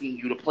asking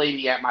you to play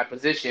me at my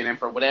position, and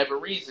for whatever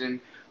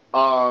reason,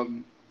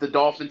 the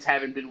Dolphins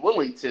haven't been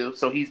willing to.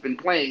 So he's been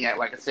playing at,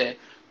 like I said,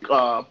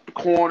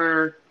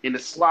 corner in the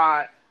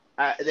slot,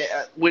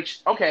 which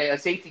okay, a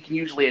safety can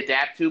usually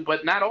adapt to,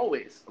 but not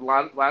always. A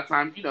lot of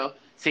times,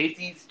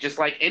 safety's just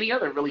like any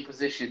other really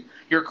position.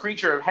 You're a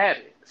creature of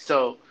habit.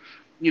 So,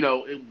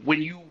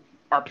 when you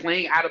are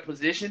playing out of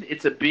position,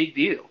 it's a big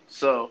deal.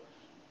 So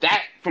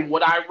that, from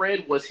what I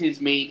read, was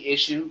his main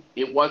issue.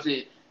 It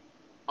wasn't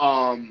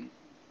um,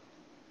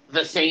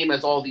 the same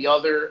as all the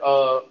other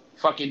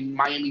fucking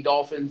Miami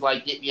Dolphins.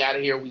 Like, get me out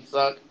of here, we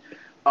suck.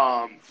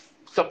 Um,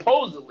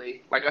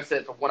 Supposedly, like I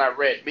said, from what I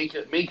read,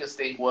 Minka's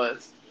thing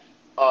was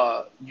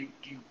you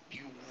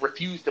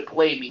refuse to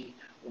play me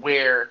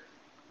where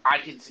I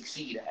can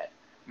succeed at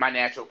my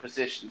natural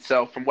position.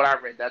 So from what I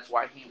read, that's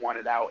why he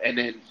wanted out. And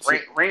then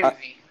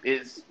Ramsey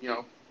is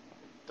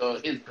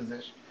his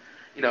position,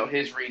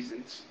 his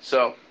reasons.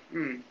 So.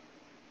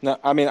 No,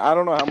 I mean, I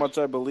don't know how much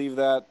I believe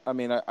that. I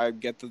mean, I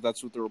get that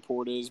that's what the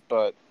report is,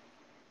 but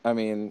I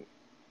mean,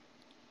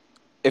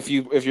 if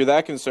you're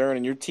that concerned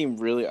and your team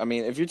really, I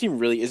mean, if your team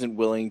really isn't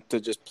willing to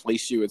just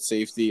place you at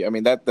safety, I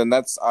mean, then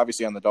that's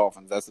obviously on the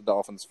Dolphins. That's the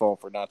Dolphins'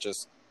 fault for not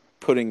just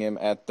putting him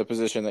at the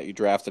position that you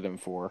drafted him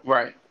for.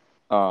 Right.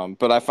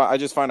 But I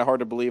just find it hard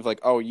to believe,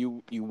 like, oh,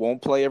 you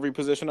won't play every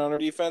position on our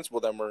defense?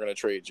 Well, then we're going to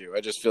trade you. I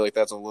just feel like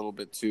that's a little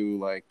bit too,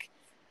 like,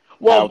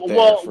 out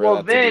there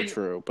for that to be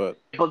true. But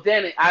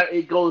then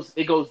it goes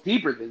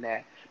deeper than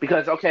that,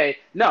 because okay,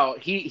 no,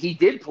 he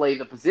did play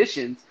the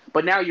positions,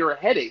 but now you're a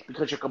headache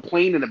because you're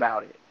complaining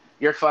about it.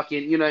 You're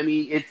fucking, you know what I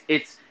mean?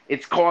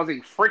 It's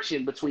causing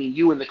friction between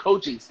you and the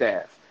coaching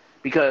staff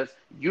because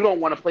you don't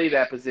want to play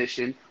that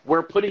position.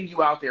 We're putting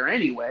you out there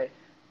anyway,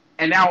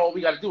 and now all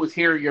we got to do is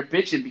hear your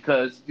bitching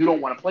because you don't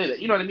want to play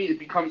that. You know what I mean? It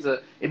becomes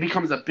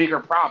a bigger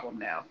problem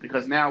now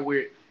because now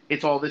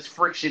it's all this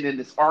friction and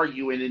this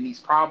arguing and these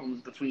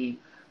problems between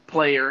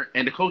player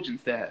and the coaching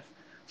staff.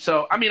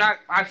 So, I mean,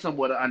 I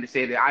somewhat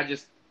understand it.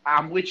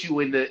 I'm with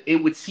you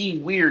it would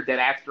seem weird that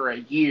after a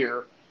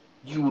year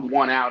you would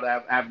want out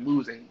of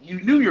losing. You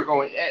knew you're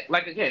going,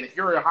 like, again, if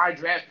you're a high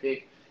draft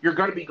pick, you're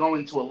going to be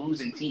going to a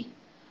losing team.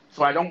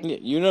 So I don't. Yeah,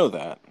 you know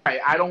that.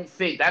 I don't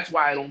think, that's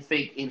why I don't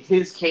think in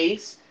his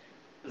case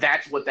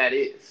that's what that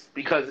is.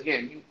 Because,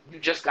 again, you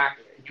just got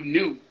there. You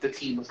knew the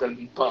team was going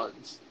to be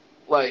buns.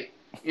 Like,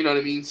 you know what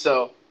I mean?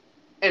 So,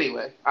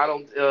 anyway,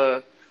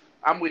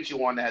 I'm with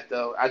you on that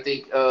though. I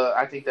think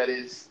that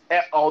is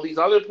all these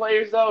other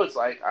players though. It's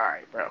like, all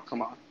right, bro,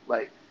 come on.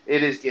 Like,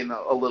 it is getting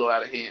a little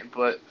out of hand.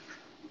 But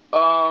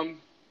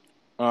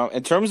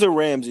in terms of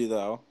Ramsey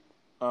though,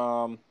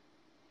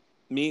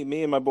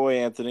 me and my boy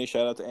Anthony,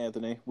 shout out to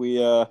Anthony. We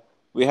have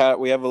a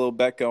little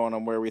bet going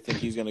on where we think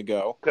he's going to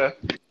go.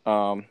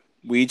 Okay.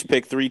 We each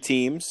pick 3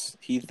 teams.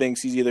 He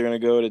thinks he's either going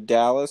to go to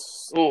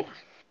Dallas. Ooh.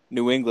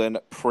 New England,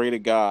 pray to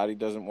God he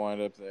doesn't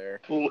wind up there.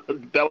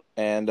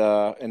 And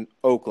in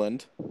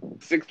Oakland.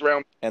 6th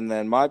round. And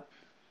then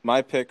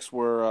my picks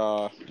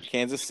were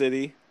Kansas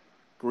City,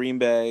 Green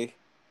Bay,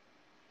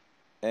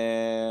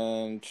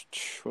 and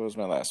what was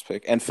my last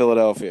pick? And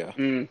Philadelphia.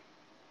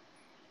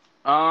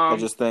 I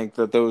just think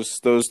that those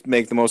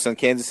make the most sense.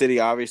 Kansas City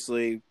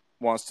obviously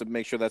wants to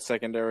make sure that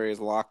secondary is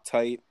locked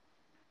tight.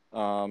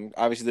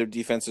 Obviously their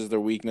defense is their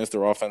weakness.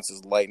 Their offense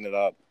is lighting it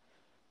up.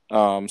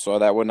 So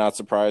that would not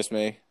surprise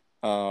me.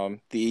 The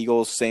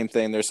Eagles, same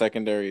thing. Their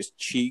secondary is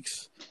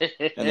cheeks, and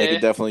they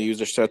could definitely use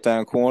their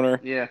shutdown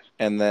corner. Yeah.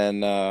 And then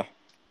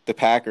the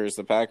Packers.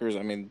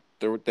 I mean,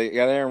 they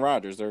got Aaron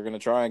Rodgers. They're going to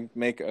try and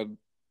make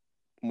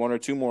 1 or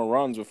 2 more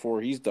runs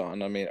before he's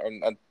done. I mean,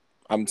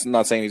 I'm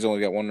not saying he's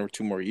only got 1 or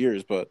 2 more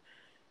years, but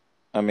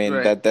I mean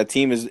that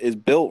team is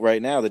built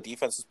right now. The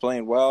defense is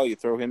playing well. You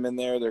throw him in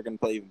there, they're going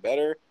to play even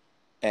better.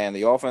 And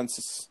the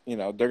offense,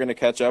 they're going to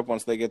catch up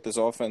once they get this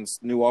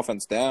new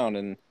offense down,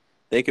 and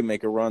they can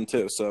make a run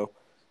too. So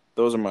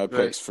those are my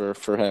picks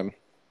for him.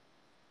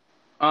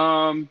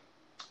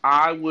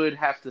 I would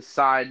have to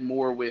side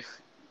more with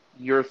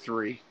your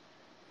 3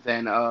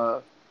 than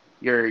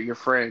your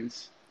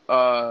friends.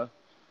 And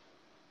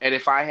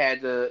if I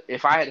had to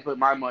put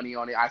my money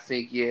on it, I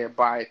think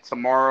by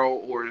tomorrow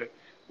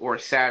or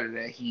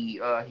Saturday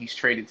he's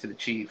traded to the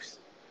Chiefs.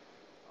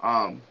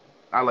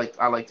 I like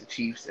the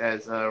Chiefs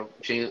as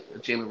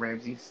Jaylen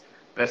Ramsey's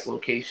best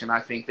location. I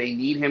think they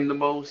need him the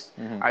most.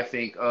 Mm-hmm. I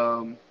think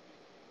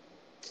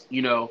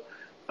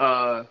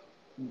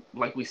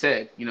like we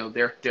said,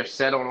 they're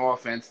set on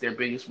offense. Their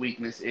biggest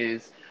weakness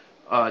is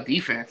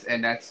defense,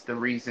 and that's the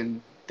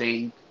reason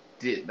they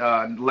did,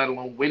 let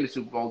alone win the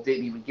Super Bowl,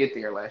 didn't even get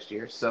there last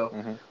year.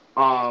 So,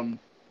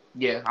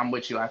 yeah, I'm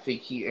with you. I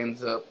think he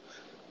ends up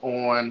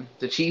on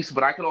the Chiefs,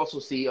 but I could also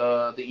see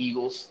the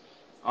Eagles.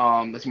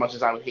 As much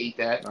as I would hate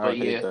that, I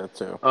hate that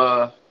too.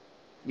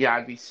 Yeah,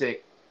 I'd be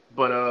sick.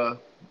 But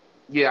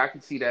yeah, I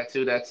can see that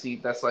too. That's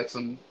like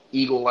some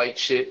Eagle-like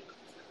shit.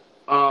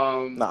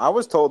 Now, I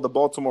was told the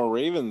Baltimore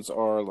Ravens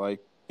are like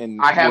in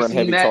I have we're in seen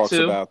heavy that talks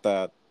too. about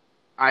that.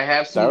 I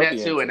have That seen would that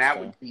be too, and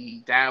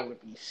interesting. that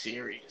would be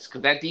serious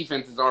because that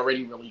defense is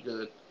already really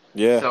good.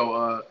 Yeah.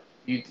 So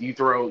you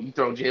throw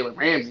Jaylen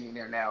Ramsey in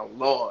there now,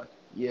 Lord,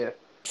 yeah.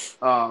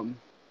 Um,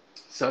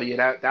 so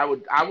yeah, that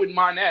would I wouldn't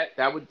mind that.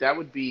 That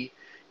would be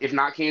if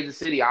not Kansas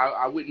City,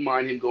 I wouldn't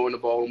mind him going to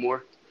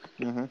Baltimore.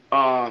 Hmm.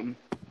 Um,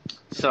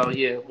 so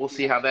yeah, we'll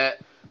see how that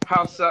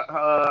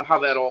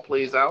all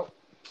plays out.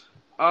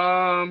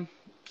 Um,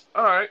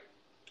 all right.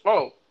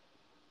 Oh,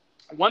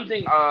 one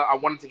thing I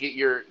wanted to get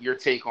your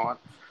take on.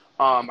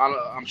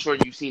 I'm sure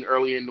you've seen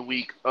earlier in the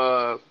week.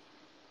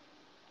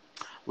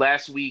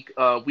 Last week,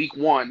 week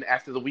one,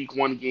 after the week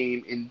one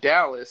game in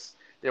Dallas,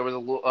 there was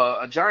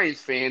a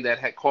Giants fan that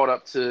had caught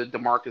up to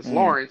DeMarcus Mm.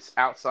 Lawrence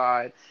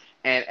outside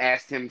and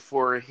asked him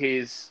for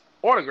his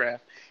autograph.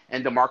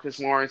 And DeMarcus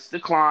Lawrence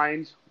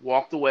declined,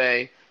 walked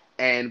away,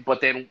 but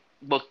then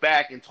looked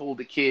back and told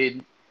the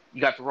kid,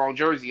 "You got the wrong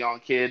jersey on,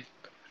 kid."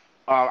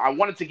 I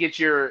wanted to get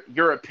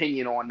your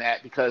opinion on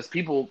that because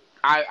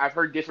I've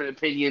heard different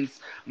opinions.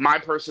 My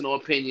personal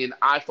opinion,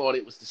 I thought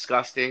it was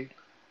disgusting.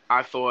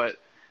 I thought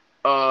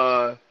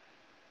uh,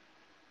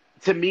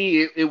 to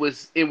me it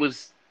was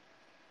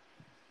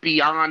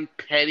beyond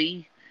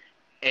petty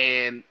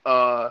and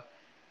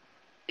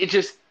it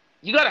just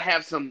you got to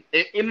have some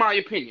in my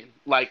opinion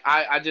like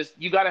I just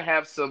you got to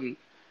have some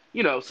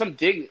some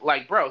dignity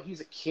like bro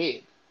he's a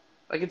kid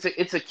like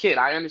it's a kid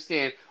I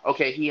understand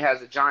okay he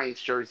has a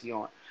Giants jersey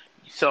on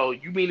so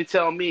you mean to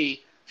tell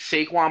me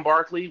Saquon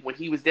Barkley when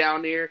he was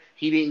down there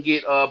he didn't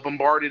get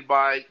bombarded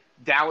by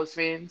Dallas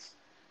fans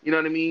you know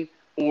what I mean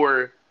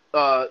or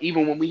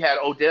even when we had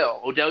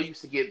Odell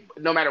used to get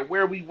no matter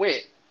where we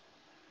went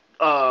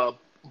uh,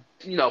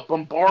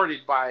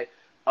 bombarded by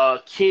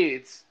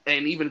kids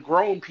and even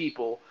grown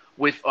people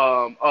with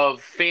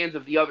of fans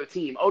of the other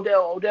team.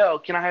 Odell,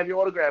 can I have your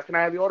autograph? Can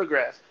I have your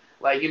autograph?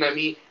 Like you know what I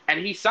mean? And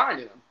he signed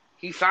it.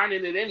 He signed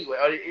it anyway.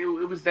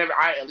 It was never.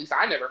 At least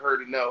I never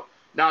heard it. No,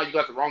 now you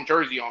got the wrong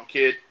jersey on,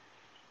 kid.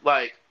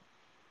 Like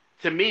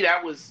to me,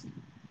 that was.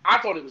 I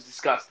thought it was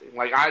disgusting.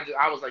 Like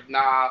I was like,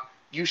 nah.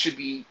 You should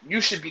be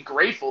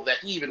grateful that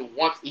he even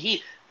wants.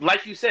 He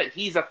like you said,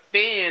 he's a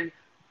fan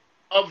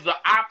of the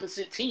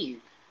opposite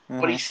team,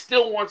 but he Hmm.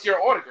 still wants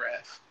your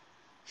autograph.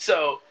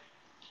 So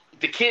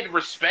the kid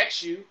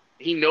respects you.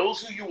 He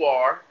knows who you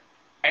are,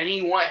 and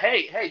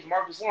hey,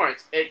 Marcus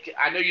Lawrence.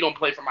 I know you don't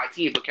play for my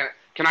team, but can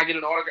I get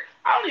an autograph?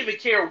 I don't even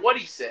care what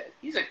he said.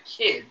 He's a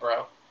kid,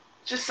 bro.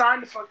 Just sign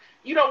the fuck.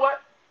 You know what?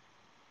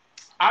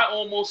 I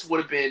almost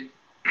would have been.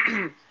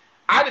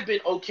 I'd have been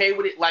okay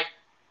with it. Like,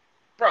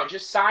 bro,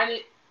 just sign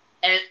it,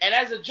 and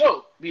as a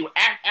joke, be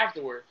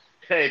afterward.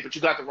 Hey, but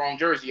you got the wrong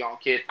jersey on,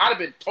 kid. I'd have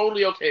been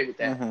totally okay with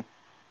that. Hmm.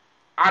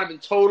 I'd have been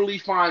totally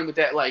fine with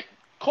that. Like,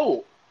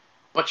 cool.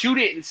 But you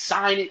didn't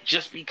sign it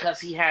just because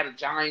he had a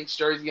Giants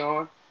jersey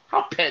on.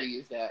 How petty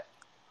is that?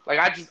 Like,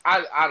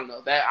 I don't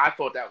know. That I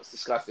thought that was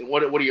disgusting.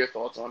 What are your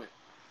thoughts on it?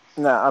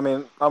 Nah, I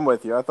mean, I'm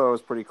with you. I thought it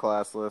was pretty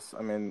classless.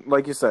 I mean,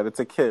 like you said, it's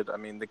a kid. I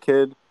mean, the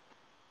kid,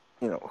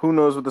 who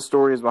knows what the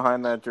story is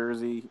behind that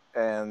jersey,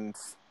 and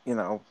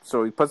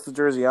so he puts the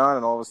jersey on,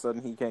 and all of a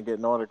sudden he can't get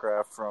an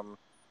autograph from,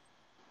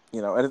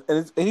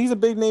 and he's a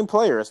big name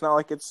player. It's not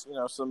like it's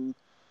some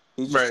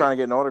he's just Right, trying to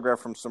get an autograph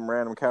from some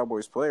random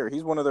Cowboys player.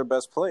 He's one of their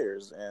best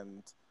players,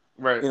 and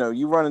right,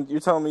 you're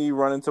telling me you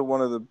run into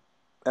one of the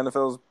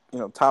NFL's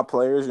top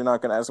players, you're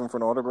not going to ask him for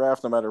an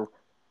autograph no matter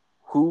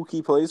who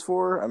he plays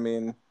for. I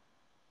mean,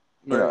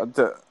 right.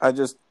 I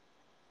just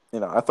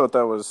I thought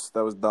that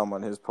was dumb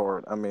on his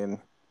part. I mean,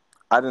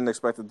 I didn't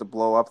expect it to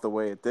blow up the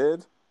way it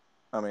did.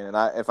 I mean, and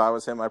if I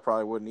was him, I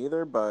probably wouldn't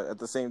either. But at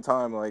the same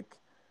time, like,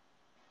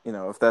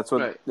 if that's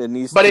what Right. it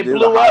needs But to it do to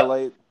blew up.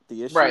 highlight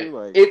the issue, Right.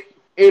 like,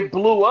 It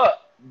blew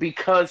up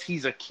because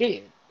he's a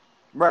kid.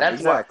 right,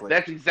 That's why. exactly.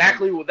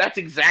 That's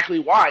exactly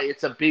why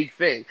it's a big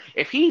thing.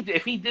 If he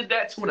did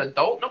that to an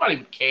adult, nobody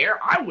would care.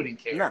 I wouldn't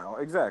care. No,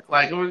 exactly.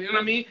 Like you know what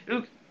I mean?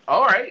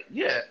 All right,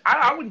 yeah.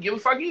 I wouldn't give a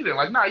fuck either.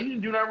 Like, nah, you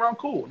didn't do nothing wrong.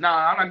 Cool.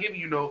 Nah, I'm not giving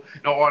you no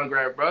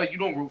autograph, bro. You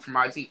don't root for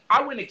my team.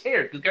 I wouldn't have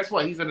cared because guess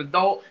what? He's an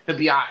adult. He'll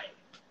be alright.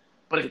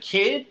 But a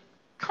kid,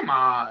 come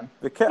on.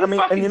 The kid, I You mean,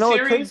 and fucking what,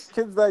 kids, serious?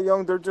 kids that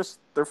young,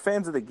 they're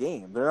fans of the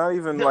game. They're not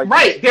even like,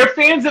 Right, they're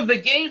fans of the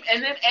game,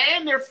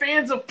 and they're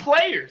fans of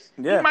players.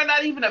 He yeah. might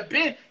not even have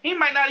been. He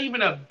might not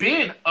even have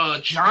been a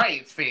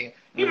Giants fan.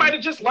 He Mm-hmm. might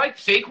have just liked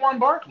Saquon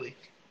Barkley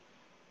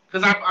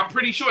because I'm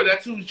pretty sure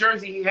that's whose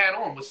jersey he had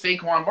on was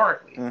Saquon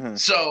Barkley. Mm-hmm.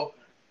 So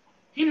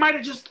he might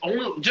have just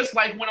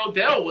like when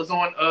Odell was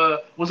on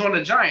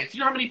the Giants.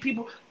 You know how many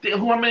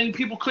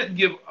people couldn't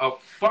give a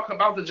fuck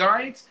about the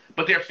Giants,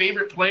 but their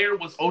favorite player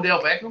was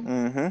Odell Beckham.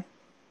 Mm-hmm.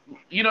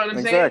 You know what I'm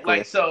saying? Exactly.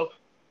 Like so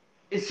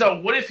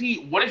what if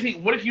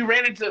you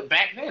ran into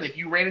back then? If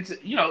you ran into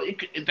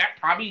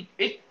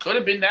it could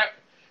have been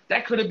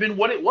that could have been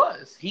what it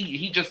was.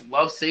 He just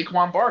loves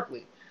Saquon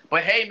Barkley.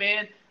 But hey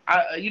man,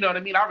 you know what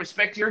I mean? I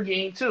respect your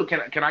game too.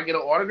 Can I get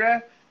an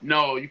autograph?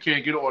 No, you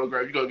can't get an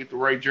autograph. You gotta get the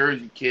right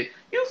jersey, kid.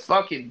 You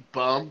fucking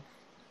bum.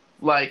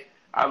 Like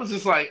I was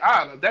just like I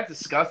don't know. That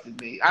disgusted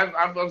me.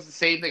 I was the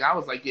same thing. I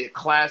was like yeah,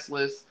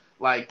 classless.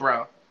 Like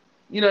bro,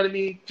 You know what I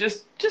mean?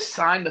 Just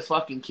sign the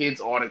fucking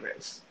kids'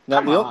 autographs. Now,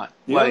 Come on,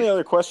 the only like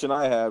other question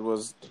I had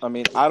was, I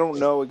mean, I don't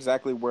know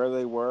exactly where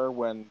they were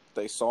when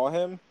they saw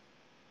him,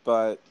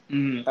 but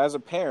mm, as a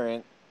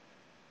parent,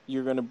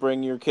 you're going to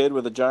bring your kid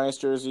with a Giants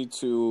jersey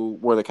to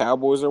where the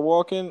Cowboys are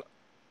walking.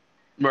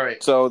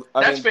 right. So,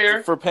 I That's mean,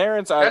 fair. for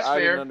parents, That's I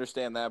didn't fair.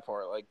 understand that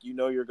part. Like,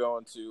 you're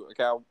going to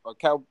a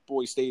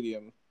Cowboy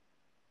stadium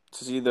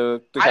to see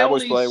the I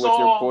Cowboys only play with your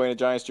saw boy in a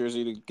Giants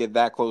jersey to get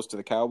that close to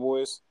the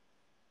Cowboys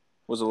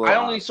was a little I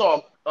only odd.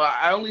 saw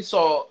I only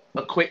saw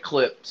a quick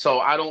clip, so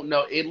I don't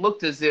know. It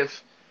looked as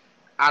if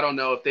I don't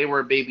know if they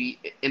were maybe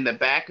in the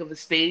back of the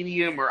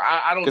stadium or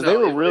I don't Because they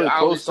know. were really I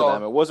only close to saw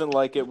them. It wasn't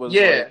like it was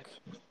yeah,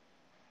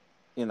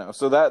 like,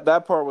 so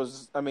that part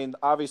was, I mean,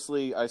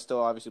 obviously, I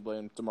still obviously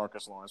blame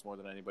DeMarcus Lawrence more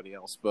than anybody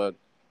else. But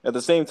at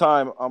the same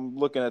time, I'm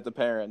looking at the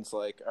parents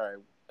like, all right,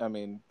 I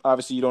mean,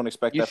 obviously, you don't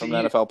expect you that from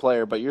an see NFL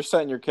player, but you're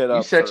setting your kid you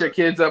up set your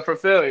kids up for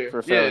failure. for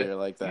Yeah, failure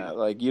like that.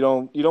 Like you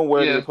don't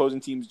wear the yeah, opposing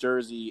team's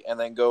jersey and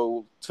then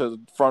go to the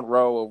front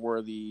row of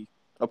where the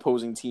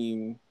opposing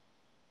team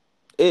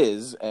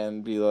is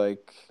and be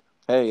like,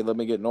 "Hey, let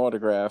me get an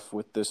autograph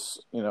with this,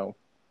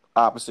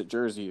 opposite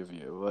jersey of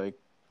you." Like,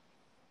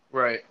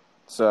 right.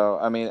 so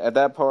I mean, at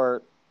that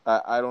part,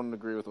 I don't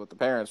agree with what the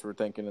parents were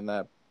thinking in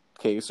that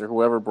case or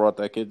whoever brought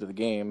that kid to the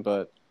game,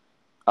 but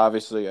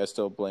obviously, I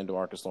still blame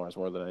DeMarcus Lawrence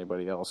more than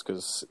anybody else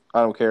because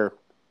I don't care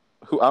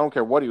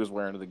what he was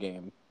wearing to the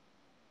game.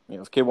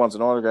 If the kid wants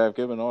an autograph,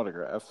 give him an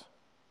autograph.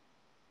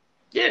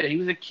 Yeah, he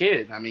was a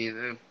kid. I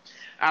mean,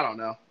 I don't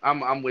know.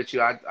 I'm with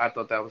you. I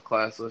thought that was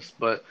classless,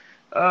 but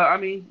I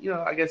mean,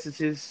 I guess it's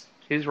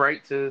his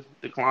right to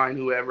decline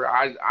whoever.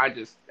 I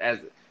just as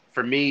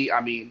for me,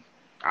 I mean,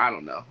 I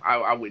don't know.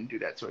 I wouldn't do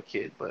that to a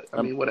kid, but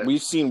I mean, whatever.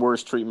 We've seen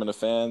worse treatment of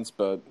fans,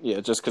 but yeah,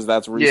 just because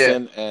that's Yeah,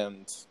 recent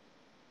and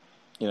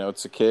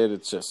it's a kid,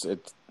 it's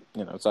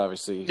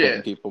obviously hitting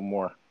yeah, people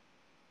more.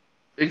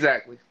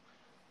 exactly.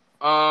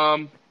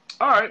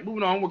 All right,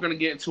 moving on. We're gonna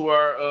get into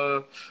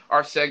our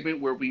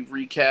segment where we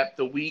recap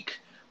the week,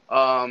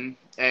 and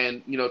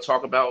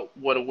talk about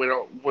what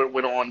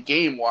went on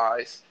game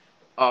wise,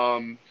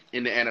 in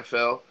the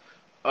NFL.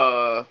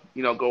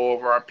 Go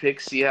over our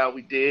picks, see how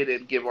we did,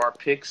 and give our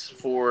picks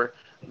for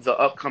the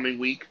upcoming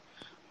week.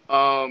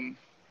 Um,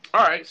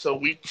 all right, so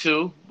week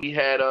two we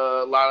had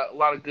a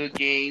lot of good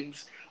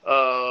games,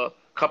 a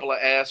couple of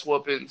ass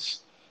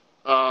whoopings.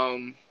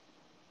 Um,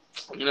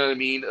 you know what I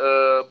mean?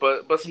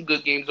 But some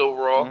good games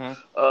overall.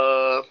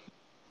 Mm-hmm.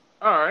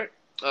 All right.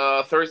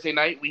 Thursday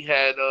night we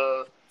had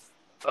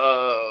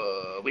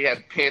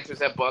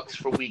Panthers at Bucks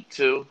for week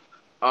two.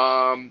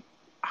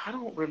 I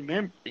don't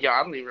remember. Yeah,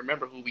 I don't even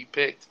remember who we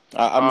picked.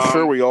 I'm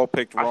sure Um, we all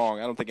picked I wrong.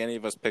 I don't think any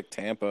of us picked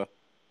Tampa.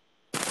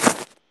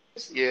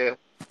 yeah,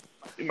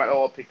 we might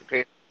all pick the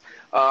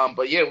Panthers.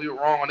 But yeah, we were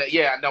wrong on that.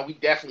 Yeah, no, we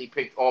definitely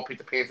picked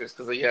the Panthers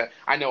because yeah,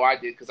 I know I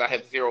did because I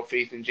have zero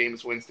faith in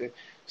Jameis Winston.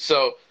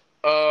 So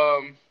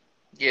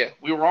yeah,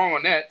 we were wrong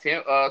on that.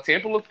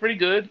 Tampa looked pretty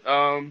good.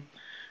 Mm.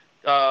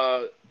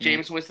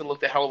 Jameis Winston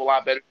looked a hell of a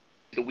lot better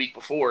the week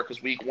before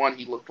because week one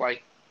he looked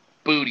like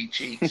booty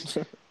cheeks.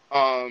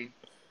 Um,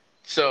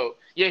 so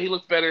yeah, he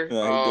looked better.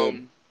 Yeah, he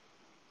did.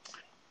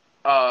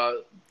 Uh,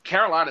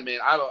 Carolina, man,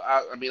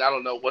 I mean, I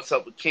don't know what's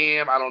up with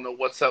Cam. I don't know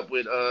what's up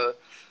with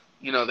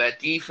that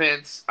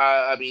defense.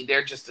 I mean,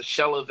 they're just a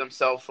shell of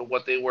themselves for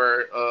what they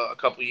were a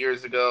couple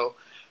years ago.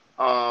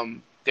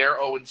 They're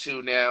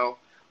 0-2 now.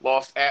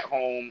 Lost at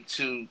home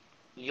to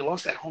you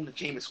lost at home to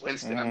Jameis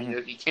Winston. I mean,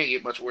 Mm-hmm. you can't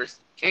get much worse.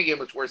 Can't get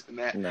much worse than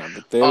that. No,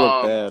 but they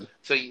look bad.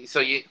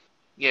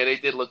 Yeah, they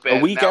did look A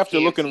bad. week Now after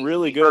Cam looking seems to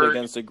really be good hurt.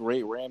 against a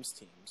great Rams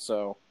team.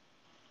 So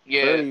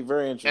Yeah, very,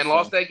 very and interesting.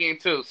 lost that game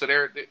too. So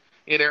they're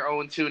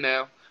 0-2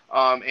 now.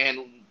 And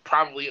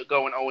probably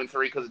going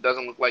 0-3 because it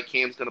doesn't look like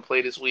Cam's going to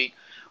play this week.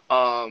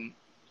 Um,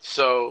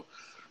 so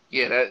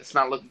yeah, that's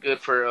not looking good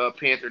for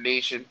Panther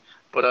Nation.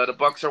 But the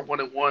Bucks are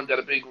 1-1. Got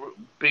a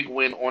big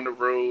win on the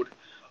road.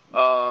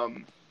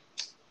 Um,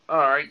 all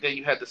right, then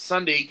you had the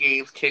Sunday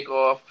games kick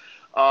off.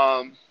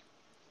 Um,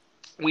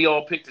 we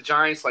all picked the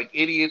Giants like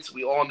idiots.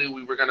 We all knew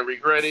we were going to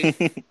regret it.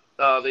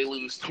 They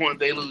lose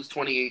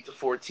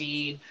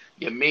 28-14.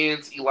 Your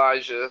man's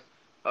Elijah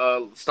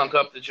stunk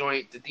up the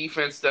joint. The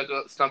defense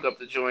stunk up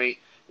the joint.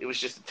 It was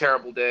just a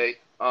terrible day.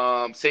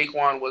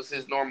 Saquon was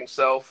his normal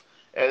self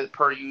as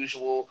per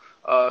usual.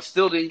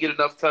 Still didn't get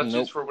enough touches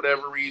Nope. for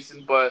whatever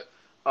reason, but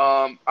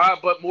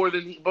more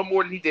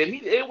than he did.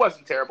 It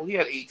wasn't terrible. He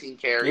had 18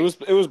 carries.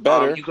 It was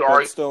better, You could but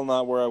argue still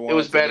not where I it was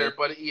wanted to be. better,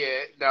 but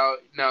yeah,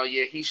 now,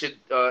 yeah, he should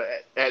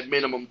at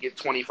minimum get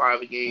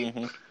 25 a game.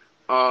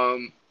 Mm-hmm.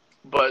 Um,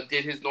 but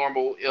did his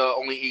normal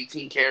only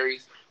 18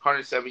 carries,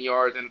 107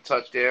 yards, and a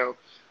touchdown.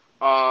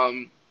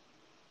 Um,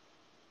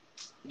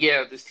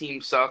 yeah, this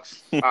team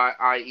sucks.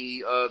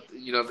 I.e.,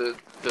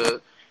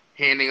 the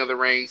handing of the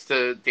reins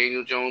to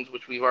Daniel Jones,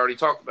 which we've already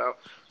talked about.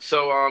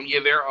 So yeah,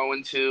 they're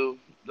 0-2,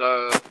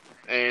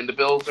 and the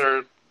Bills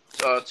are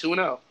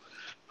 2-0.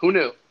 Who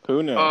knew?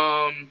 Who knew?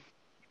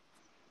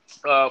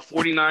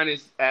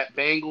 49ers at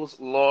Bengals.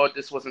 Lord,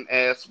 this was an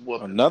ass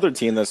whooping. Another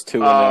team that's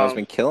 2-0 has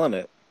been killing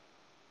it.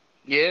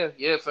 Yeah,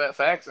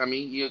 facts. I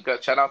mean, you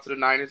got shout out to the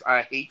Niners.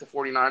 I hate the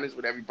 49ers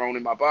with every bone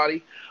in my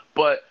body,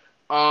 but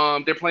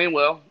they're playing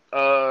well.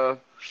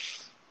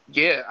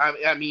 Yeah,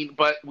 I mean,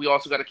 but we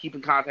also got to keep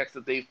in context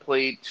that they've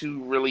played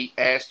two really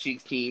ass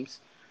cheeks teams.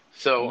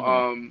 So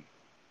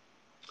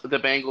Mm-hmm. the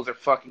Bengals are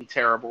fucking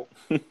terrible.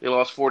 They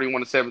lost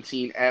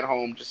 41-17 at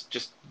home,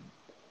 just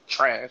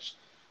trash.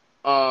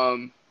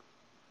 Um,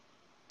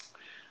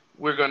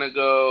 we're gonna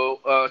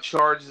go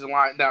Chargers and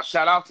Lions. Now,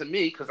 shout out to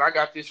me because I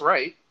got this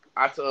right.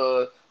 I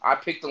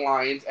picked the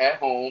Lions at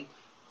home.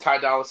 Ty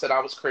Dolla said I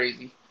was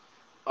crazy.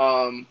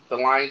 The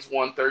Lions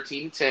won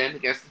 13-10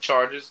 against the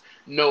Chargers.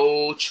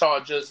 No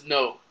Chargers,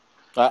 no.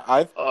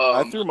 I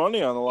Um, threw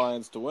money on the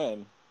Lions to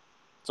win,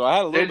 so I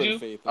had a little did bit of you?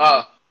 faith in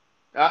them.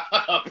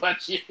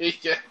 But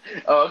yeah.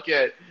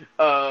 Okay.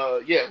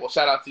 Yeah. Well,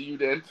 shout out to you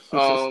then.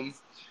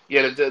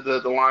 Yeah,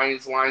 the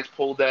Lions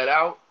pulled that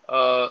out.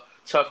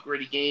 Tough,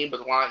 gritty game,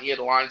 but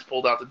the Lions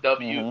pulled out the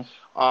W.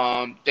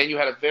 Mm-hmm. Then you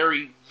had a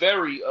very,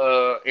 very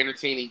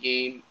entertaining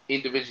game,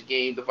 in division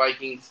game, the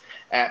Vikings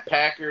at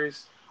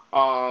Packers.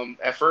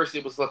 At first,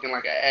 it was looking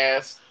like an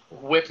ass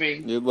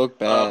whipping It looked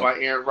bad. by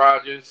Aaron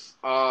Rodgers.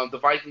 The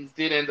Vikings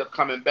did end up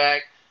coming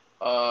back.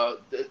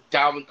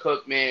 Dalvin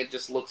Cook, man,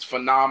 just looks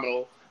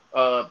phenomenal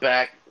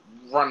back,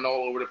 running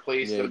all over the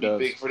place. Yeah, Going to be does.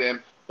 big for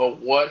them. But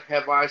what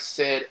have I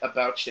said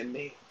about your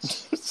man?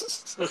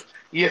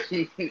 your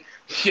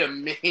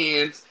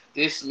man's,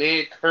 this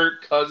man,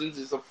 Kirk Cousins,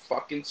 is a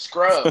fucking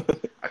scrub.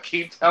 I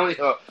keep telling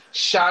you,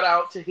 shout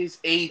out to his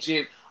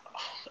agent,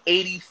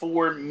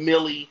 84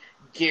 milli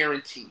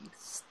guaranteed.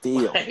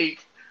 Steal.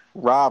 Like,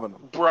 Robbing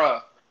them.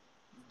 bruh,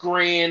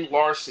 grand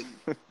larceny.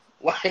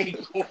 Like,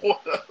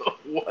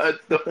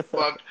 what the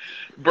fuck?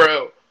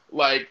 Bro,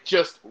 like,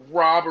 just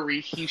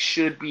robbery. He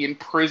should be in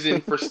prison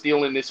for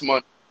stealing this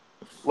money.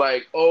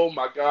 Like, oh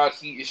my God,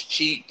 he is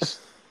cheap.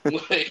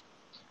 Like,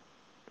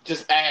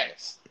 just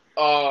ass.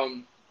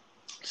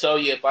 So,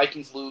 yeah,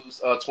 Vikings lose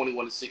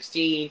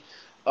 21-16.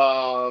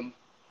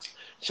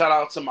 Shout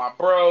out to my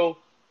bro.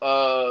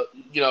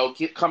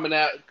 Coming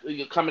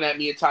at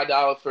me and Ty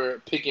Dolla for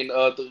picking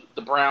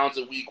the Browns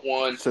in week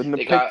 1. Shouldn't have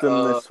They picked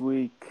them this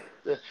week.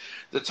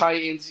 The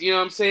Titans, you know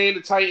what I'm saying?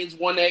 The Titans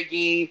won that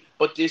game,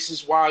 but this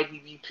is why we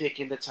be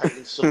picking the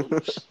Titans to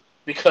lose.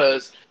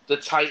 Because the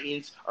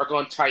Titans are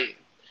going to tighten.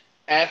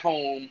 At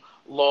home,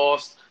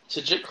 lost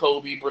to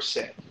Jacoby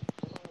Brissett.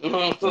 And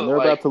they're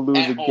about to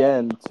lose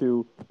again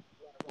to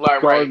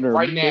Gardner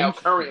right now, Minshew.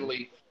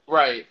 currently.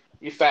 Right.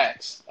 Your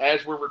facts.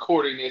 As we're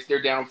recording this,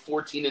 they're down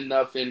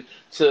 14-0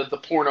 to the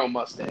porno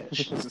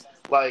mustache.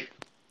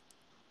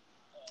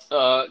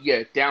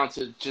 Down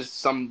to just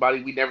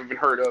somebody we never even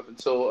heard of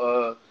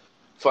until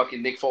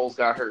fucking Nick Foles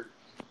got hurt.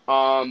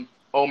 Oh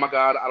my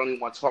God, I don't even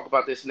want to talk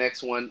about this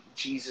next one.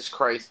 Jesus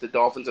Christ, the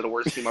Dolphins are the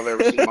worst team I've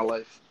ever seen in my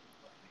life.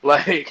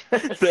 Like,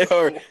 they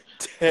are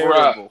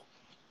terrible.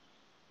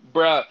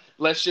 Bruh,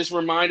 let's just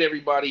remind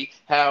everybody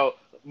how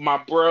my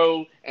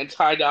bro and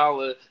Ty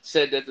Dolla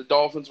said that the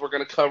Dolphins were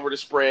going to cover the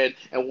spread.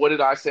 And what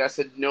did I say? I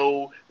said,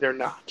 no, they're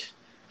not.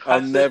 I'll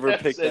never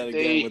pick that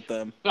again with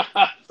them.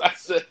 I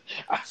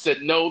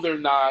said, no, they're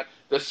not.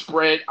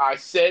 I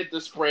said the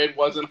spread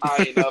wasn't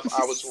high enough.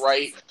 I was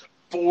right.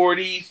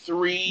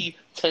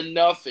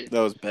 43-0.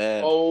 That was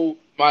bad. Oh,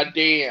 my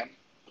damn.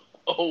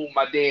 And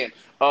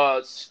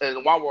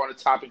while we're on the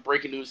topic,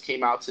 breaking news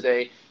came out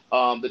today.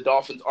 The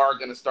Dolphins are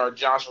going to start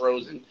Josh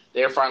Rosen.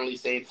 They're finally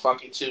saying,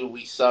 fuck it too.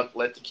 We suck.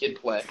 Let the kid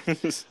play.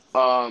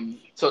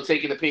 So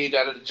taking the page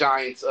out of the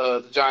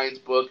Giants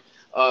book,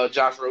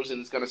 Josh Rosen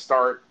is going to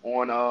start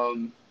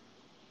on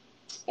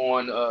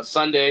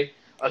Sunday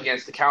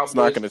against the Cowboys. It's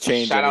not going to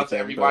change Shout anything, out to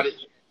everybody. But...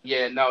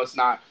 Yeah, no, it's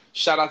not.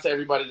 Shout out to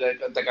everybody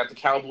that got the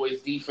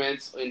Cowboys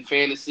defense in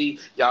fantasy.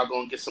 Y'all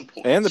going to get some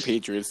points. And the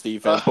Patriots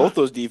defense. Both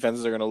those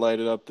defenses are going to light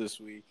it up this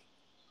week.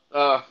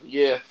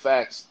 Yeah,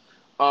 facts.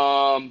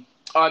 Moving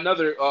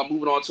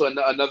on to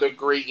another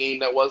great game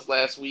that was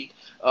last week.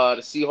 The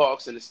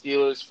Seahawks and the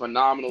Steelers,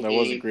 phenomenal game. That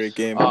was a great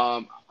game.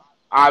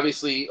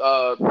 Obviously,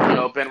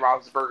 Ben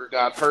Roethlisberger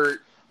got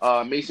hurt.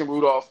 Mason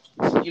Rudolph,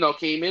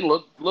 came in,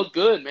 looked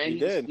good, man. He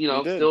did.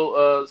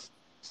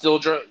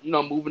 Still,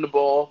 moving the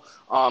ball.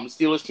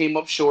 Steelers came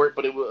up short,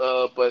 but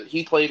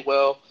he played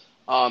well.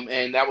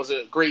 And that was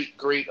a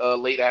great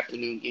late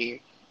afternoon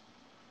game.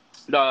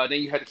 Then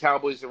you had the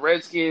Cowboys and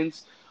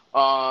Redskins.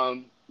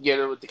 The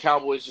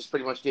Cowboys just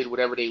pretty much did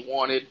whatever they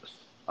wanted.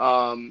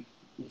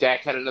 Dak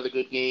had another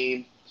good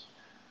game.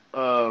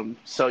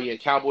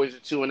 Cowboys are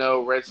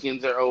 2-0.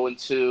 Redskins are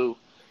 0-2.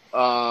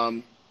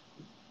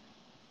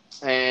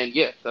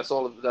 That's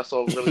all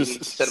really needs to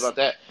be said about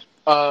that.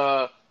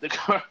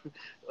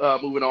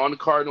 Moving on, the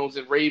Cardinals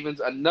and Ravens,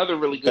 another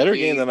really good better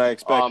game than I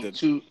expected.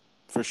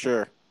 For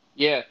sure.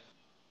 Yeah.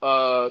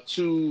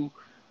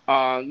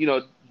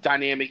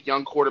 Dynamic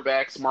young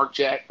quarterbacks,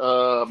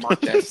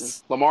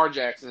 Lamar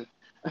Jackson.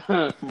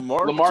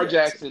 Lamar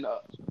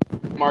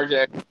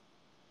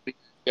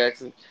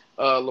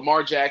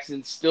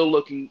Jackson still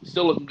looking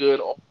good,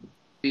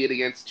 albeit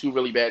against two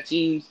really bad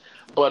teams.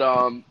 But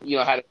had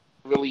a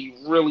really,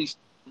 really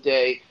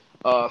day.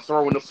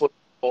 throwing the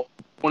football,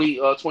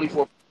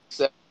 24,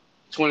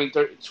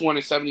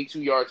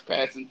 272 yards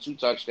passing, 2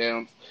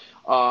 touchdowns.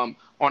 On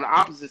the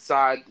opposite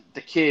side,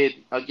 the kid,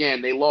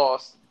 again, they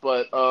lost,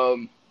 but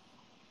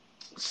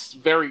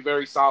very,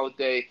 very solid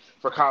day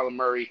for Kyler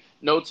Murray.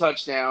 No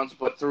touchdowns,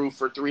 but threw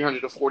for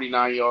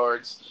 349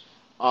 yards.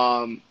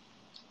 Um,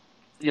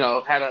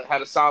 had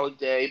a solid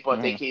day,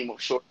 but they came up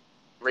short.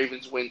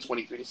 Ravens win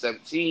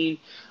 23-17.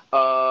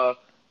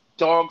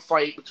 Dog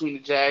fight between the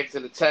Jags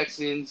and the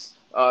Texans.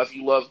 If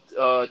you loved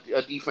a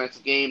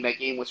defensive game, that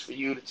game was for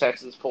you. The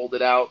Texans pulled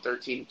it out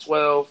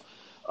 13-12.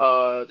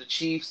 The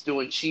Chiefs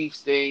doing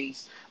Chiefs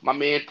things. My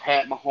man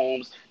Pat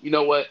Mahomes. You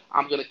know what?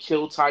 I'm going to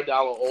kill Ty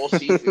Dollar all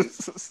season.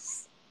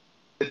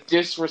 The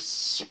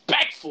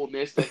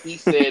disrespectfulness that he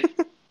said.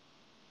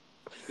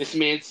 This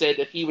man said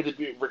that he would have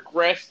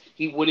regressed.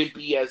 He wouldn't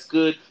be as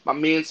good. My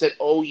man said,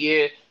 oh,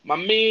 yeah. My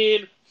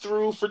man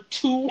threw for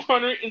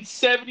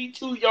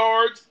 272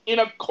 yards in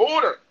a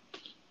quarter.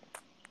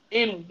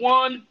 In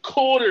one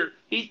quarter,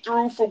 he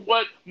threw for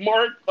what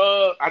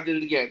I did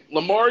it again.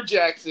 Lamar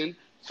Jackson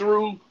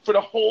threw for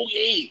the whole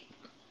game.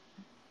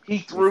 He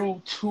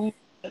threw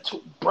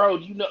bro,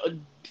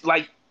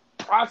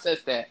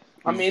 process that.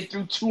 My man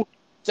threw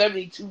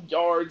 272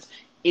 yards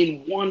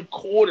in one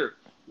quarter.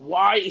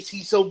 Why is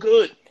he so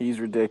good? He's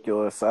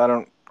ridiculous.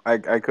 I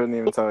couldn't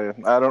even tell you.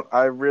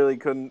 I really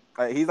couldn't.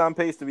 He's on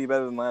pace to be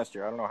better than last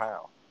year. I don't know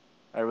how.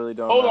 I really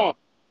don't know.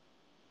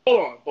 Hold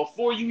on.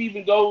 Before you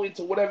even go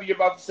into whatever you're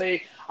about to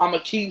say, I'm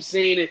going to keep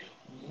saying it.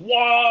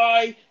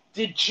 Why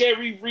did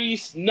Jerry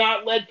Reese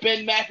not let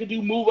Ben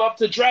McAdoo move up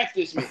to draft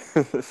this man?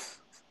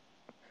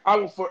 I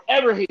will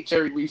forever hate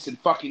Jerry Reese and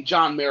fucking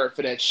John Mara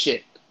for that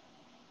shit.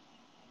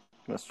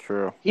 That's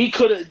true. He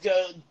could have...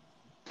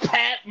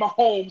 Pat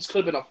Mahomes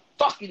could have been a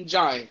fucking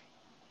giant.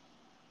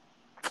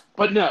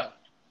 But no.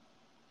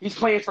 He's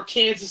playing for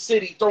Kansas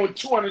City, throwing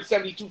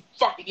 272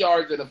 fucking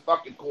yards in a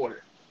fucking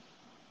quarter.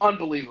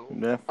 Unbelievable.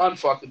 Yeah.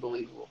 Unfucking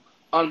believable.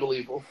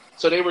 Unbelievable.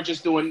 So they were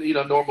just doing,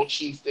 normal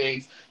Chiefs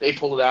things. They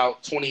pulled it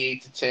out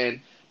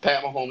 28-10.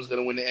 Pat Mahomes is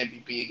going to win the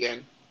MVP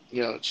again.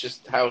 It's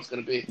just how it's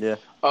going to be. Yeah.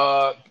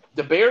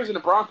 The Bears and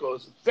the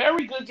Broncos,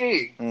 very good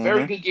game. Mm-hmm.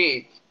 Very good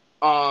game.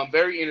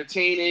 Very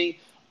entertaining.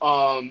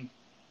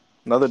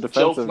 Another defensive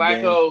Joe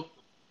Flacco. game.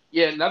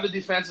 Yeah, another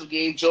defensive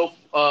game. Joe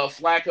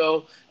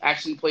Flacco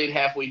actually played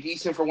halfway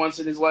decent for once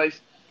in his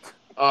life.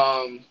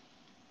 But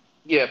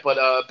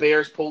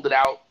Bears pulled it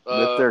out.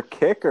 With their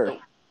kicker.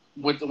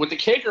 With the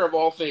kicker of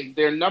all things.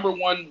 Their number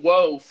one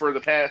woe for the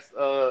past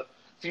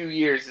few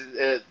years.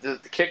 The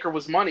kicker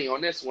was money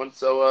on this one.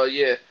 So,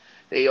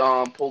 they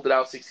pulled it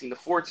out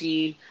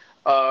 16-14.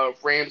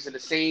 Rams and the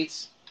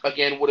Saints,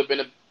 again, would have been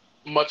a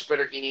much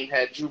better game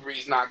had Drew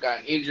Brees not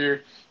gotten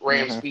injured.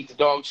 Rams beat the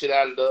dog shit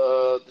out of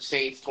the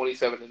Saints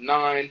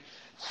 27-9.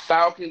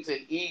 Falcons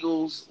and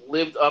Eagles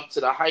lived up to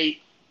the hype.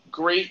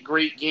 Great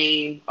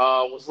getting.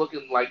 Was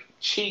looking like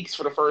cheeks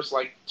for the first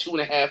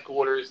 2.5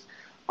 quarters.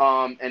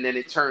 And then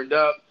it turned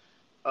up.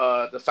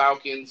 The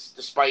Falcons,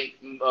 despite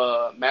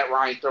Matt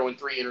Ryan throwing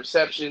 3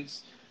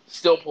 interceptions,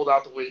 still pulled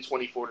out the win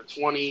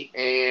 24-20.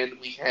 And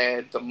we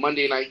had the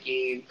Monday night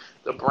game,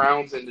 the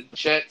Browns and the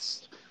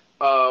Jets.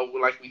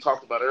 Like we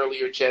talked about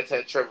earlier, Jets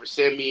had Trevor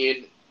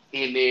Siemian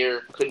in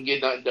there, couldn't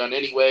get nothing done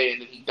anyway,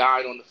 and then he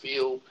died on the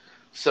field.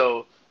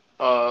 So,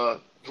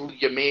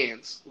 your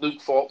man's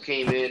Luke Falk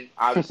came in.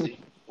 Obviously,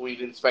 we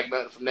didn't expect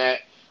nothing from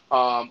that.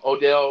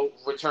 Odell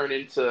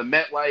returning to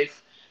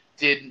MetLife,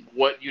 did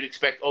what you'd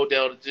expect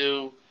Odell to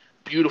do.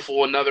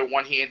 Beautiful, another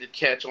one-handed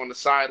catch on the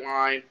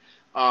sideline.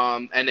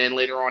 And then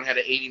later on had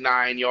an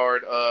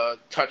 89-yard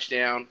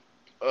touchdown,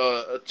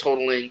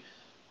 totaling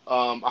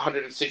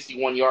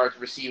 161 yards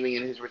receiving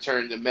in his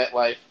return to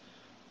MetLife.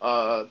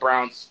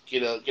 Browns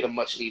get a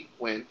much needed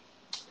win.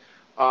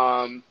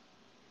 All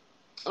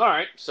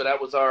right, so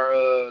that was our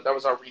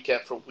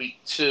recap for week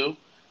 2.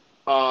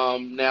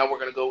 Now we're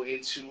gonna go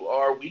into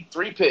our week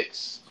 3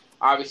 picks.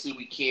 Obviously,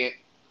 we can't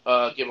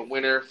give a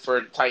winner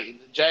for the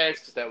Titans and Jags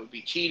because that would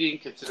be cheating,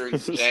 considering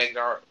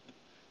the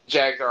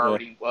Jags are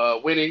already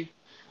winning,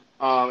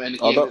 and the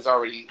game has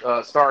already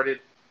started.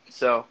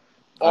 So.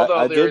 Although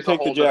I there did is a pick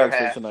the whole Jags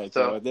other half, for tonight, so.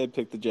 though. I did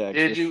pick the Jags.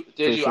 Did you?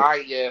 Sure.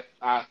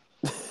 I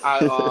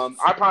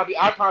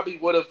probably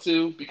would have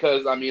too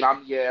because every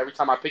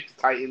time I pick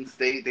the Titans,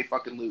 they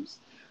fucking lose.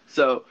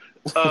 So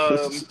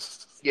we'll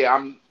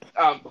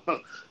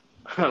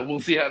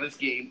see how this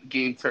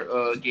game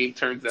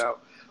turns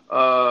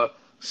out.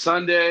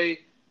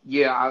 Sunday,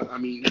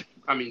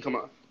 come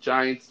on,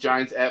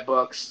 Giants at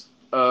Bucks.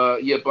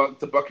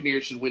 The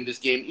Buccaneers should win this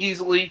game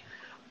easily.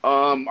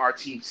 Our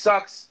team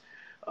sucks.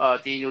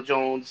 Daniel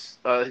Jones,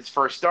 his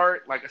first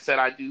start. Like I said,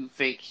 I do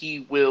think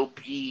he will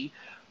be.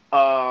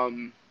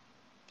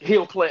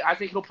 He'll play. I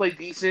think he'll play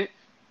decent.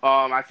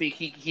 I think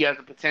he has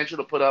the potential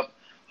to put up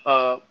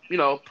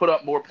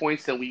more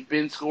points than we've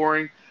been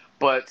scoring.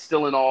 But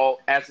still, in all,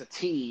 as a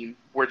team,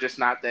 we're just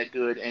not that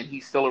good, and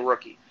he's still a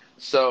rookie.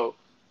 So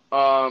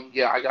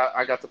Yeah,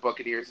 I got the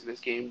Buccaneers in this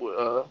game.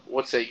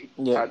 What say you,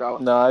 Yeah, Ty Dollar?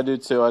 no, I do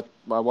too. I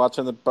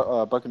watching the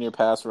Buccaneer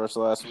pass rush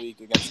last week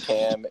against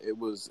Cam. It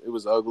was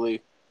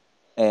ugly,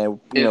 and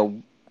Yeah,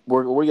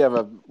 we have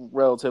a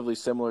relatively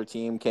similar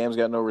team. Cam's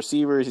got no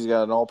receivers. He's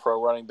got an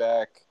All-Pro running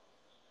back.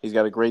 He's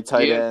got a great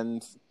tight yeah,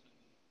 end.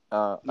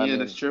 I yeah.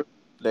 That's mean, true.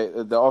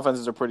 the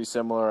offenses are pretty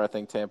similar. I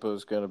think Tampa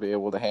is going to be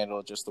able to handle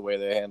it just the way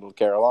they handled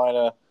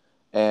Carolina,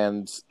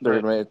 and they're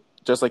Right. going to make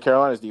just like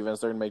Carolina's defense.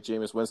 They're going to make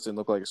Jameis Winston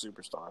look like a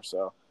superstar.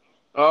 So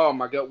Oh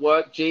my God,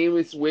 what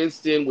Jameis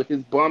Winston with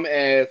his bum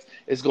ass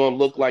is going to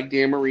look like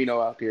Dan Marino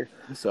out there.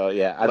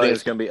 yeah, I think Like,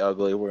 it's going to be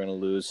ugly. We're going to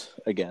lose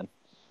again.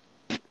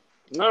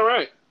 all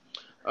right.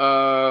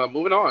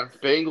 Moving on.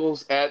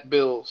 Bengals at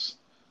Bills.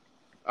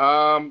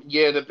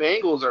 Yeah, the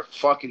Bengals are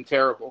fucking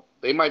terrible.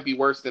 They might be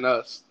worse than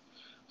us.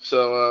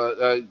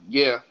 So,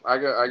 yeah, I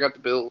got the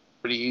Bills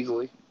pretty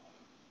easily.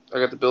 I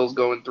got the Bills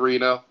going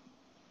 3-0.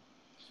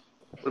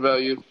 What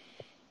about you,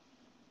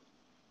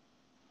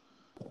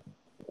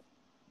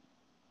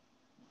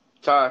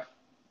 Ty?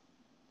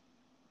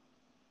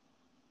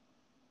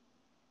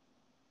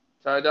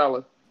 Ty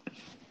Dollar.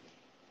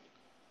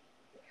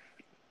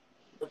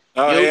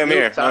 Oh, Yo, yeah, I'm yo,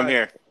 here. I'm Ty.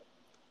 here.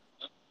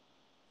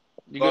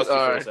 You good? Lost you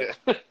All for a right, second.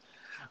 good.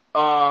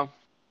 um,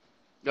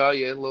 oh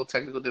yeah, a little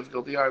technical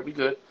difficulty. All right, we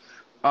good.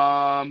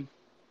 Um,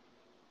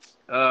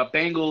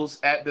 Bengals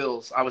at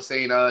Bills. I was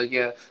saying,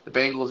 yeah, the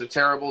Bengals are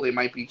terrible. They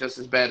might be just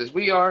as bad as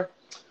we are,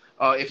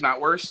 if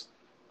not worse.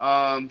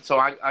 So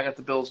I got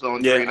the Bills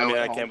going Yeah, three and I zero mean,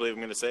 at I home. can't believe I'm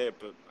going to say it,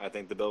 but I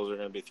think the Bills are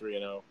going to be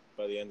 3-0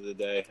 by the end of the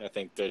day. I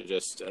think they're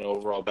just an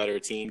overall better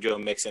team. Joe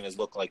Mixon has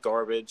looked like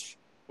garbage,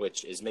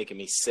 which is making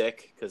me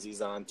sick because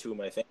he's on two of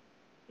my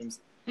teams.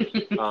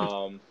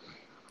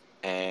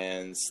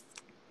 And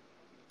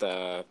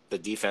the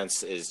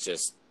defense is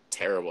just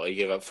terrible. You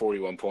give up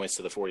 41 points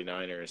to the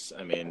 49ers.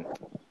 I mean,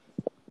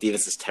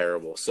 defense is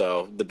terrible.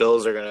 So the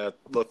Bills are going to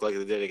look like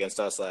they did against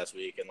us last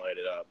week and light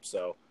it up.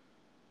 So,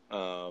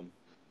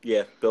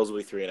 yeah, Bills will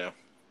be 3-0.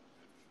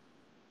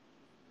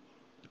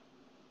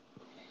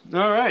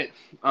 All right.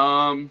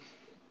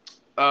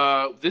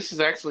 This is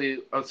actually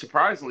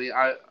surprisingly,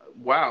 I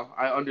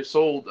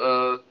undersold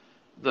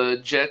the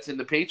Jets and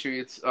the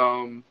Patriots.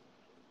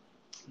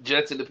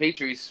 Jets and the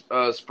Patriots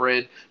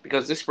spread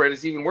because this spread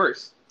is even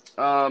worse.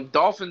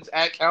 Dolphins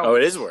at Oh,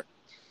 it is Cowboys. worse.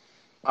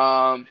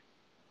 Um,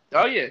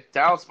 oh yeah,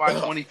 Dallas by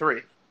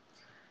 23.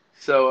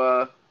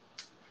 So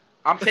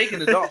I'm taking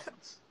the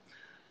Dolphins.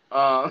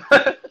 Uh,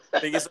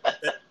 Biggest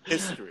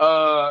history.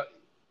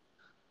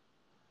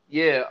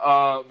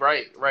 yeah.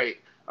 Right. Right.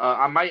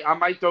 I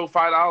might throw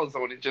 $5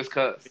 on it just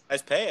cause.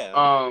 Nice payout.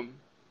 Um,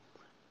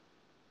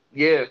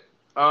 yeah.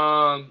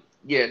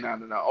 Yeah.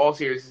 No. All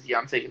seriousness, yeah,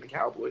 I'm taking the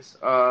Cowboys.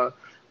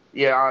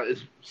 Yeah,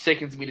 it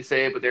sickens me to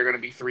say it, but they're gonna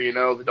be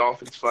 3-0. The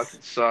Dolphins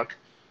fucking suck.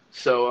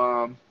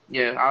 So,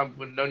 yeah,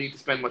 no need to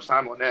spend much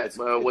time on that.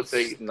 What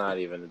say It's you? not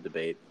even a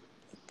debate.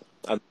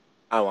 I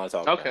don't want to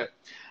talk about Okay.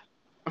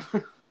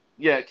 it.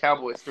 Yeah,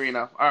 Cowboys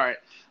 3-0. All right.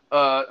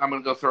 I'm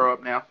gonna go throw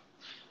up now.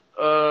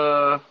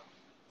 Uh,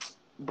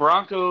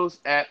 Broncos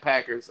at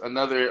Packers.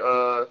 Another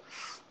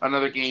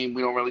game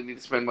we don't really need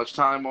to spend much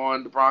time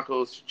on. The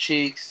Broncos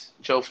cheeks.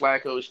 Joe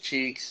Flacco's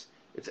cheeks.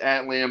 It's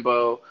at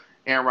Lambeau.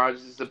 Aaron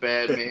Rodgers is the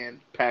bad man.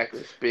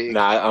 Packers big.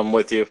 Nah, I'm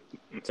with you.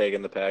 I'm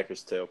taking the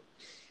Packers too.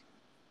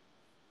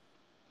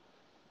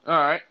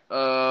 All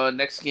right.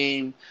 Next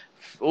game.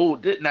 Oh,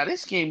 now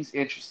this game's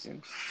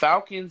interesting.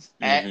 Falcons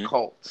at Mm-hmm.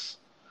 Colts.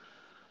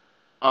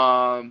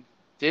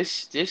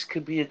 This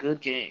could be a good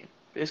game.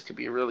 This could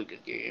be a really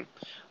good game.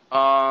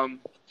 Um,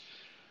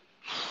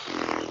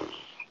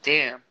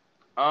 damn.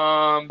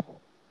 Um,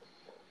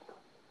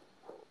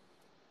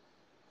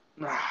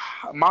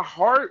 my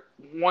heart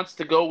wants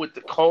to go with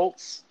the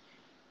Colts,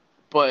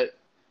 but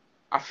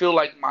I feel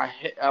like my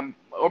head,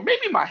 or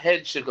maybe my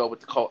head should go with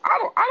the Colts.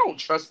 I don't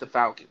trust the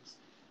Falcons.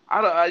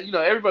 I don't,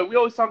 everybody. We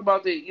always talk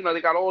about they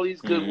got all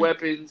these good Mm-hmm.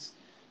 weapons.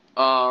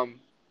 Um,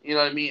 you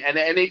know what I mean, and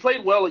they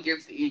played well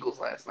against the Eagles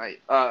last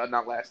night.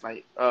 Not last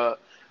night.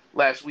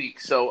 Last week.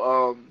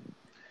 So,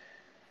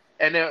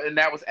 and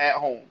that was at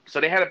home.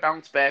 So they had a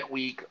bounce back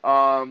week.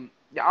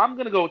 Yeah, I'm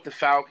gonna go with the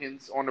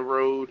Falcons on the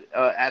road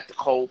at the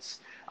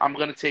Colts. I'm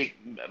gonna take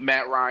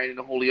Matt Ryan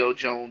and Julio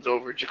Jones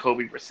over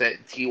Jacoby Brissett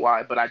and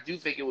Ty, but I do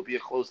think it would be a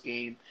close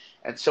game,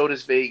 and so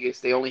does Vegas.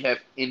 They only have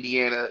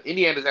Indiana.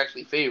 Indiana's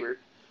actually favored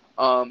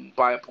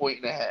by a point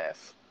and a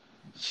half.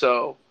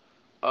 So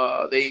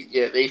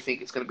they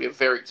think it's gonna be a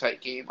very tight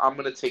game. I'm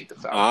gonna take the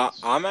Falcons.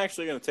 I'm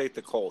actually going to take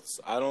the Colts.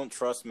 I don't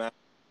trust Matt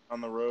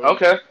on the road.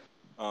 Okay.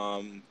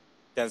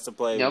 Tends to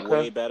play Yeah, okay.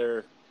 way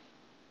better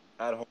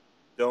at home.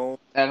 Don't.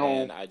 At home.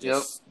 And I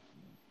Yep.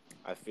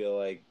 feel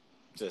like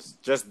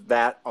just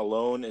that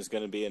alone is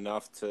going to be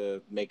enough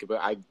to make it.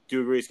 But I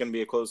do agree it's going to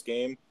be a close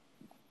game.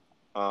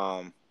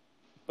 But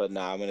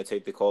I'm going to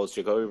take the Colts.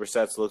 Jacoby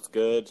Brissett's looked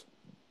good.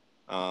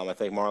 I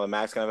think Marlon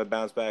Mack's going to have a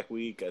bounce back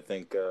week. I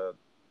think the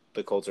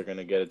Colts are going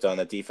to get it done.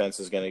 The defense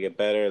is going to get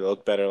better. They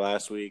looked better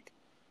last week.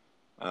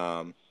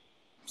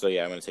 So,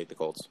 yeah, I'm going to take the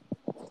Colts.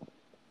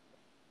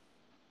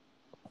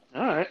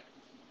 All right.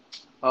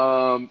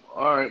 All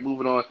right,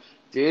 moving on.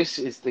 This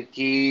is the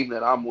game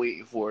that I'm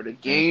waiting for. The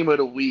game of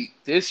the week.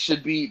 This should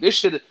have been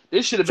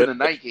Should- a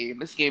night game.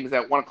 This game is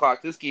at 1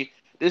 o'clock. This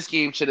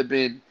game should have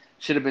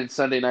been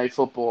Sunday Night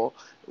Football.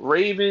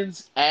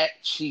 Ravens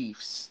at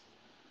Chiefs.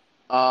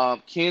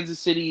 Kansas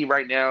City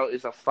right now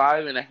is a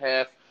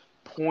 5.5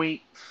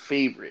 point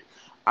favorite.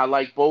 I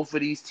like both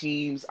of these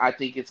teams. I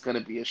think it's going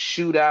to be a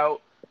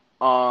shootout.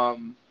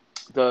 Um,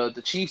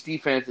 the Chiefs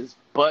defense is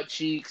butt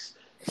cheeks,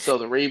 so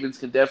the Ravens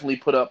can definitely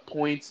put up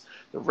points.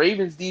 The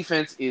Ravens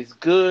defense is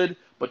good,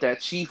 but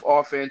that Chief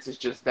offense is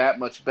just that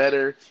much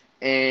better.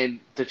 And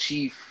the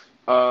Chiefs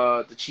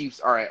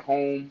are at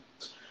home.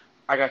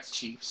 I got the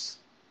Chiefs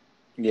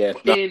Yeah.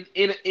 No.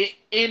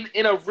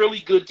 in a really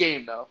good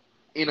game though.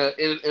 In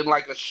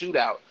like a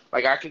shootout.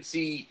 Like I can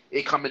see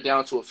it coming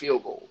down to a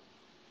field goal.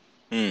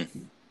 Hmm.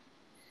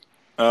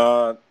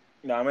 No,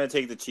 I'm going to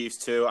take the Chiefs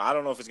too. I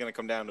don't know if it's going to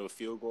come down to a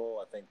field goal.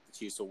 I think the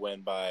Chiefs will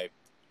win by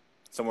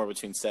somewhere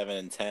between 7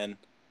 and 10.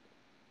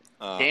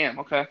 Damn.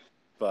 Okay.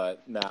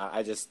 But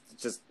nah,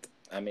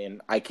 I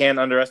mean, I can't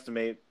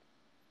underestimate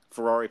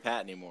Ferrari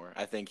Pat anymore.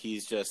 I think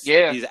he's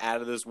Yeah.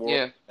 out of this world.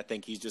 Yeah. I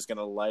think he's just going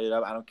to light it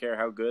up. I don't care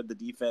how good the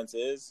defense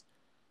is.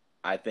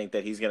 I think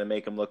that he's going to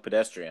make them look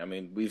pedestrian. I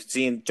mean, we've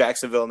seen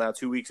Jacksonville now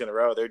 2 weeks in a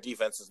row. Their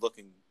defense is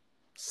looking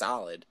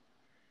solid.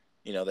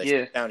 You know, they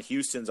shut down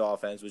Houston's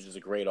offense, which is a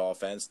great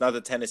offense. Not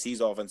that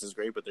Tennessee's offense is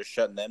great, but they're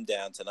shutting them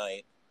down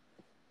tonight.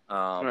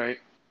 Right.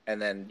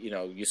 And then, you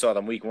know, you saw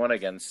them week 1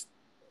 against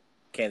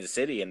Kansas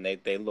City, and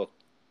they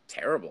looked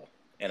terrible.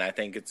 And I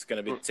think it's going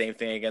to be the same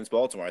thing against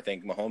Baltimore. I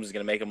think Mahomes is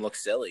going to make them look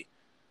silly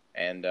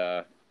and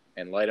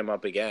light them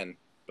up again.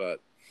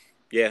 But,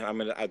 yeah, I'm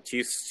going to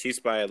Chiefs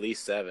by at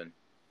least 7.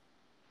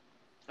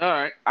 All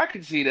right. I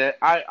can see that.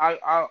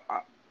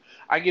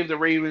 I give the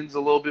Ravens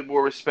a little bit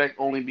more respect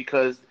only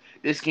because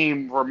this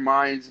game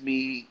reminds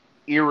me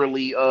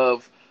eerily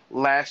of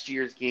last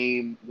year's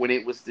game when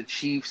it was the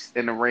Chiefs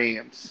and the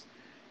Rams.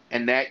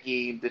 And that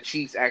game, the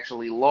Chiefs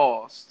actually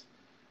lost.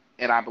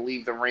 And I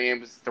believe the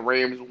Rams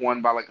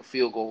won by like a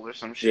field goal or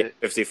some shit.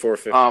 Yeah,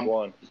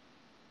 54-51.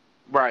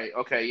 Right.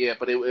 Okay. Yeah.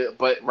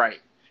 But right.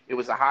 It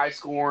was a high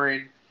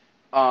scoring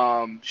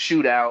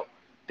shootout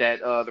that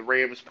the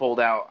Rams pulled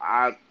out.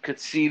 I could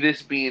see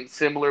this being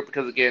similar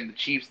because again the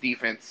Chiefs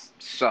defense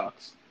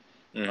sucks.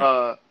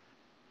 Mm-hmm.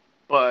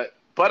 But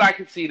I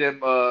could see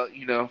them.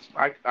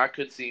 I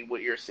could see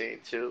what you're saying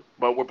too.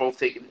 But we're both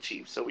taking the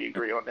Chiefs, so we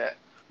agree on that.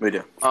 We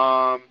do.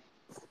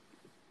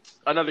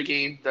 Another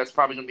game that's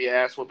probably going to be an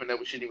ass whooping that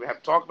we shouldn't even have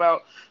to talk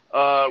about.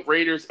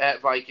 Raiders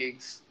at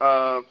Vikings.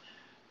 I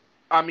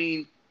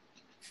mean,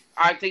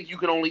 I think you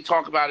can only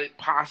talk about it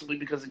possibly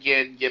because,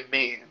 again, your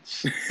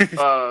mans.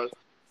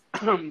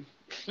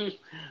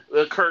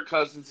 Kirk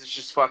Cousins is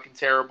just fucking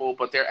terrible,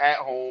 but they're at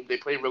home. They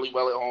play really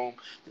well at home.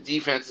 The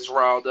defense is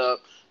riled up.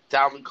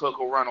 Dalvin Cook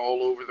will run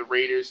all over the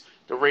Raiders.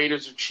 The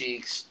Raiders are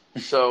cheeks.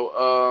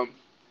 So,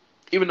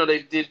 even though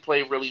they did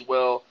play really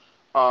well,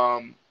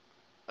 not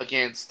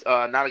against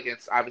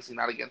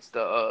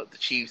the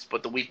Chiefs,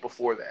 but the week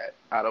before that,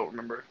 I don't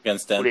remember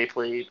Against who them. they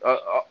played.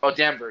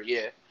 Denver,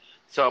 yeah.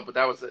 So, but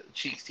that was a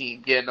Chiefs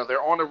team. Yeah, no,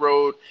 they're on the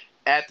road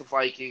at the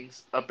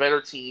Vikings, a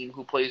better team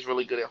who plays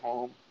really good at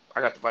home.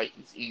 I got the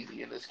Vikings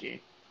easy in this game.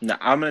 No,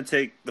 I'm going to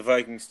take the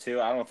Vikings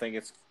too. I don't think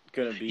it's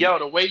going to be. Yo,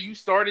 the way you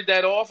started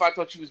that off, I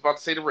thought you was about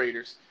to say the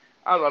Raiders.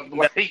 I was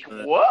like,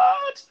 No.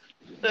 What?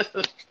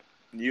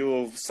 You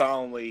will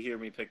solemnly hear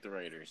me pick the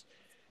Raiders.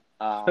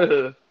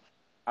 But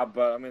I'm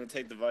going to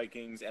take the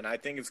Vikings, and I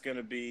think it's going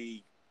to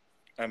be.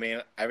 I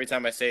mean, every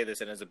time I say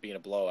this, it ends up being a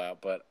blowout,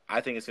 but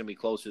I think it's going to be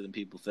closer than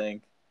people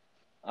think.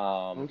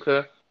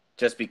 Okay.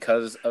 Just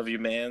because of your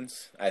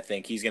man's, I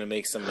think he's going to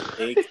make some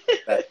mistakes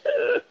that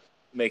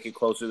make it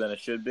closer than it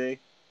should be.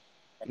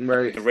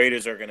 Right. The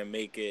Raiders are going to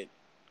make it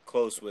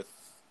close with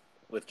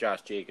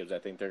Josh Jacobs. I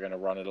think they're going to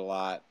run it a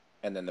lot,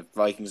 and then the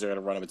Vikings are going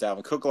to run it with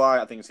Dalvin Cook a lot.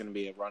 I think it's going to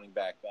be a running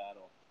back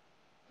battle.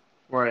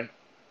 Right.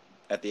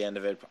 At the end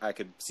of it, I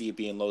could see it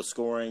being low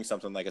scoring,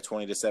 something like a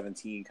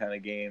 20-17 kind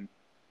of game.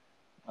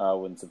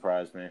 Wouldn't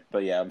surprise me.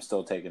 But yeah, I'm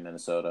still taking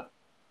Minnesota.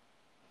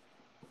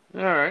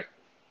 All right.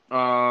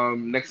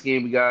 Next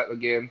game we got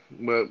again,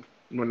 but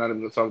we're not even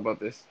going to talk about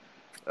this.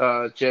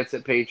 Jets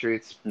at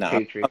Patriots. No,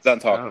 Patriots. I'm done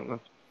talking. I don't know.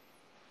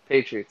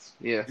 Patriots.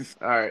 Yeah.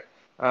 All right.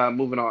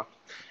 Moving on.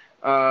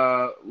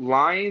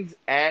 Lions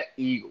at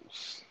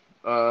Eagles.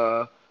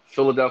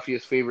 Philadelphia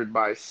is favored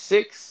by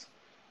 6.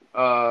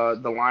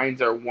 The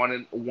Lions are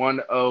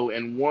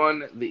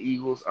 1-0-1. The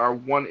Eagles are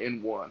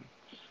 1-1.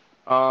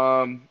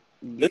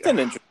 That's an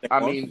interesting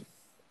one. I mean,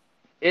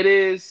 it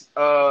is.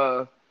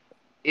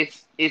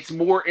 It's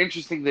more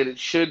interesting than it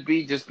should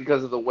be just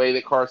because of the way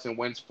that Carson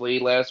Wentz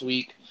played last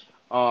week.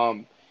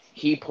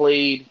 He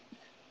played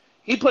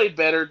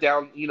better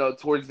down,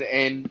 towards the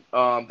end.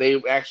 They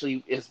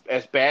actually,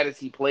 as bad as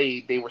he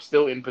played, they were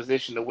still in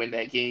position to win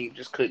that game,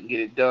 just couldn't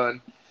get it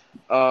done.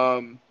 But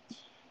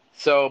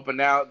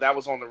now that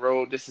was on the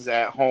road. This is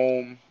at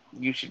home.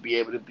 You should be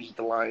able to beat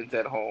the Lions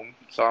at home.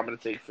 So I'm going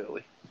to take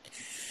Philly.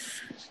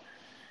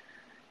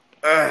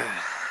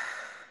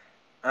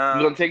 You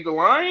gonna take the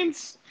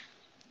Lions?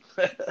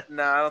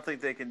 No, I don't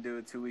think they can do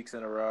it 2 weeks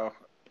in a row.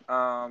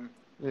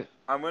 Yeah.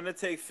 I'm going to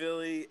take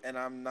Philly, and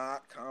I'm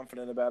not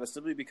confident about it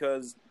simply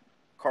because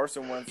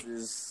Carson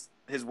Wentz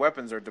his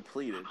weapons are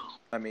depleted.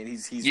 I mean, Yeah,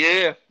 he's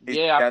yeah,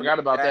 I got no forgot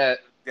about Jack, that.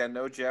 got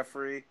no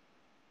Jeffrey.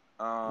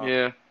 Um,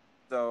 Yeah,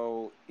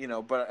 so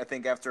but I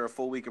think after a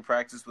full week of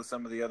practice with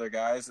some of the other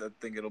guys, I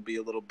think it'll be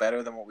a little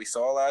better than what we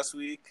saw last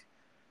week.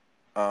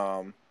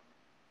 Um,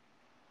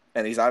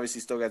 and he's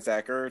obviously still got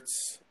Zach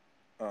Ertz.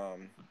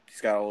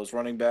 He's got all his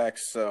running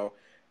backs, so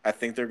I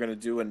think they're going to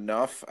do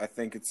enough. I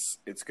think it's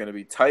going to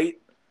be tight,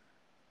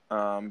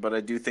 but I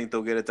do think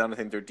they'll get it done. I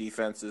think their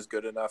defense is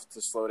good enough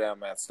to slow down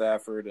Matt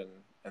Stafford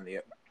and the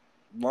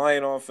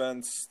Lion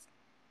offense.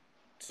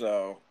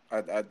 So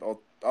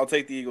I'll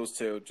take the Eagles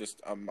too. Just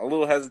I'm a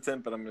little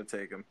hesitant, but I'm going to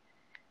take them.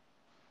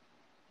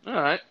 all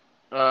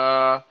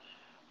right.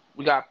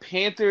 We got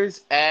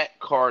Panthers at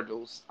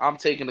Cardinals. I'm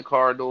taking the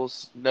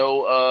Cardinals.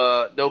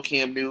 No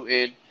Cam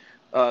Newton,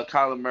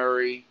 Kyler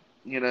Murray.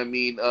 You know what I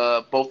mean?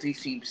 Both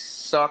these teams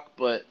suck,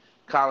 but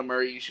Kyler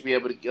Murray, you should be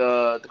able to.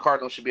 The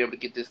Cardinals should be able to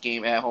get this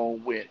game at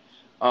home win.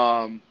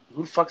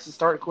 Who the fuck's the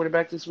starting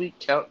quarterback this week?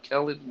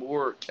 Kellen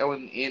Moore,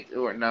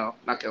 or no,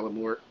 not Kellen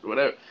Moore.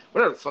 Whatever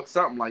the fuck,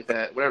 something like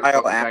that. Whatever the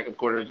Kyle fuck the Allen. backup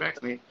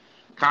quarterback's name.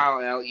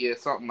 Kyle Allen, yeah,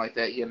 something like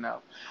that. You know.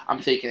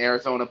 I'm taking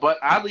Arizona. But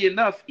oddly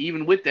enough,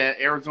 even with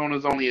that,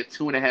 Arizona's only a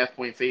 2.5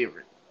 point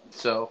favorite.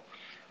 So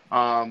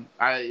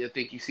I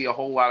think you see a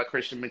whole lot of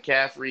Christian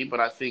McCaffrey, but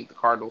I think the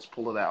Cardinals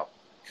pull it out.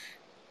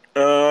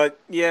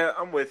 Yeah,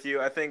 I'm with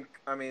you.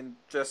 I mean,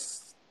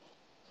 just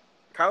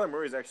Kyler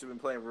Murray's actually been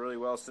playing really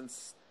well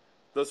since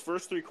those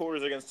first 3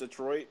 quarters against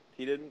Detroit.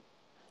 He didn't,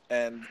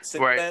 and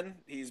since Right. then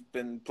he's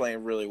been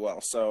playing really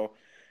well. So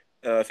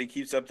if he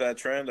keeps up that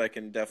trend, I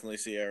can definitely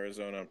see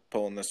Arizona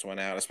pulling this one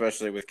out,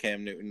 especially with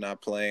Cam Newton not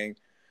playing.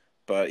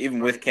 But even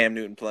with Right. Cam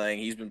Newton playing,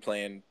 he's been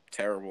playing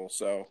terrible.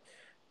 So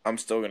I'm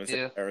still going to take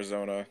Yeah.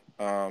 Arizona.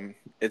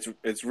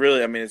 It's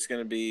really, I mean, it's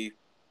going to be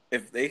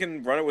if they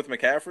can run it with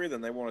McCaffrey,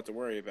 then they won't have to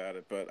worry about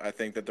it. But I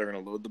think that they're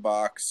going to load the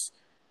box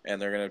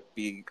and they're going to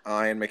be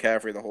eyeing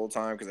McCaffrey the whole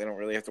time because they don't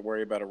really have to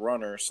worry about a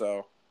runner.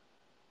 So,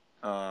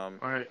 All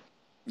right.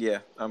 yeah,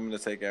 I'm going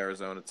to take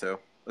Arizona too,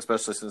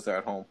 especially since they're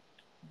at home.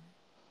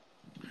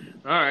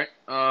 All right.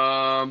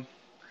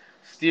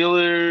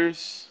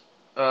 Steelers,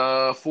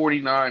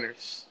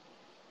 49ers.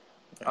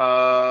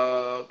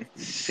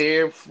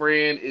 San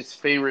Fran is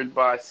favored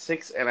by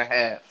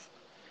 6.5.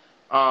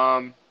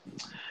 Um,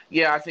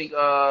 yeah, I think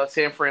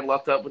San Fran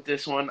left up with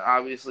this one.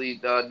 Obviously,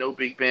 no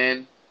Big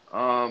Ben.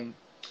 Um,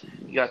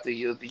 you got the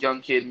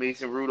young kid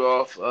Mason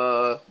Rudolph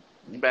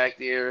back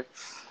there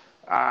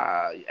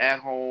at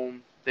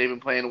home. They've been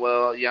playing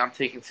well. Yeah, I'm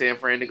taking San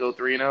Fran to go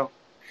 3-0.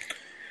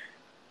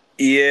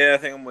 Yeah,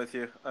 I think I'm with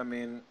you. I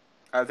mean,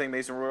 I think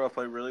Mason Rudolph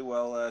played really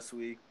well last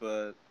week,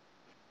 but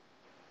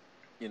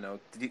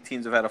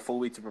teams have had a full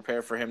week to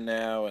prepare for him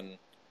now, and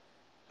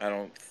I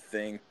don't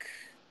think.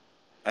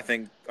 I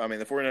mean,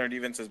 the 49er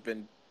defense has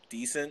been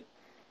decent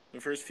the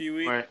first few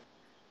weeks, Right.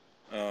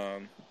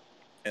 and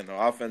the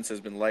offense has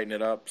been lighting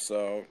it up.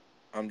 So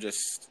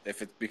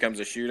if it becomes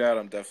a shootout,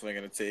 I'm definitely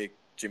going to take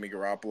Jimmy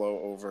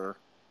Garoppolo over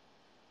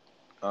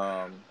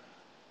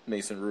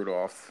Mason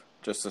Rudolph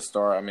just to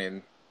start. I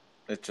mean,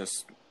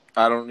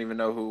 I don't even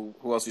know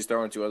who else he's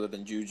throwing to other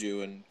than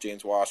Juju and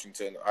James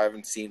Washington. I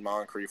haven't seen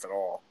Moncrief at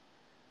all.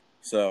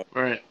 So,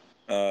 Right.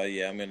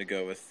 yeah, I'm going to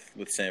go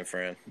with San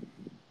Fran.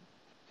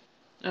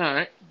 All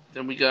right.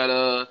 Then we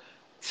got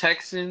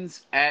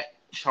Texans at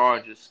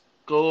Chargers.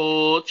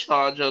 Go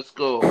Chargers,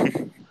 go.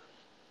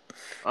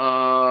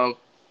 Uh,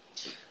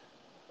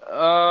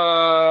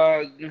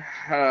 uh,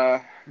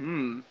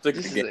 It's a this good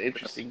is game. an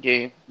interesting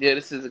game. Yeah,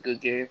 this is a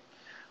good game.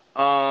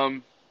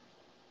 Um,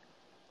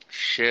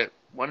 shit.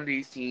 One of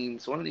these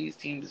teams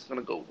is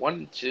gonna go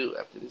 1-2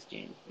 after this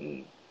game.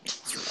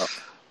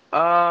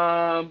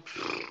 Um,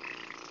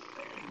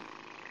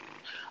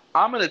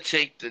 I'm gonna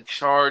take the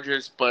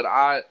Chargers,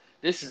 but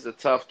this is a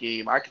tough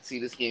game. I could see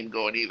this game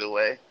going either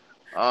way.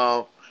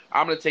 Um,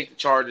 I'm gonna take the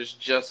Chargers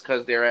just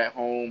because they're at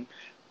home.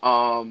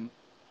 Um,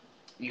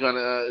 you're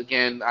gonna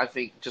again, I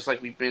think just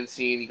like we've been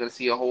seeing, you're gonna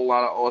see a whole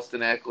lot of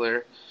Austin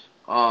Eckler,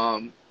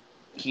 um,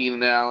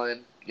 Keenan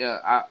Allen.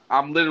 Yeah,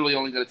 I'm literally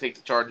only gonna take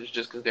the Chargers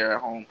just because they're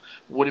at home.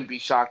 Wouldn't be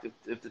shocked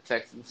if the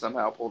Texans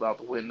somehow pulled out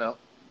the win though.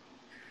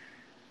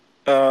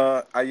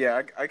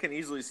 I can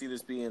easily see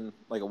this being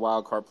like a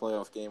wild card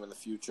playoff game in the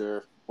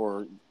future,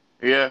 or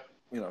Yeah,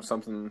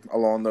 something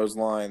along those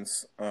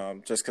lines.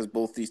 Just because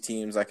both these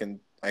teams, I can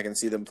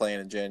see them playing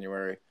in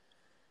January.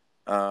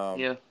 Um,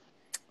 yeah.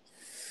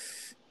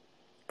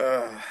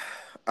 uh,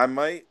 I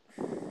might,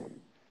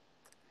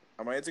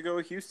 I might have to go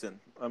with Houston.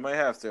 I might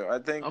have to.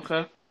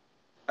 Okay.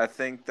 I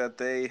think that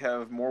they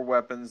have more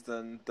weapons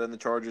than the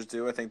Chargers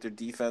do. I think their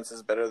defense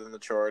is better than the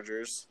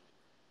Chargers.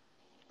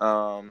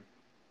 Um,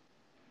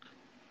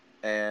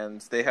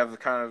 and they have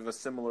kind of a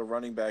similar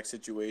running back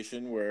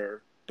situation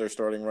where their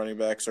starting running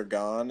backs are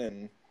gone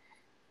and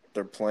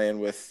they're playing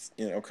with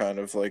kind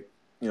of like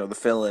the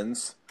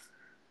fill-ins.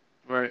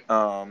 Right.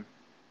 Um,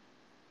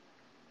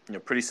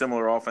 pretty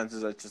similar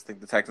offenses. I just think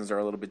the Texans are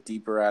a little bit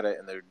deeper at it,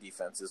 and their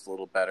defense is a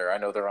little better. I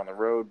know they're on the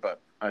road,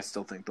 but I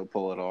still think they'll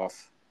pull it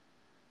off.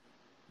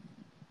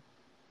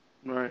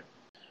 Right.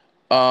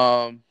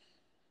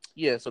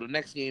 Yeah. So the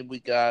next game we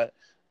got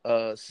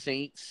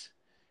Saints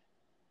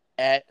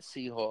at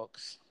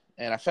Seahawks,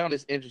 and I found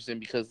this interesting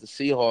because the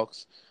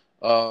Seahawks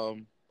are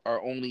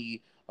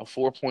only a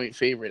 4-point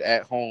favorite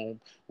at home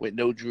with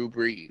no Drew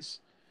Brees.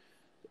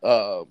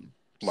 Wow.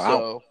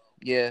 So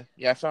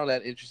I found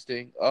that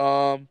interesting.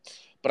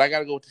 But I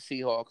gotta go with the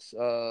Seahawks.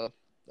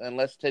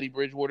 Unless Teddy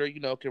Bridgewater,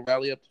 can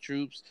rally up the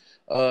troops,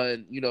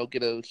 and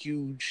get a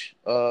huge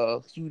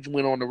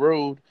win on the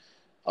road.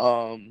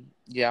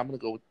 Yeah, I'm gonna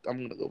go with the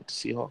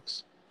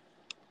Seahawks.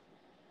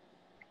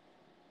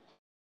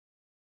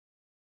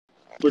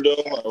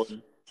 Superdome, I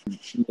would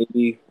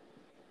maybe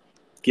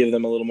give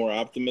them a little more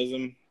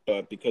optimism,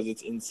 but because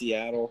it's in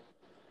Seattle,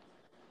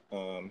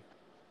 in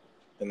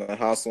the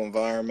hostile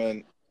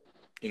environment,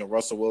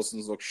 Russell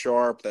Wilson's look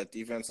sharp. That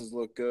defenses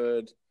look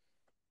good.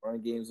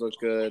 Running games look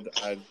good.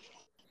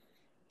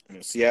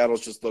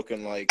 Seattle's just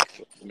looking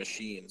like a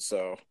machine,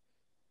 so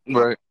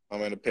Right. I'm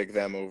going to pick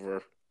them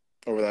over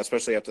that,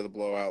 especially after the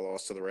blowout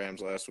loss to the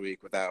Rams last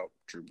week without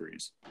Drew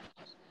Brees.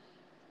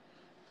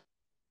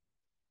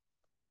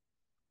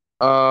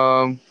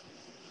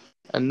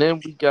 And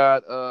then we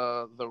got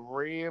the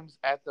Rams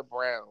at the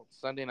Browns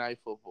Sunday Night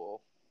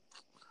Football.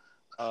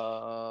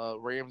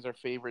 Rams are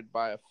favored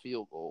by a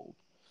field goal.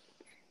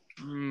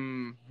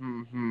 I'm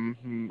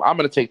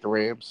gonna take the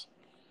Rams.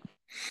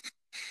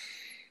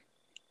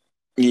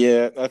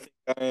 Yeah, I think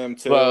I am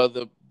too.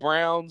 The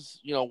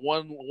Browns,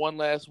 won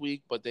last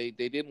week, but they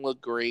didn't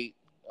look great.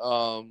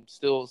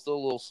 Still a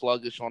little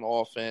sluggish on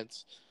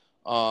offense.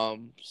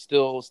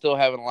 Still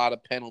having a lot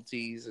of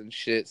penalties and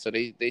shit. So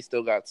they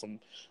still got some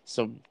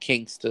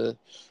kinks to,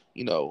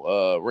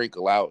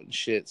 wrinkle out and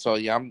shit. So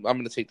yeah, I'm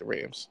gonna take the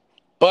Rams.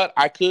 But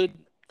I could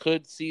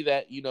see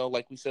that,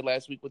 like we said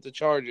last week with the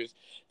Chargers,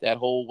 that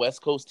whole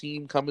West Coast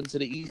team coming to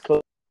the East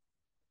Coast.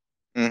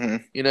 Mm-hmm.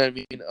 You know what I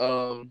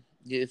mean?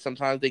 Yeah,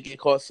 sometimes they get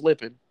caught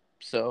slipping.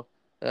 So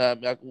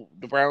the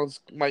Browns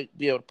might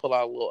be able to pull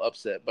out a little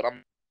upset, but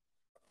I'm.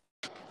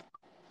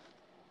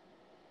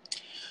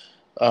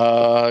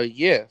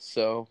 Yeah.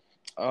 So,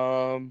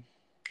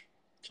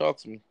 talk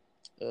to me.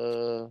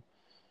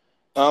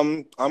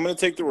 I'm going to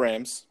take the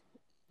Rams.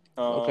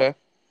 Okay.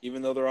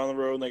 Even though they're on the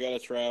road and they got to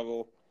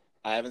travel,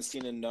 I haven't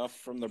seen enough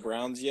from the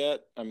Browns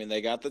yet. I mean,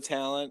 they got the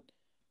talent,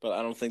 but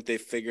I don't think they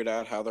figured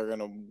out how they're going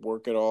to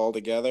work it all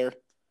together.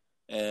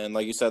 And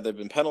like you said, they've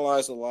been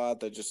penalized a lot.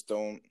 They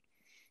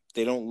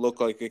don't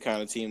look like the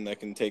kind of team that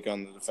can take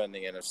on the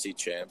defending NFC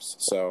champs.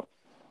 So,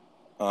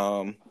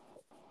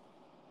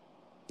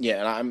 yeah,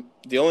 and I'm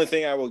the only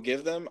thing I will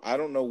give them. I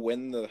don't know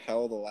when the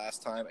hell the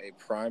last time a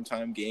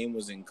primetime game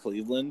was in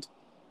Cleveland,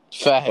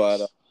 but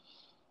Facts.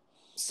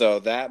 so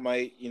that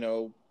might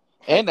hype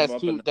And them that's up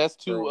two. enough That's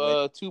for a two.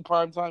 win. Two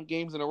primetime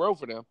games in a row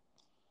for them.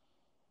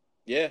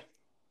 Yeah.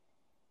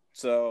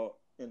 So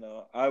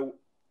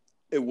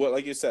it would,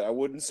 like you said, it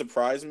wouldn't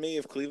surprise me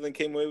if Cleveland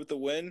came away with the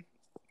win,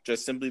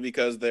 just simply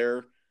because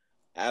they're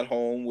at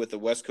home with the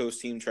West Coast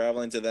team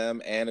traveling to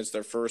them, and it's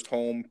their first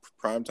home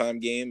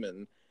primetime game,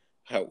 and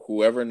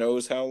whoever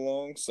knows how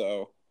long.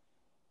 So,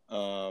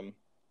 but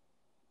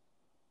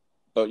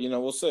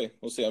we'll see.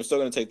 We'll see. I'm still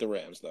going to take the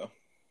Rams though.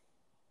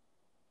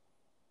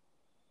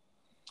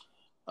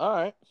 All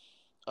right.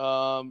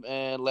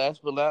 And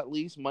last but not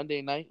least,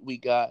 Monday night we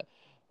got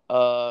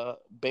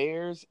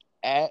Bears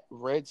at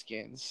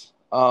Redskins.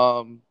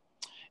 And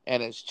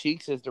as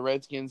cheeks as the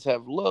Redskins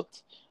have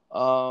looked,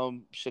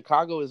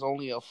 Chicago is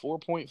only a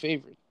 4-point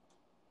favorite.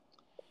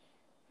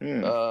 I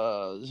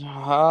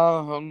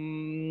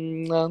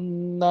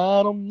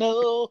don't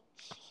know.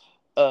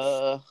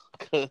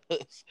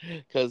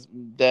 Because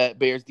that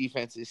Bears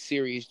defense is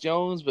Serious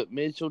Jones, but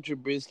Mitchell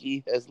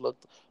Trubisky has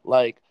looked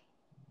like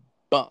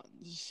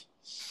buns.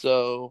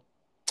 So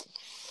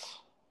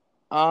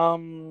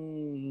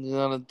I'm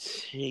gonna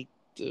take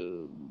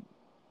the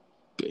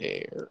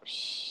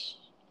Bears.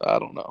 I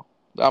don't know.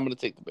 I'm gonna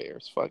take the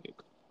Bears. Fuck it.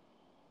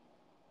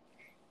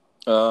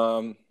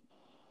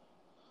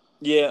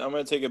 Yeah, I'm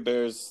gonna take the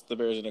Bears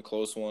in a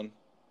close one.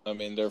 I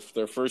mean, their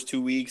first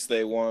 2 weeks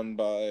they won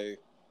by.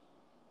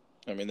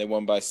 I mean, they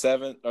won by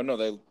 7. Oh no,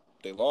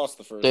 they lost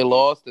the first They week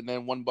lost and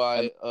then won and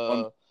by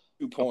won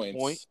two a point,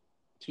 points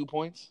 2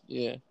 points.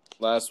 Yeah.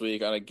 last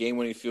week on a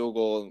game-winning field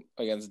goal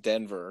against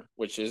Denver,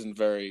 which doesn't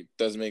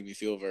make me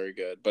feel very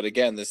good. But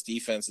again, this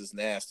defense is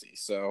nasty,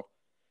 so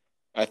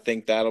I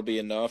think that'll be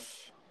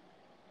enough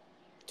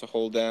to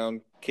hold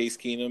down Case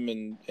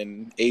Keenum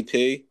and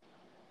AP.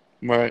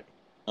 Right.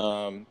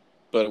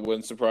 But it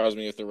wouldn't surprise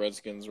me if the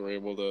Redskins were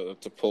able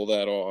to pull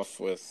that off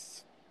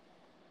with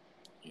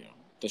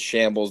the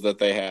shambles that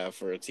they have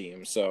for a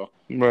team. So,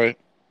 Right.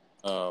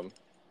 but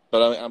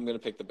I'm going to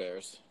pick the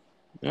Bears.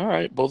 All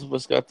right. Both of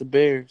us got the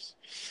Bears.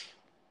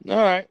 All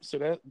right. So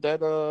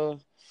that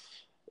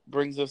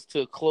brings us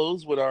to a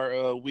close with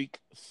our week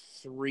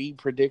 3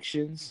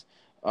 predictions.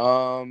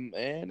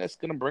 And that's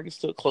gonna bring us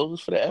to a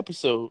close for the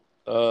episode.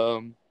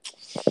 Um,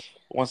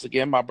 Once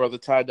again, my brother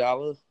Ty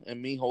Dollar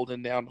and me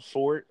holding down the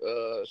fort.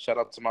 Shout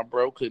out to my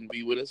bro, couldn't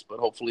be with us, but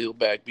hopefully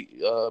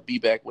he'll be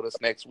back with us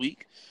next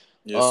week.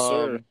 Yes,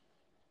 sir. Um,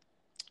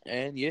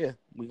 and yeah,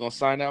 we're gonna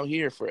sign out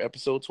here for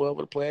episode 12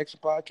 of the Play Action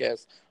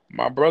Podcast.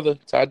 My brother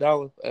Ty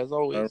Dollar, as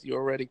always, you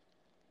already.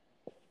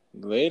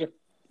 Later.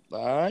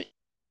 All right.